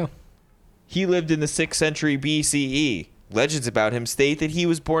 There you go. He lived in the 6th century BCE. Legends about him state that he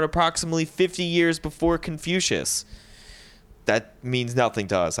was born approximately 50 years before Confucius. That means nothing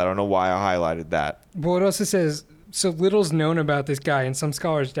to us. I don't know why I highlighted that. But it also says, so little's known about this guy, and some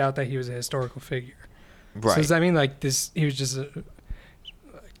scholars doubt that he was a historical figure. Right. So does that mean like this? He was just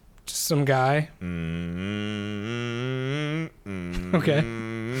some guy? Okay.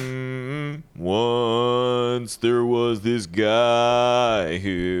 Once there was this guy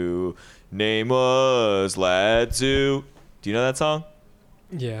who name was Lao Tzu. Do you know that song?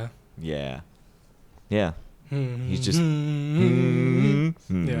 Yeah. Yeah. Yeah. He's just. Yeah.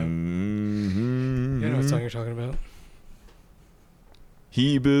 song you're talking about.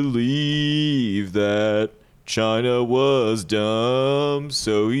 He believed that China was dumb,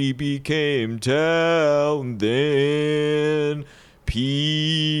 so he became town. Then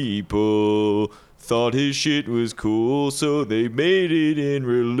people thought his shit was cool, so they made it in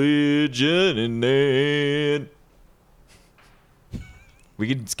religion, and then we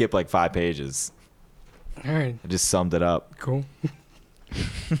could skip like 5 pages. All right. I just summed it up. Cool.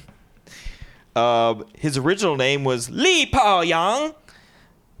 His original name was Li Pao Yang.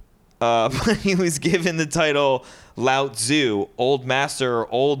 But he was given the title Lao Tzu, Old Master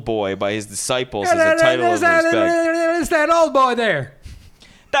or Old Boy, by his disciples as a title of respect. It's that old boy there.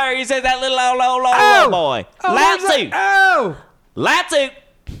 There, he said that little old boy. Lao Tzu. Oh! Lao Tzu.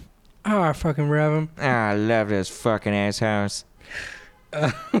 Oh, I fucking rev him. Oh, I love this fucking asshouse.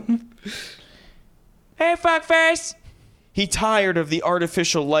 Hey, fuckface. He tired of the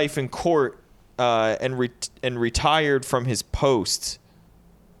artificial life in court and retired from his post.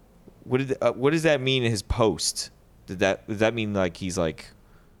 What does that mean in his post? Does that mean like he's like,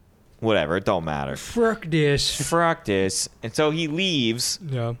 whatever? It don't matter. Fuck this. And so he leaves.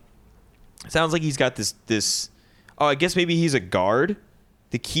 Yeah. Sounds like he's got this. Oh, I guess maybe he's a guard,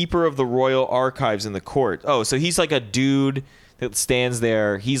 the keeper of the royal archives in the court. Oh, so he's like a dude that stands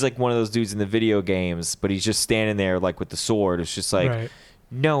there. He's like one of those dudes in the video games, but he's just standing there like with the sword. It's just like, right.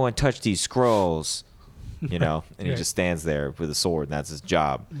 No one touch these scrolls. You know, and he just stands there with a sword, and that's his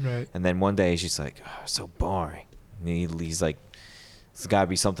job. Right. And then one day he's just like, oh, so boring. And he's like, there's got to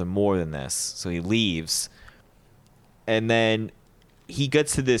be something more than this. So he leaves. And then he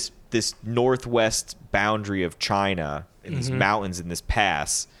gets to this northwest boundary of China in these mountains in this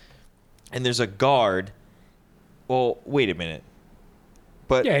pass. And there's a guard. Well, wait a minute.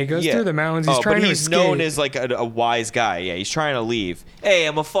 But yeah, he goes through the mountains. He's trying to escape. But he's known as like a wise guy. Yeah, he's trying to leave. Hey,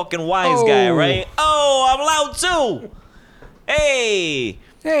 I'm a fucking wise guy, right? Oh, I'm Lao Tzu. Hey,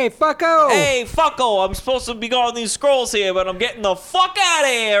 fucko. Hey, fucko. I'm supposed to be going these scrolls here, but I'm getting the fuck out of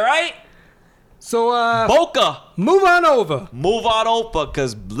here, right? So, Boca. Move on over,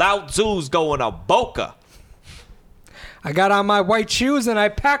 because Lao Tzu's going to Boca. I got on my white shoes, and I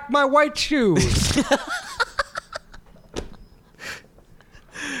packed my white shoes.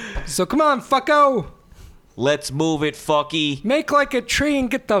 So come on, fucko. Let's move it, fucky. Make like a tree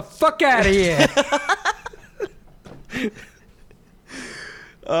and get the fuck out of here.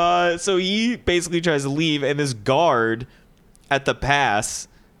 So he basically tries to leave, and this guard at the pass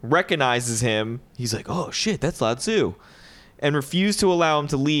recognizes him. He's like, oh, shit, that's Lao Tzu. And refused to allow him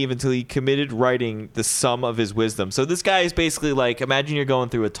to leave until he committed writing the sum of his wisdom. So this guy is basically like, imagine you're going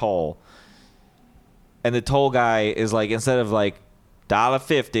through a toll. And the toll guy is like, instead of like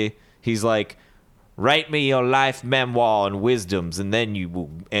 $1.50, he's like, write me your life memoir and wisdoms, and then you will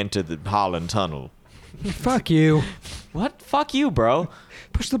enter the Holland Tunnel. Fuck you. What? Fuck you, bro.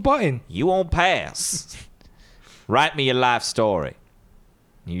 Push the button. You won't pass. Write me your life story.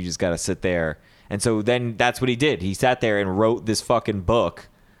 You just got to sit there. And so then that's what he did. He sat there and wrote this fucking book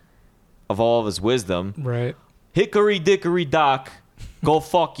of all of his wisdom. Right. Hickory dickory dock, go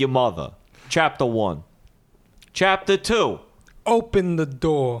fuck your mother. Chapter 1. Chapter 2. Open the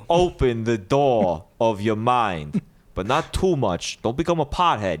door. Open the door of your mind. But not too much. Don't become a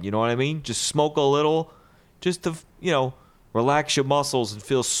pothead, you know what I mean? Just smoke a little, just to, relax your muscles and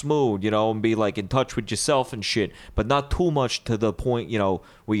feel smooth, and be like in touch with yourself and shit. But not too much to the point,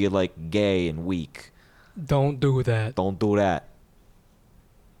 where you're like gay and weak. Don't do that. Don't do that.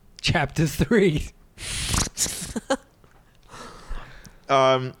 Chapter 3.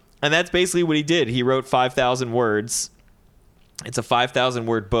 And that's basically what he did. He wrote 5,000 words. It's a 5,000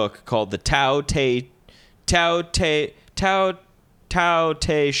 word book called the Tao Te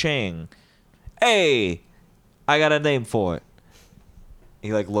Ching. Hey, I got a name for it.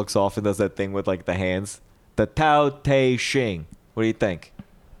 He like looks off and does that thing with like the hands. The Tao Te Ching. What do you think?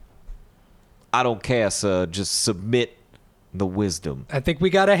 I don't care, sir. Just submit the wisdom. I think we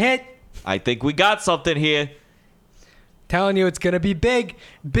got a hit. I think we got something here. Telling you it's going to be big.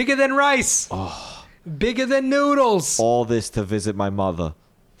 Bigger than rice. Oh. Bigger than noodles. All this to visit my mother.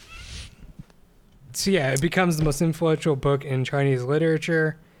 So yeah, it becomes the most influential book in Chinese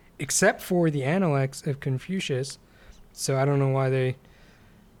literature, except for the Analects of Confucius. So I don't know why they...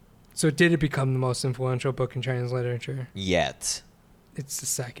 So did it become the most influential book in Chinese literature? Yet. It's the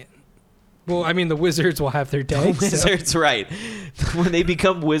second. Well, I mean, the wizards will have their day. Wizards, right. When they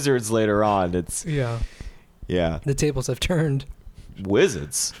become wizards later on, it's... Yeah. Yeah. The tables have turned.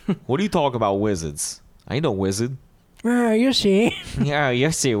 Wizards? What are you talking about, wizards? I ain't no wizard. You see. Yeah,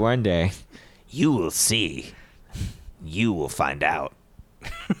 you'll see one day. You will see. You will find out.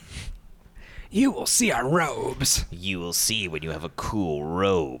 You will see our robes. You will see when you have a cool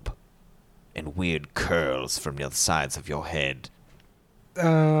robe and weird curls from the sides of your head.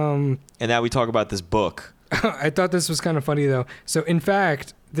 And now we talk about this book. I thought this was kind of funny though. So in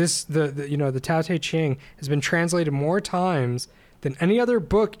fact, the Tao Te Ching has been translated more times than any other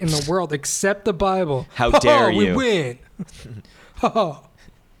book in the world except the Bible. How dare we you. win.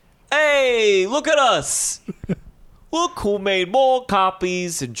 Hey, look at us. Look who made more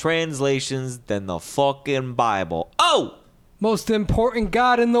copies and translations than the fucking Bible. Oh! Most important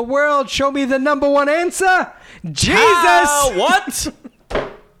God in the world. Show me the number one answer. Jesus. What?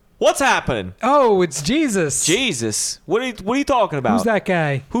 What's happening? Oh, it's Jesus. Jesus. What are you talking about? Who's that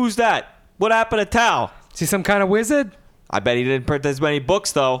guy? Who's that? What happened to Tao? Is he some kind of wizard? I bet he didn't print as many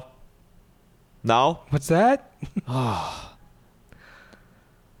books, though. No? What's that?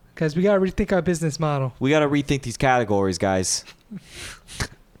 Guys, we got to rethink our business model. We got to rethink these categories, guys.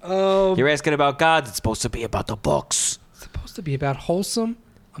 Oh. You're asking about gods. It's supposed to be about the books. It's supposed to be about wholesome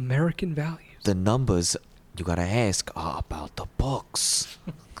American values. The numbers you got to ask are about the books.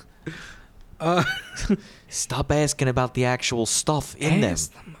 Stop asking about the actual stuff in them.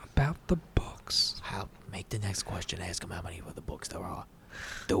 Ask them about the books. Make the next question. Ask them how many of the books there are.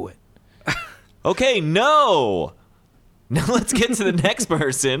 Do it. Okay, no. Now let's get to the next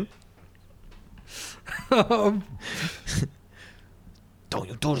person. Don't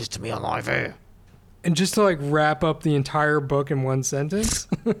you do this to me on live air. And just to wrap up the entire book in one sentence,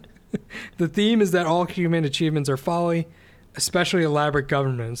 the theme is that all human achievements are folly, especially elaborate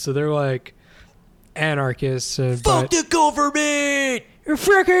governments. So they're like anarchists. Fuck the government! You're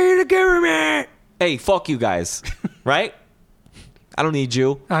freaking the government! Hey, fuck you guys. Right? I don't need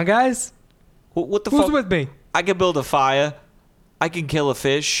you. Guys? What the Who's fuck? with me? I can build a fire. I can kill a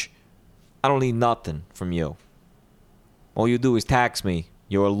fish. I don't need nothing from you. All you do is tax me.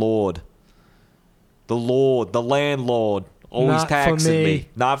 You're a lord. The landlord, always Not for taxing me. me.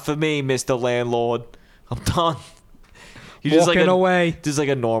 Not for me, Mr. Landlord. I'm done. You're Walking away. Just like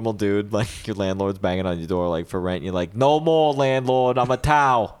a normal dude. Like your landlord's banging on your door for rent. You're like, no more, landlord. I'm a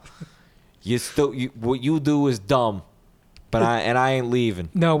Tao. What you do is dumb. But I ain't leaving.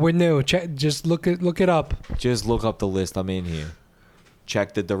 No, we're new. Just look it up. Just look up the list. I'm in here.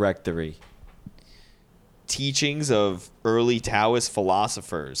 Check the directory. Teachings of early Taoist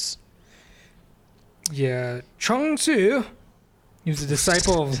philosophers. Yeah, Chuang Tzu. He was a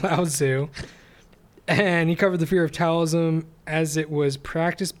disciple of Lao Tzu, and he covered the fear of Taoism as it was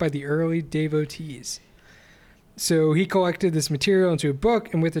practiced by the early devotees. So he collected this material into a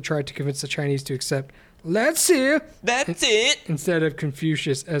book, and with it tried to convince the Chinese to accept Lao Tzu. That's it. Instead of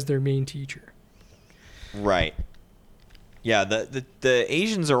Confucius as their main teacher. Right. Yeah, the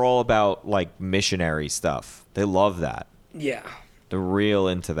Asians are all about missionary stuff. They love that. Yeah. They're real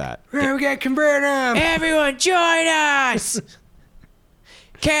into that. Yeah, we got to convert them. Everyone join us!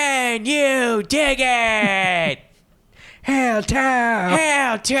 Can you dig it? Hail Tao.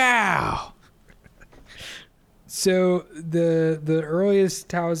 Hail Tao! So the earliest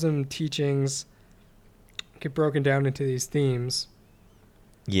Taoism teachings get broken down into these themes.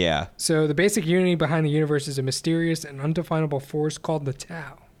 Yeah. So the basic unity behind the universe is a mysterious and undefinable force called the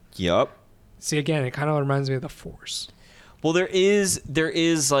Tao. Yup. See, again, it kind of reminds me of the Force. Well, there is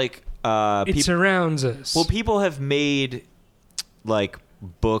It surrounds us. Well, people have made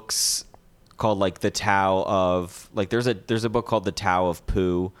books called the Tao of there's a book called the Tao of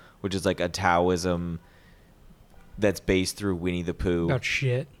Pooh, which is a Taoism that's based through Winnie the Pooh. About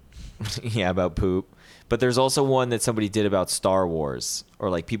shit. Yeah, about poop. But there's also one that somebody did about Star Wars,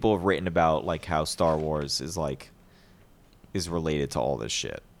 or people have written about how Star Wars is related to all this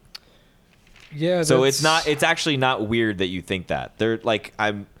shit. Yeah. So it's actually not weird that you think that. They're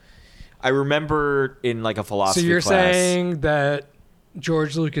I remember in a philosophy So you're class. saying that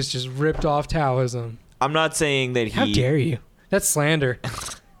George Lucas just ripped off Taoism? I'm not saying that he. How dare you? That's slander.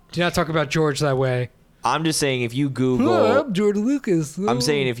 Do not talk about George that way. I'm just saying if you Google. I'm George Lucas. I'm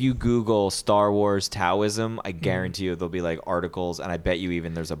saying if you Google Star Wars Taoism, I guarantee you there'll be articles, and I bet you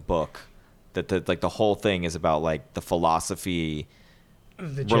even there's a book that the whole thing is about the philosophy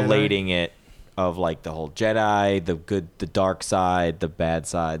The Jedi. relating it of the whole Jedi, the dark side, the bad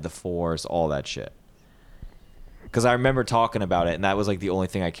side, the Force, all that shit. Because I remember talking about it, and that was the only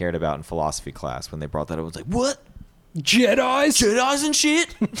thing I cared about in philosophy class when they brought that up. I was like, what? Jedis and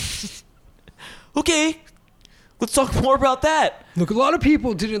shit? Okay, let's talk more about that. Look, a lot of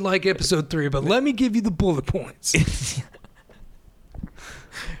people didn't like episode 3, but let me give you the bullet points.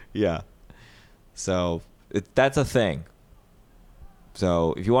 Yeah. So that's a thing.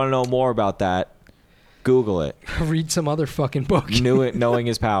 So if you want to know more about that, Google it. Read some other fucking book. Knowing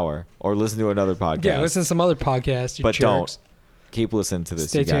his power, or listen to another podcast. Yeah, listen to some other podcast. You but jerks. don't keep listening to this,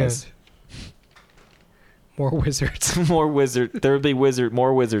 Stay you guys. tuned. More wizards. More wizard. There will be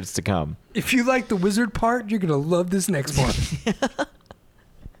more wizards to come. If you like the wizard part, you're gonna love this next one.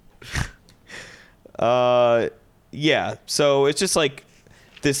 Yeah. So it's just like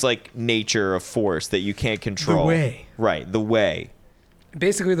this, like nature of force that you can't control. The way. Right. The way.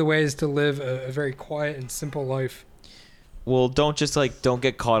 Basically, the way is to live a very quiet and simple life. Well, don't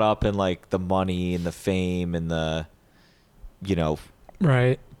get caught up in like the money and the fame and the,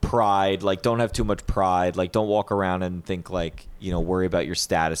 Right. pride. Like, don't have too much pride. Like, don't walk around and think like, worry about your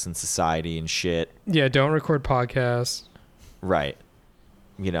status in society and shit. Yeah, don't record podcasts. Right.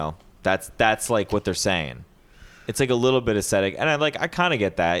 That's like what they're saying. It's like a little bit ascetic, and I kind of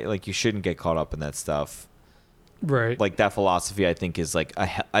get that. Like, you shouldn't get caught up in that stuff. Right. Like, that philosophy, I think, is like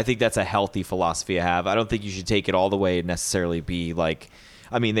I think that's a healthy philosophy to have. I don't think you should take it all the way and necessarily be like,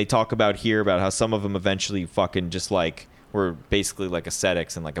 I mean, they talk about how some of them eventually fucking just like were basically like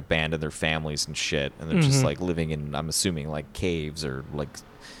ascetics and like abandoned their families and shit, and they're just like living in, I'm assuming, like caves or like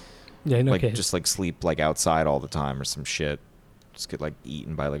caves. just like sleep like outside all the time or some shit. Just get like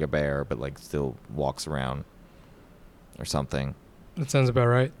eaten by like a bear, but like still walks around or something. That sounds about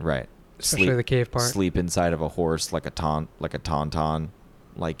right. Right. Especially the cave part. Sleep inside of a horse like a tauntaun,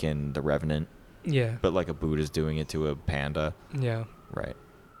 like in The Revenant. Yeah. But like a Buddha's doing it to a panda. Yeah. Right.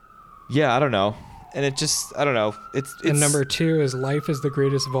 Yeah, I don't know. And it just, I don't know. It's and number 2 is life is the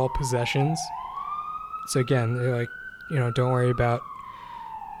greatest of all possessions. So again, they're like, don't worry about,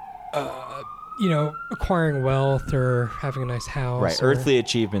 acquiring wealth or having a nice house. Right. Earthly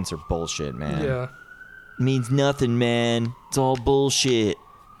achievements are bullshit, man. Yeah. Means nothing, man. It's all bullshit.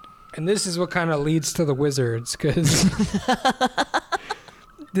 And this is what kind of leads to the wizards, because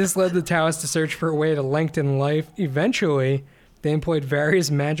this led the Taoists to search for a way to lengthen life. Eventually, they employed various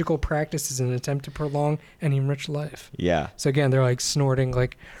magical practices in an attempt to prolong and enrich life. Yeah. So again, they're like snorting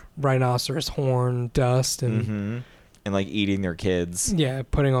like rhinoceros horn dust and and like eating their kids. Yeah,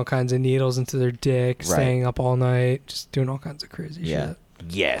 putting all kinds of needles into their dick, staying up all night, just doing all kinds of crazy shit.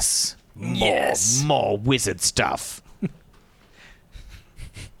 Yes. More wizard stuff.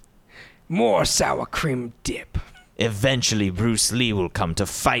 More sour cream dip. Eventually, Bruce Lee will come to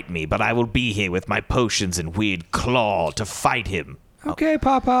fight me, but I will be here with my potions and weird claw to fight him. Okay,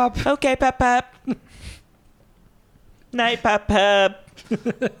 Pop Pop. Okay, Pop Pop. Night, Pop Pop.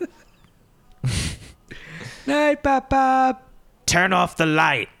 Night, Pop Pop. Turn off the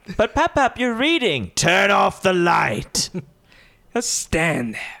light. But Pop Pop, you're reading. Turn off the light. Just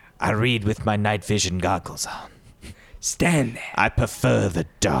stand there. I read with my night vision goggles on. Stand there. I prefer the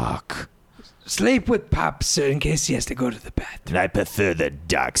dark. Sleep with Pop, sir, in case he has to go to the bathroom. I prefer the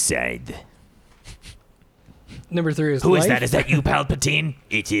dark side. Number 3 is Who life. is that? Is that you, Palpatine?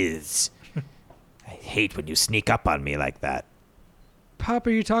 It is. I hate when you sneak up on me like that. Pop,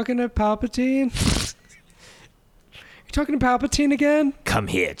 are you talking to Palpatine? You talking to Palpatine again? Come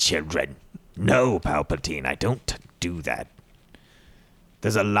here, children. No, Palpatine, I don't do that.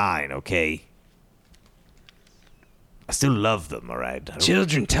 There's a line, okay? I still love them, all right?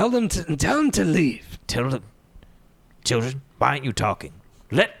 Children, tell them to leave. Tell them. Children, why aren't you talking?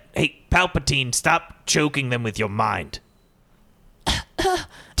 Hey, Palpatine, stop choking them with your mind.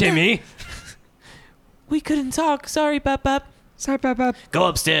 Timmy. We couldn't talk. Sorry, Pop Pop. Sorry, Pop Pop. Go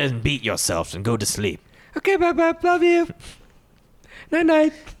upstairs and beat yourself and go to sleep. Okay, Pop Pop. Love you. Night,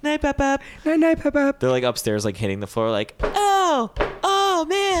 night. Night, Pop Pop. Night, night, Pop Pop. They're like upstairs, like hitting the floor, like, Oh,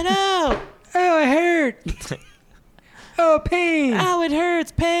 man, oh. Oh, it hurt. Oh, pain. Oh, it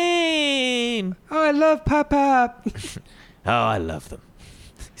hurts. Pain. Oh, I love Pop Pop. Oh, I love them.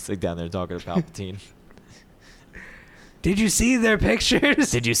 he's like down there talking to Palpatine. Did you see their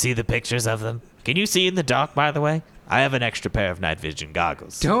pictures? Did you see the pictures of them? Can you see in the dark, by the way? I have an extra pair of night vision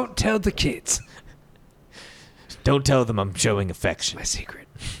goggles. Don't tell the kids. Don't tell them I'm showing affection. My secret.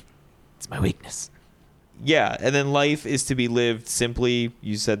 It's my weakness. Yeah, and then life is to be lived simply.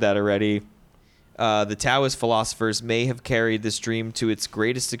 You said that already. The Taoist philosophers may have carried this dream to its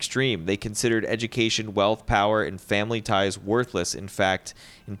greatest extreme. They considered education, wealth, power, and family ties worthless, in fact,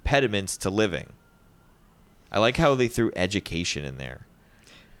 impediments to living. I like how they threw education in there.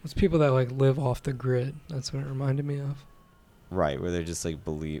 It's people that like live off the grid. That's what it reminded me of. Right, where they're just like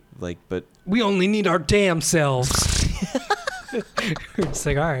but We only need our damn selves. It's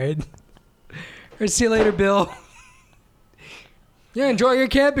like, all right. All right, see you later, Bill. Yeah, enjoy your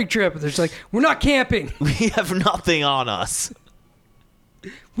camping trip. They're just like, we're not camping. we have nothing on us.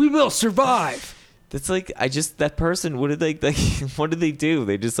 We will survive. That's like that person. What did they what did they do?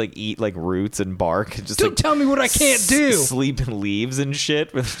 They just like eat like roots and bark and just Don't like tell me what I can't do. Sleep in leaves and shit.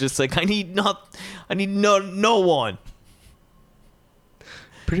 It's just like I need no one.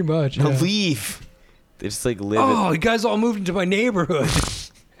 Pretty much. No, Yeah. leave. They just like live. Oh, you guys all moved into my neighborhood.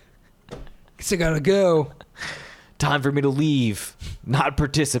 Guess I gotta go. Time for me to leave, not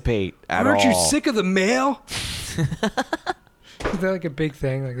participate at all. Aren't you sick of the mail? Is that like a big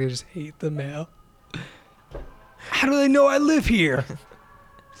thing? Like they just hate the mail? How do they know I live here?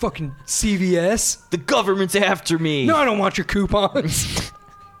 Fucking CVS. The government's after me. No, I don't want your coupons.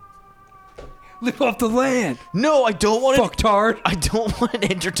 Live off the land. No, I don't want Fucktard. I don't want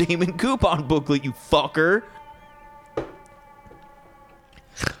an entertainment coupon booklet, you fucker.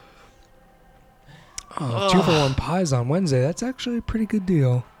 Oh, 2-for-1 pies on Wednesday. That's actually a pretty good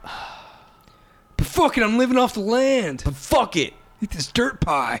deal. But fuck it, I'm living off the land. But fuck it. Eat this dirt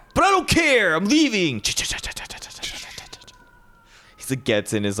pie. But I don't care. I'm leaving. He like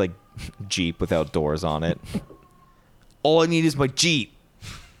gets in his like Jeep without doors on it. All I need is my Jeep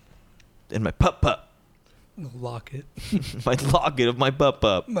and my pup. Lock it. My locket of my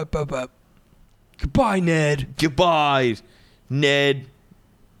pup. My pup. Goodbye, Ned. Goodbye, Ned.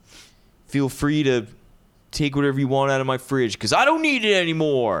 Feel free to take whatever you want out of my fridge because I don't need it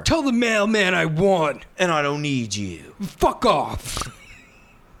anymore. Tell the mailman I won. And I don't need you. Fuck off.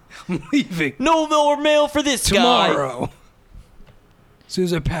 I'm leaving. No more mail for this guy. Tomorrow. As soon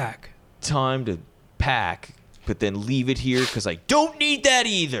as I pack. Time to pack, but then leave it here because I don't need that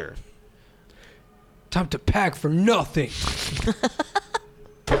either. Time to pack for nothing.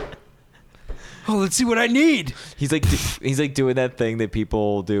 Oh, let's see what I need. He's like doing that thing that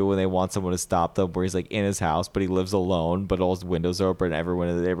people do when they want someone to stop them, where he's like in his house, but he lives alone, but all his windows are open, and everyone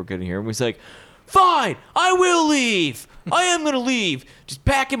in the neighborhood can hear him. He's like, "Fine, I will leave. I am gonna leave. Just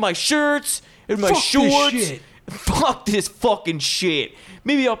packing my shirts and my Fuck shorts. this shit. Fuck this fucking shit.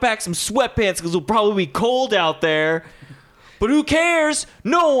 Maybe I'll pack some sweatpants because it'll probably be cold out there. But who cares?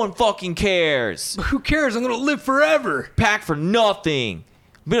 No one fucking cares. But who cares? I'm going to live forever. Pack for nothing.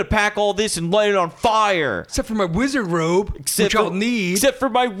 I'm gonna pack all this and light it on fire. Except for my wizard robe, which I'll need. Except for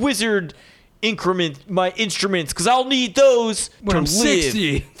my wizard my instruments, because I'll need those when to I'm live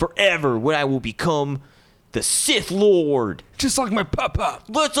 60. forever when I will become the Sith Lord. Just like my pup.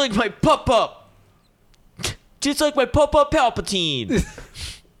 Just like my pup. Just like my pup Palpatine.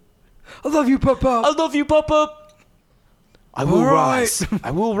 I love you, pup. I love you, pup. I will rise. I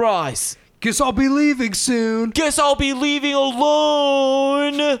will rise. Guess I'll be leaving soon. Guess I'll be leaving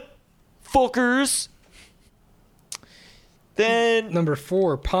alone, fuckers. Then Number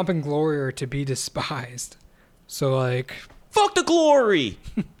 4, pomp and glory are to be despised. So like, fuck the glory.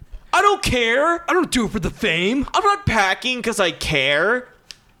 I don't care. I don't do it for the fame. I'm not packing because I care.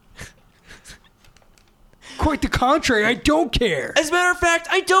 Quite the contrary, I don't care. As a matter of fact,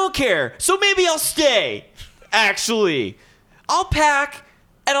 I don't care. So maybe I'll stay. Actually, I'll pack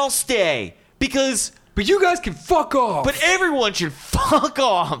and I'll stay because. But you guys can fuck off. But everyone should fuck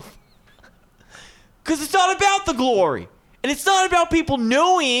off. Because it's not about the glory. And it's not about people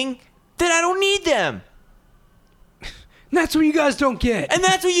knowing that I don't need them. And that's what you guys don't get. And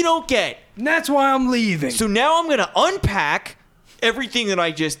that's what you don't get. And that's why I'm leaving. So now I'm going to unpack everything that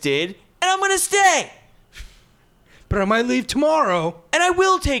I just did, and I'm going to stay. But I might leave tomorrow. And I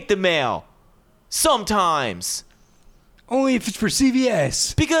will take the mail. Sometimes. Only if it's for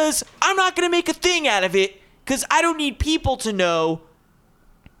CVS. Because I'm not going to make a thing out of it, because I don't need people to know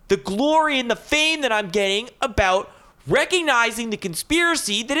the glory and the fame that I'm getting about recognizing the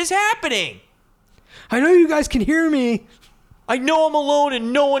conspiracy that is happening. I know you guys can hear me. I know I'm alone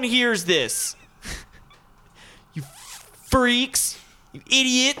and no one hears this. You freaks. You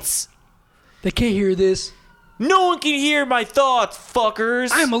idiots. They can't hear this. No one can hear my thoughts,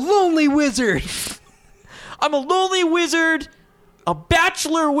 fuckers. I'm a lonely wizard. I'm a lonely wizard, a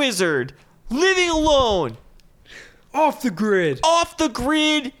bachelor wizard, living alone. Off the grid. Off the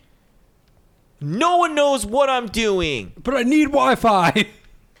grid. No one knows what I'm doing. But I need Wi-Fi.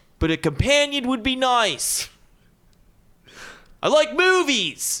 But a companion would be nice. I like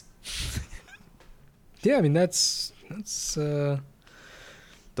movies. Yeah, I mean, that's Those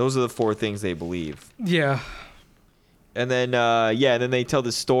are the 4 things they believe. yeah. And then, then they tell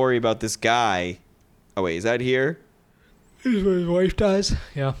the story about this guy. Oh, wait, is that here? Here's where his wife dies.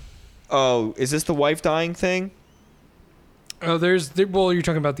 Yeah. Oh, is this the wife dying thing? Oh, well, you're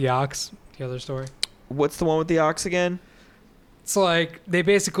talking about the ox, the other story. What's the one with the ox again? It's like, they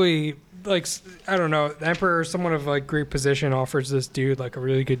basically, like, I don't know, the emperor, someone of, like, great position offers this dude, like, a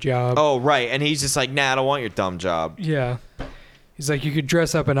really good job. Oh, right. And he's just like, nah, I don't want your dumb job. Yeah. He's like, you could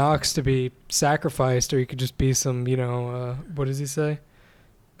dress up an ox to be sacrificed, or you could just be some, what does he say?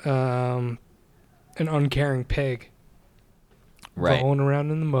 An uncaring pig. Right. Rolling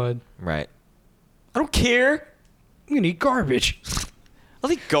around in the mud. Right. I don't care. I'm going to eat garbage.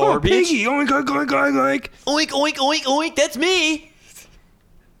 I'll eat garbage. Oh, piggy, oink, oink, oink, oink, oink. Oink, oink, oink, oink. That's me.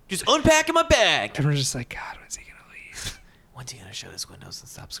 Just unpacking my bag. And we're just like, God, when's he going to leave? When's he going to shut his windows and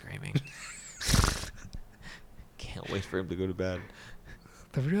stop screaming? Can't wait for him to go to bed.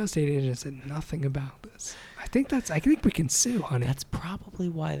 The real estate agent said nothing about this. I think we can sue, honey. That's probably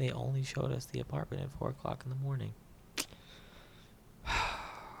why they only showed us the apartment at 4 o'clock in the morning.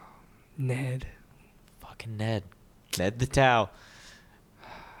 Ned. Fucking Ned. Ned the Tao.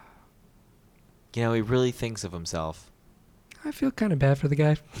 You know, he really thinks of himself. I feel kind of bad for the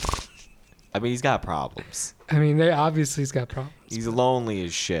guy. I mean, he's got problems. I mean, he's got problems. He's lonely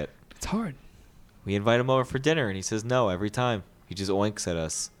as shit. It's hard. We invite him over for dinner, and he says no every time. He just oinks at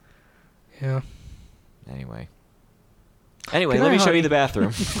us. Yeah. Anyway, Good let night, me show honey. you the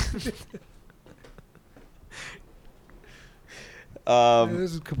bathroom.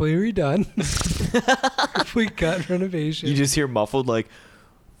 This is completely redone. Complete cut renovation. You just hear muffled like,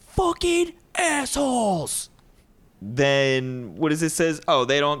 "Fucking assholes." Then what does it says? Oh,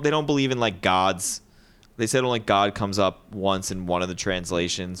 they don't believe in like gods. They said only God comes up once in one of the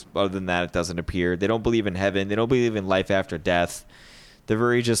translations. Other than that, it doesn't appear. They don't believe in heaven. They don't believe in life after death. They're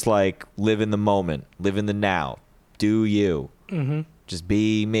very just like, live in the moment. Live in the now. Do you. Mm-hmm. Just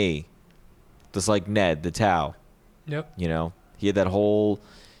be me. Just like Ned, the Tao. Yep. You know? He had that whole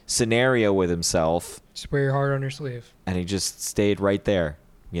scenario with himself. Just wear your heart on your sleeve. And he just stayed right there.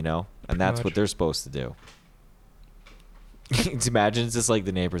 You know? And that's much. what they're supposed to do. Imagine it's just like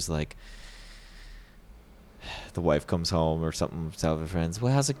the neighbor's like, the wife comes home or something, tell her friends,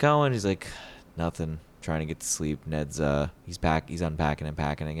 well, how's it going? He's like, nothing, trying to get to sleep. Ned's he's unpacking and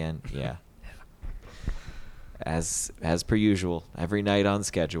packing again. Yeah. As per usual, every night on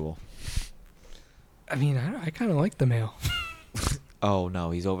schedule. I mean, I kind of like the mail. Oh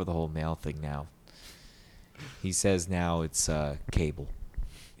no, he's over the whole mail thing now. He says now it's cable.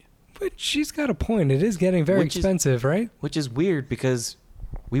 But she's got a point. It is getting very expensive, right? Which is weird because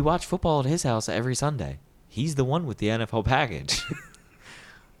we watch football at his house every Sunday. He's the one with the NFL package.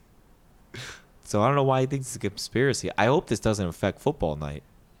 So I don't know why he thinks it's a conspiracy. I hope this doesn't affect football night.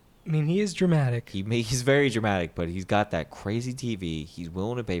 I mean, he is dramatic. He's very dramatic, but he's got that crazy TV. He's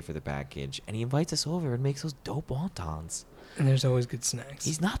willing to pay for the package, and he invites us over and makes those dope wontons. And there's always good snacks.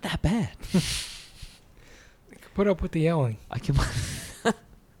 He's not that bad. Put up with the yelling. I can.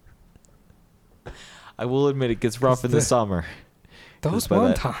 I will admit it gets rough in the summer. Those By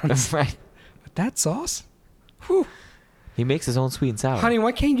wontons. Right. With that sauce? Whew. He makes his own sweet and sour. Honey,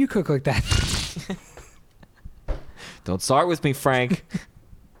 why can't you cook like that? Don't start with me, Frank.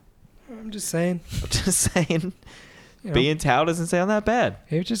 I'm just saying. I'm just saying. You know, Being Tao doesn't sound that bad.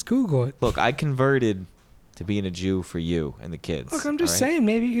 maybe just Google it. Look, I converted to being a Jew for you and the kids. Look, I'm just all right? saying,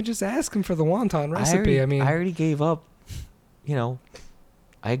 maybe you could just ask him for the wonton recipe. I mean, I already gave up. You know,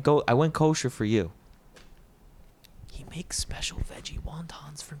 I went kosher for you. He makes special veggie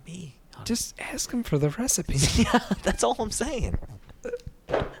wontons for me. just ask him for the recipe. Yeah, that's all I'm saying.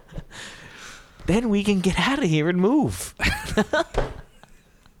 Then we can get out of here and move.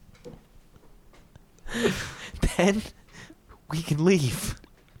 Then we can leave.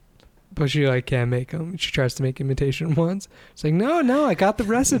 But she can't make them. She tries to make imitation ones. It's like, no, I got the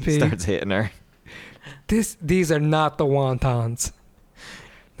recipe. Starts hitting her. These are not the wontons.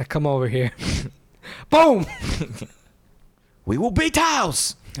 Now come over here. Boom! We will beat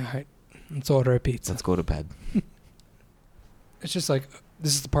house. All right, let's order a pizza. Let's go to bed. It's just like,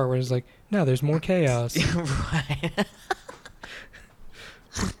 this is the part where it's like, no, there's more chaos. Right.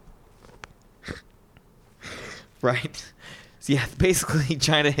 Right. So yeah, basically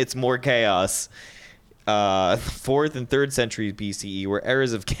China hits more chaos. 4th and 3rd century BCE were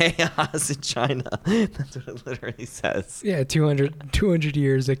eras of chaos in China. That's what it literally says. Yeah, 200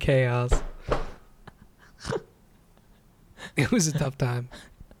 years of chaos. It was a tough time.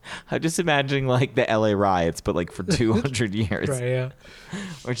 I'm just imagining like the LA riots, but like for 200 years. Right, yeah.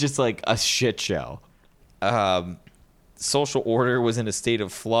 Or just like a shit show. Social order was in a state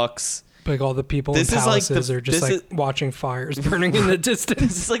of flux. Like all the people This in is like palaces are just watching fires burning in the distance.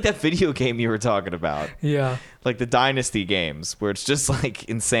 This is like that video game you were talking about. Yeah. Like the Dynasty games, where it's just like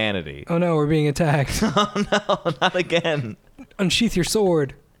insanity. Oh no, we're being attacked. Oh no, not again. Unsheath your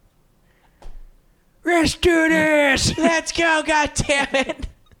sword. Let's do this! Let's go, goddammit!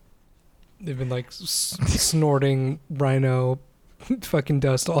 They've been like snorting rhino fucking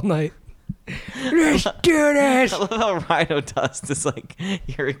dust all night. Let's do this. I love how rhino dust is like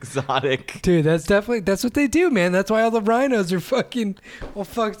your exotic. Dude, that's what they do, man. That's why all the rhinos are fucking all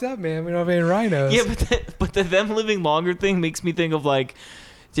fucked up, man. We don't have any rhinos. Yeah, but the them living longer thing makes me think of like,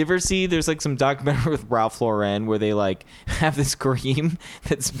 do you ever see there's like some documentary with Ralph Lauren where they like have this cream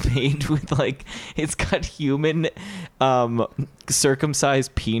that's made with like, it's got human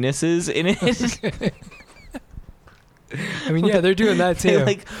circumcised penises in it. I mean, yeah, they're doing that too. They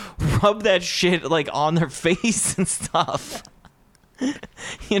like rub that shit like on their face and stuff.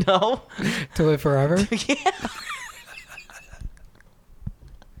 You know? To live forever? Yeah.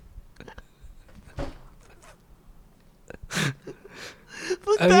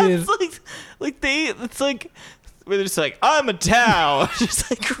 But I that's mean, it's like where they're just like, I'm a Tao. Just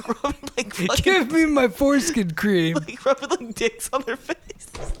like rubbing like fucking, give me my foreskin cream. like rubbing like dicks on their face.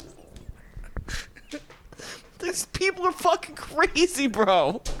 These people are fucking crazy,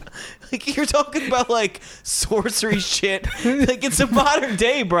 bro. Like, you're talking about like sorcery shit. Like, it's a modern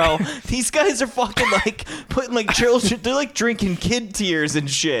day, bro. These guys are fucking like putting like children, they're like drinking kid tears and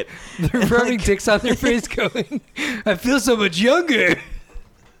shit. They're rubbing dicks on their face going, I feel so much younger.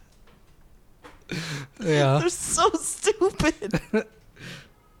 Yeah. They're so stupid.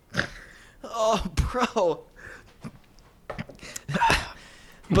 Oh, bro.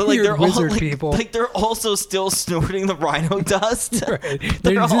 But like Weird they're all wizard like, people. like they're also still snorting the rhino dust. Right.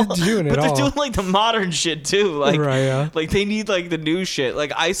 They're They're all, doing it but they're all. doing like the modern shit too. Like, Right, yeah. like they need like the new shit.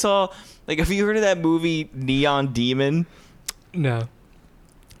 Like I saw, like, have you heard of that movie Neon Demon? No.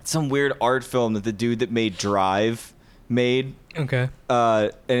 It's some weird art film that the dude that made Drive made. Okay.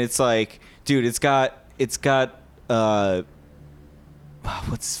 And it's like, dude, it's got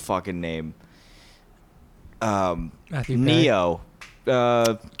what's his fucking name? Matthew Perry. Neo.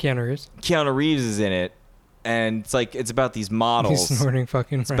 Keanu Reeves. Keanu Reeves is in it, and it's like it's about these models. He's snorting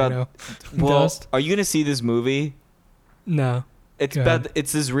fucking rhino Well, dust. are you gonna see this movie? No. It's Go about ahead.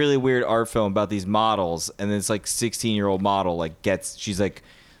 it's this really weird art film about these models, and this like 16-year-old model like she's like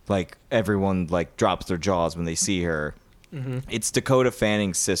everyone like drops their jaws when they see her. Mm-hmm. It's Dakota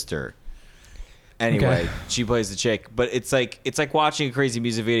Fanning's sister. Anyway, Okay. she plays the chick, but it's like watching a crazy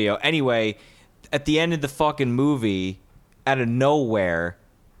music video. Anyway, at the end of the fucking movie, out of nowhere,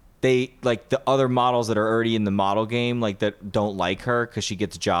 they like the other models that are already in the model game, like that don't like her because she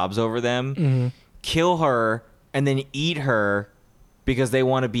gets jobs over them, kill her and then eat her because they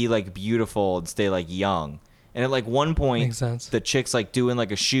want to be like beautiful and stay like young. And at like one point, Makes sense. the chick's like doing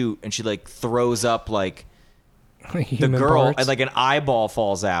like a shoot and she like throws up like the Human girl parts. and like an eyeball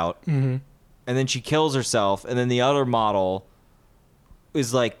falls out, and then she kills herself, and then the other model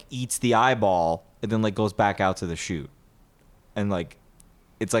is like eats the eyeball and then like goes back out to the shoot. And like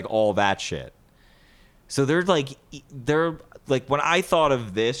it's like all that shit. So they're like when I thought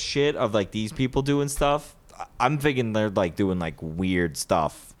of this shit of like these people doing stuff, I'm thinking they're like doing like weird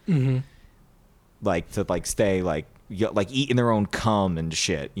stuff, like to like stay like eating their own cum and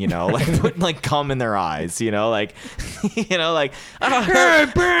shit, you know, like putting like cum in their eyes, you know, like like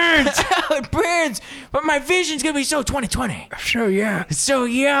it burns, it burns, but my vision's gonna be so 20/20, So yeah. so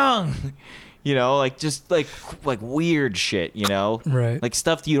young. You know, like just like weird shit, you know, Right. Like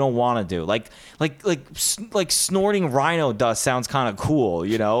stuff that you don't want to do, like snorting rhino dust sounds kind of cool,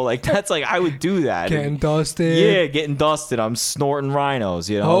 you know, like that's like I would do that. Getting dusted. Yeah, getting dusted. I'm snorting rhinos,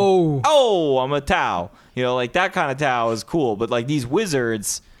 you know. Oh, I'm a Tao, you know, like that kind of Tao is cool. But like these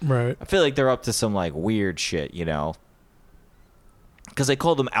wizards, Right. I feel like they're up to some like weird shit, you know, because they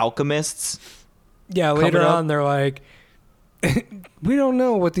call them alchemists. Yeah, later Coming up- on they're like, we don't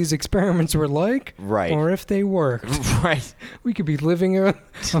know what these experiments were like, Right. or if they worked. Right. We could be living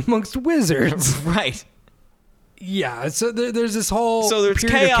amongst wizards. Right. Yeah, so there's this whole So there's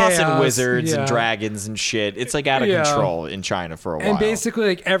period of chaos and wizards yeah. and dragons and shit. It's like out of Yeah. control in China for a while. And basically,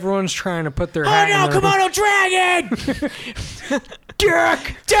 like everyone's trying to put their oh hat no, in their Komodo dragon!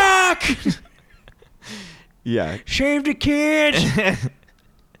 Duck! Yeah. Shaved a kid.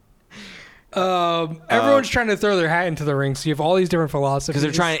 Everyone's trying to throw their hat into the ring. So you have all these different philosophies. Because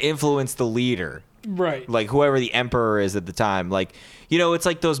they're trying to influence the leader. right? Like whoever the emperor is at the time. Like, you know, it's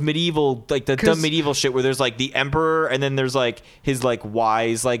like those medieval, like the dumb medieval shit where there's like the emperor and then there's like his like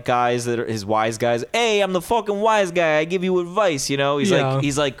wise like guys that are his wise guys. Hey, I'm the fucking wise guy. I give you advice, you know?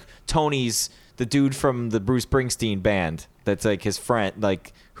 He's like Tony's the dude from the Bruce Springsteen band. That's like his friend,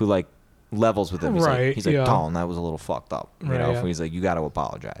 like who like levels with him. He's Right, like, he's like, yeah. Colin, that was a little fucked up. You Right, know, yeah. he's like, you got to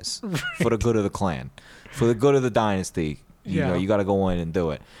apologize for the good of the clan, for the good of the dynasty. You know, Yeah. you got to go in and do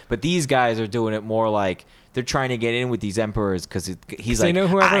it. But these guys are doing it more like they're trying to get in with these emperors because he's They like, know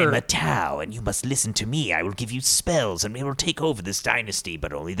whoever. I'm a Tao, and you must listen to me. I will give you spells, and we will take over this dynasty,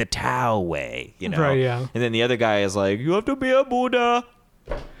 but only the Tao way. You know, Right, yeah. And then the other guy is like, you have to be a Buddha.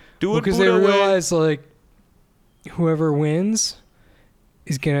 Do it Because they Buddha way. realize like whoever wins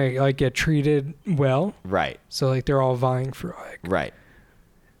is gonna like get treated well. Right, So like they're all vying for like, right,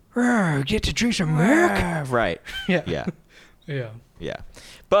 get to drink some milk. right. Yeah. Yeah, Yeah. yeah.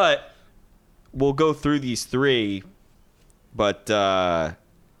 But we'll go through these three, but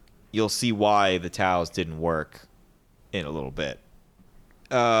you'll see why the Taos didn't work in a little bit.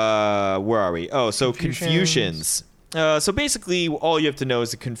 Where are we? Oh, so Confucians. So basically, all you have to know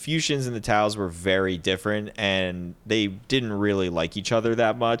is the Confucians and the Taos were very different, and they didn't really like each other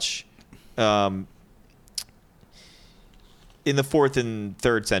that much. In the 4th and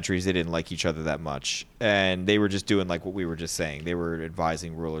 3rd centuries, they didn't like each other that much, and they were just doing like what we were just saying. They were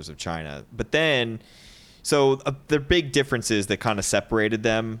advising rulers of China. But then, so the big differences that kind of separated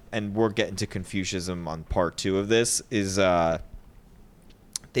them, and we're getting to Confucianism on part 2 of this, is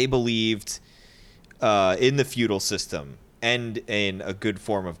they believed in the feudal system and in a good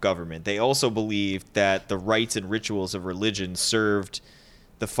form of government. They also believed that the rites and rituals of religion served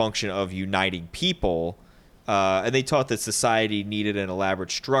the function of uniting people. And they taught that society needed an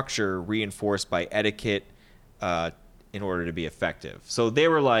elaborate structure reinforced by etiquette in order to be effective. So they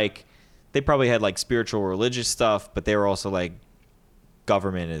were like, they probably had like spiritual religious stuff, but they were also like,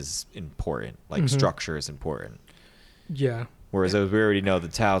 government is important, like structure is important. Yeah. Whereas as we already know, the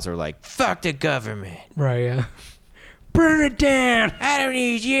Taos are like, Fuck the government. Right. Yeah. Burn it down. I don't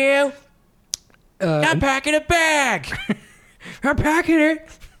need you. I'm packing a bag. I'm packing it.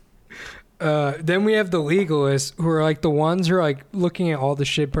 Then we have the legalists who are like the ones who are like looking at all the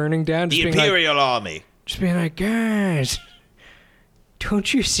shit burning down, The just being like, Imperial Army. just being like, guys,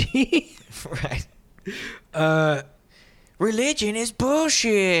 don't you see? right. Religion is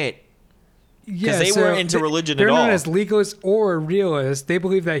bullshit. Yeah, they weren't into religion at They're known all. as legalists or realists. They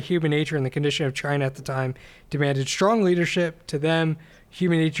believe that human nature and the condition of China at the time demanded strong leadership. To them,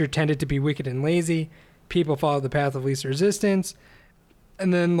 human nature tended to be wicked and lazy. People followed the path of least resistance.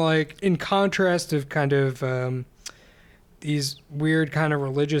 And then, like, in contrast to kind of these weird kind of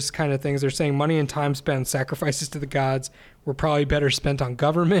religious kind of things, they're saying money and time spent on sacrifices to the gods were probably better spent on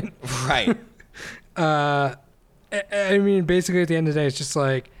government. Right. I mean, basically, at the end of the day, it's just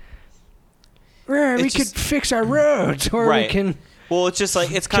like, well, we could fix our roads, or Right. we can. Well, it's just like,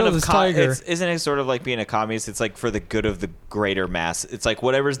 it's kind Kill of, this tiger. isn't it sort of like being a communist? It's like for the good of the greater mass. It's like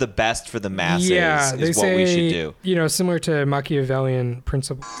whatever's the best for the masses Yeah, they is say, what we should do. You know, similar to Machiavellian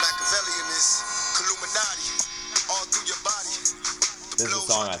principle. Machiavellian is Illuminati all through your body. This is a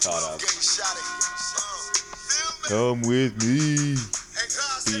song I thought of. Getting shot at. Come with me,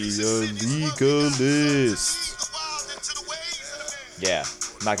 be a legalist. Yeah,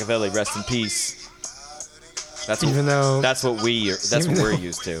 Machiavelli, rest in peace. That's Even though that's what we're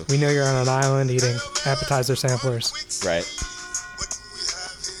used to, We know you're on an island eating appetizer samplers. right?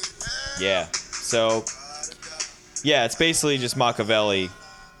 Yeah. So, yeah, it's basically just Machiavelli.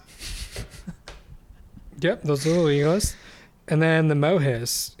 Yep, those are the legalists. And then the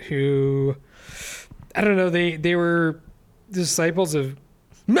Mohis, who, I don't know, they were disciples of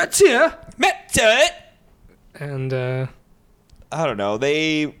Metta. And I don't know.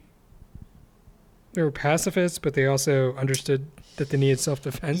 They they were pacifists, but they also understood that they needed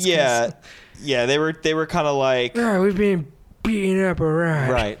self-defense. 'cause, yeah, they were kind of like, "Ah, we've been beaten up around.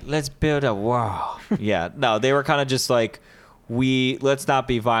 right, let's build a wall. Yeah, no, they were kind of just like, let's not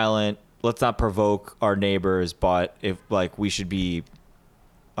be violent, let's not provoke our neighbors, but if like we should be,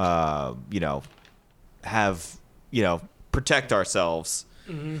 protect ourselves.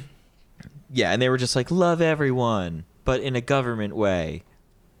 Mm-hmm. Yeah, and they were just like, love everyone, but in a government way.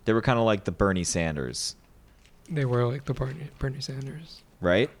 They were kind of like the Bernie Sanders, They were like the Bernie Sanders.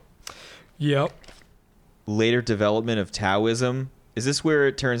 right? Yep. Later development of Taoism. Is this where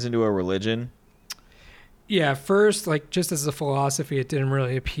it turns into a religion? Yeah, first, like, just as a philosophy, it didn't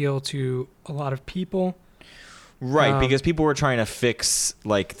really appeal to a lot of people. Right, because people were trying to fix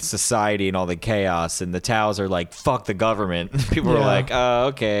like society and all the chaos, and the Taos are like, fuck the government. People were Yeah. like,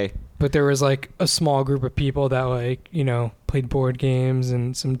 okay. But there was, like, a small group of people that, like, you know, played board games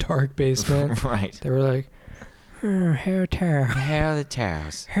in some dark basement. Right. They were like, oh, hair Tao. How the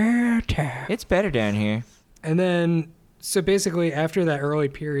Taos? Hair Tao. It's better down here. And then, so basically, after that early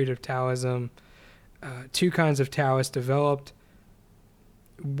period of Taoism, two kinds of Taoists developed.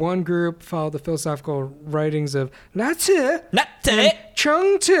 One group followed the philosophical writings of Lao Tzu and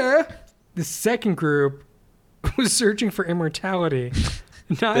Chung Tzu. The second group was searching for immortality.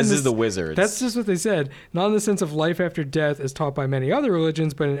 This is the wizards. That's just what they said. Not in the sense of life after death as taught by many other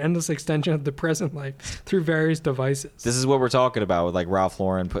religions, but an endless extension of the present life through various devices. This is what we're talking about with like Ralph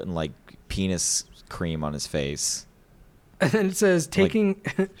Lauren putting like penis cream on his face. And then it says, taking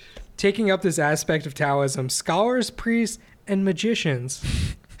up this aspect of Taoism, scholars, priests, and magicians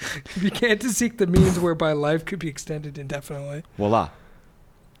began to seek the means whereby life could be extended indefinitely. Voila.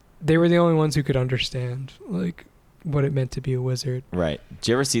 They were the only ones who could understand, like, what it meant to be a wizard. Right.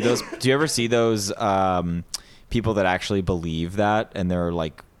 Do you ever see those? People that actually believe that, and they're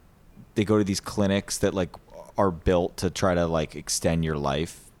like, they go to these clinics that like are built to try to like extend your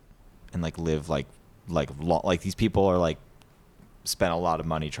life and like live like these people are like spend a lot of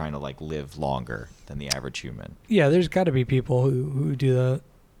money trying to like live longer than the average human. Yeah, there's got to be people who do that.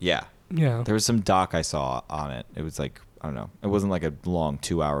 Yeah. Yeah. There was some doc I saw on it. It was like, I don't know. It wasn't like a long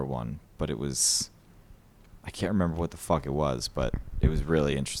 2-hour one, but it was. I can't remember what the fuck it was, but it was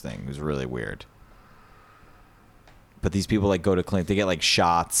really interesting. It was really weird. But these people like go to clinic, they get like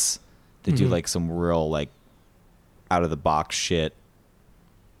shots. They do like some real like out of the box shit.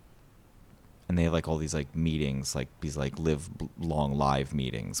 And they have like all these like meetings, like these like live long live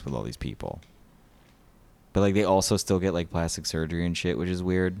meetings with all these people. But like they also still get like plastic surgery and shit, which is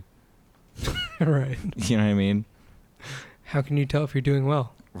weird. Right. You know what I mean? How can you tell if you're doing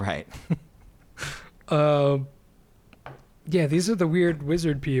well? Right. Yeah, these are the weird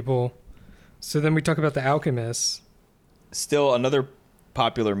wizard people. So then we talk about the alchemists. Still, another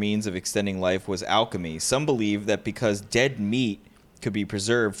popular means of extending life was alchemy. Some believe that because dead meat could be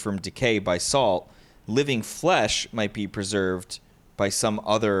preserved from decay by salt, living flesh might be preserved by some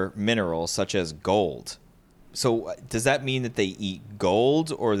other mineral, such as gold. So does that mean that they eat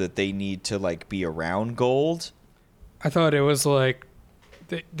gold, or that they need to like be around gold? I thought it was like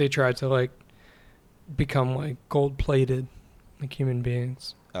they tried to like become like gold plated like human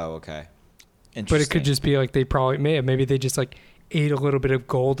beings. Oh, okay. Interesting. But it could just be like they probably maybe they just like ate a little bit of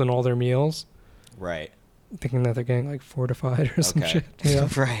gold in all their meals, right, thinking that they're getting like fortified or some shit. Yeah.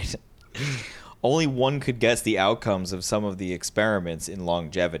 Right. Only one could guess the outcomes of some of the experiments in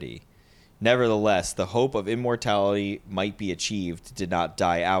longevity. Nevertheless, the hope of immortality might be achieved did not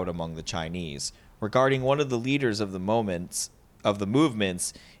die out among the Chinese. Regarding one of the leaders of the movements,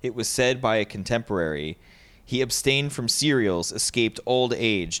 it was said by a contemporary, he abstained from cereals, escaped old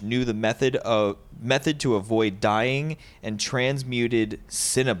age, knew the method to avoid dying, and transmuted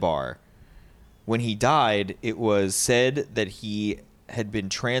cinnabar. When he died, it was said that he had been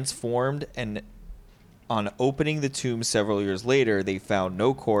transformed, and on opening the tomb several years later, they found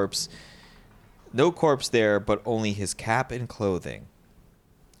no corpse there, but only his cap and clothing.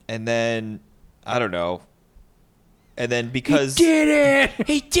 And then, I don't know. And then because... He did it!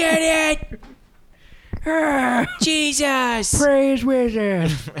 He did it! Jesus! Praise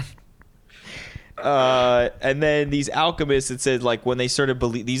wizard! And then these alchemists, it said, like, when they started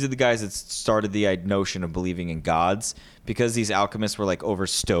these are the guys that started the notion of believing in gods, because these alchemists were like over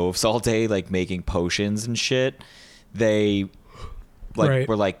stoves all day, like making potions and shit. They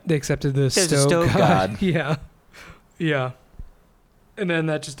were like, they accepted the there's a stove stove god. Yeah. And then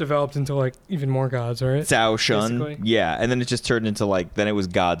that just developed into like even more gods, right? Cao Shun. Basically. Yeah, and then it just turned into like, then it was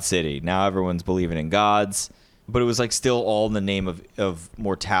God City. Now everyone's believing in gods. But it was like still all in the name of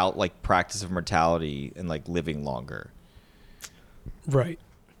mortality, like practice of mortality and like living longer. Right.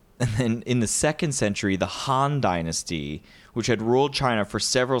 And then in the 2nd century, the Han Dynasty, which had ruled China for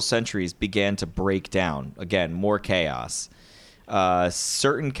several centuries, began to break down. Again, more chaos.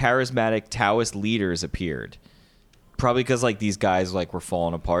 Certain charismatic Taoist leaders appeared. Probably because like these guys like were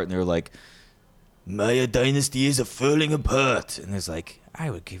falling apart, and they were like, "Maya Dynasty is falling apart," and there's like,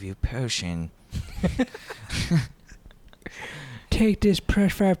 "I will give you a potion." Take this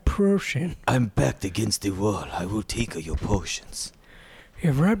 +5 potion. I'm backed against the wall. I will take your potions.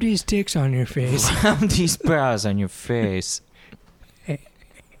 You rub these dicks on your face. Rub these brows on your face. No,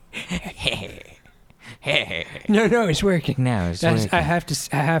 it's working. No, it's working. I have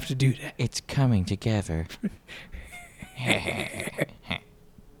to do that. It's coming together. I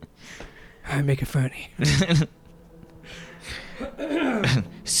make it funny.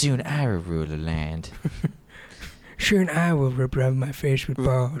 Soon I will rule the land. Soon I will rub my face with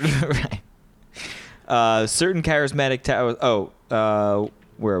balls. Right. Certain charismatic Taoist...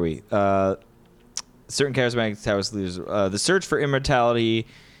 where are we? Certain charismatic Taoist leaders... the search for immortality,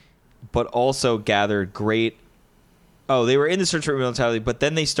 but also gathered great... Oh, they were in the search for immortality, but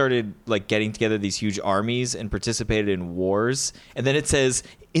then they started like getting together these huge armies and participated in wars. And then it says,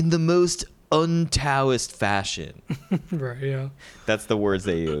 in the most un-Taoist fashion. Right, yeah. That's the words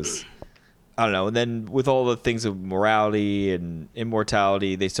they use. I don't know. And then with all the things of morality and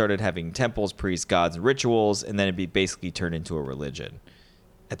immortality, they started having temples, priests, gods, and rituals, and then it basically turned into a religion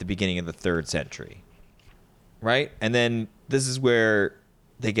at the beginning of the 3rd century. Right? And then this is where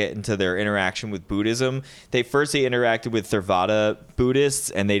they get into their interaction with Buddhism. They interacted with Theravada Buddhists,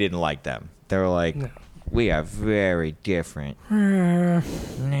 and they didn't like them. They were like, No. we are very different. Nah,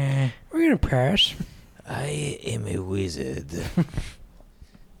 We're gonna pass. I am a wizard.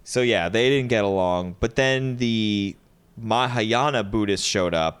 So yeah, they didn't get along. But then the Mahayana Buddhists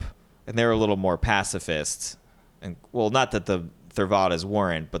showed up, and they were a little more pacifist. And well, not that the Theravadas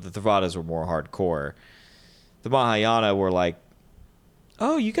weren't, but the Theravadas were more hardcore. The Mahayana were like,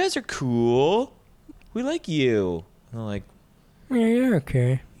 "Oh, you guys are cool. We like you." And they're like, Yeah, you're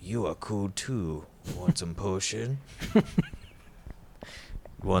okay. You are cool too. Want some potion?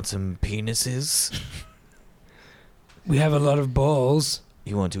 Want some penises? We have a lot of balls.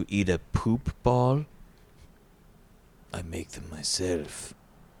 You want to eat a poop ball? I make them myself.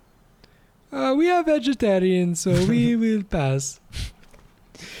 We are vegetarians, so we will pass.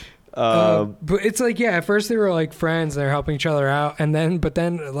 But it's like, yeah, at first they were like friends, they're helping each other out, but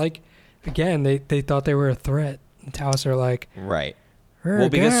then like again, they thought they were a threat. And Taoists are like, right. "Oh, Well,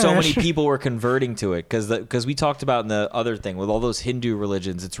 because so gosh." many people were converting to it, because we talked about in the other thing with all those Hindu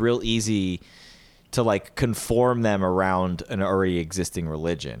religions, it's real easy to like conform them around an already existing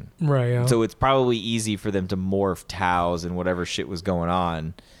religion. Right. Yeah. So it's probably easy for them to morph Taos and whatever shit was going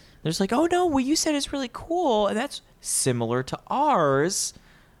on. They're just like, oh no, what you said is really cool, and that's similar to ours,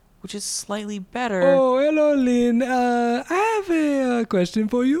 which is slightly better. Oh, hello, Lynn. I have a question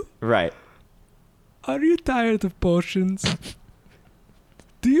for you. Right. Are you tired of potions?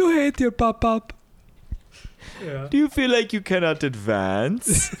 Do you hate your pop-up? Yeah. Do you feel like you cannot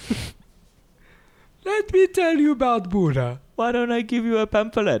advance? Let me tell you about Buddha. Why don't I give you a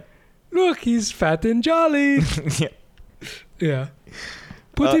pamphlet? Look, he's fat and jolly. Yeah. Yeah.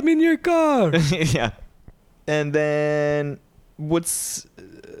 Put him in your car. Yeah. And then what's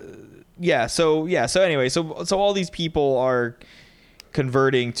so anyway, so all these people are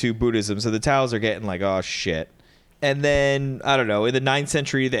converting to Buddhism. So the Taos are getting like, oh shit. And then I don't know, in the 9th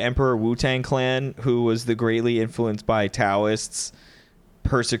century, the Emperor Wu-Tang clan, who was greatly influenced by Taoists,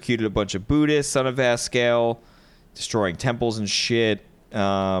 persecuted a bunch of Buddhists on a vast scale, destroying temples and shit.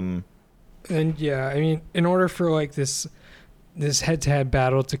 And yeah, I mean, in order for like this head-to-head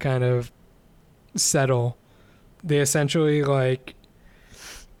battle to kind of settle, they essentially like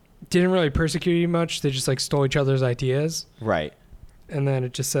didn't really persecute you much. They just like stole each other's ideas. Right. And then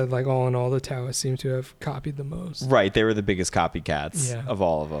it just said like all in all, the Taoists seem to have copied the most. Right. They were the biggest copycats of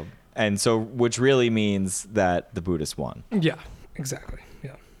all of them. And so, which really means that the Buddhists won. Yeah, exactly.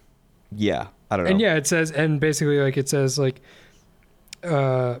 Yeah. Yeah. I don't know. And yeah, it says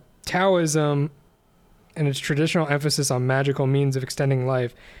Taoism and its traditional emphasis on magical means of extending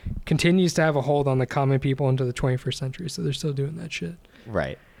life continues to have a hold on the common people into the 21st century. So they're still doing that shit.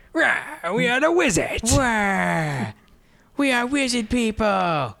 Right. We are the wizards. We are wizard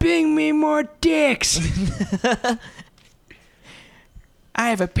people. Bring me more dicks. I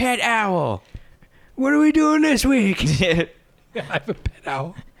have a pet owl. What are we doing this week? I have a pet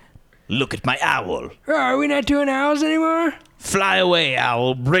owl. Look at my owl. Oh, are we not doing owls anymore? Fly away,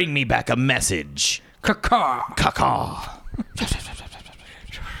 owl. Bring me back a message. Caw-caw. Caw-caw.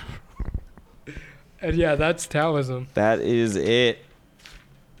 And yeah, that's Taoism. That is it.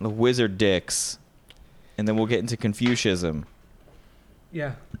 The wizard dicks. And then we'll get into Confucianism.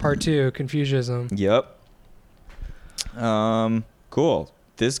 Yeah. Part 2, Confucianism. Yep. Cool.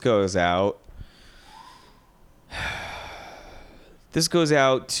 This goes out. This goes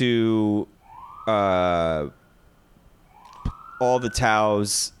out to all the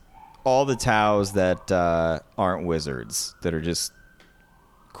Taos that aren't wizards, that are just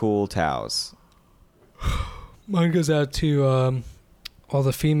cool Taos. Mine goes out to all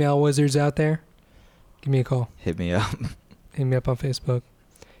the female wizards out there. Give me a call. Hit me up. Hit me up on Facebook.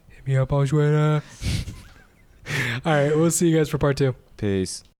 Hit me up on Twitter. All right, we'll see you guys for part 2. Peace.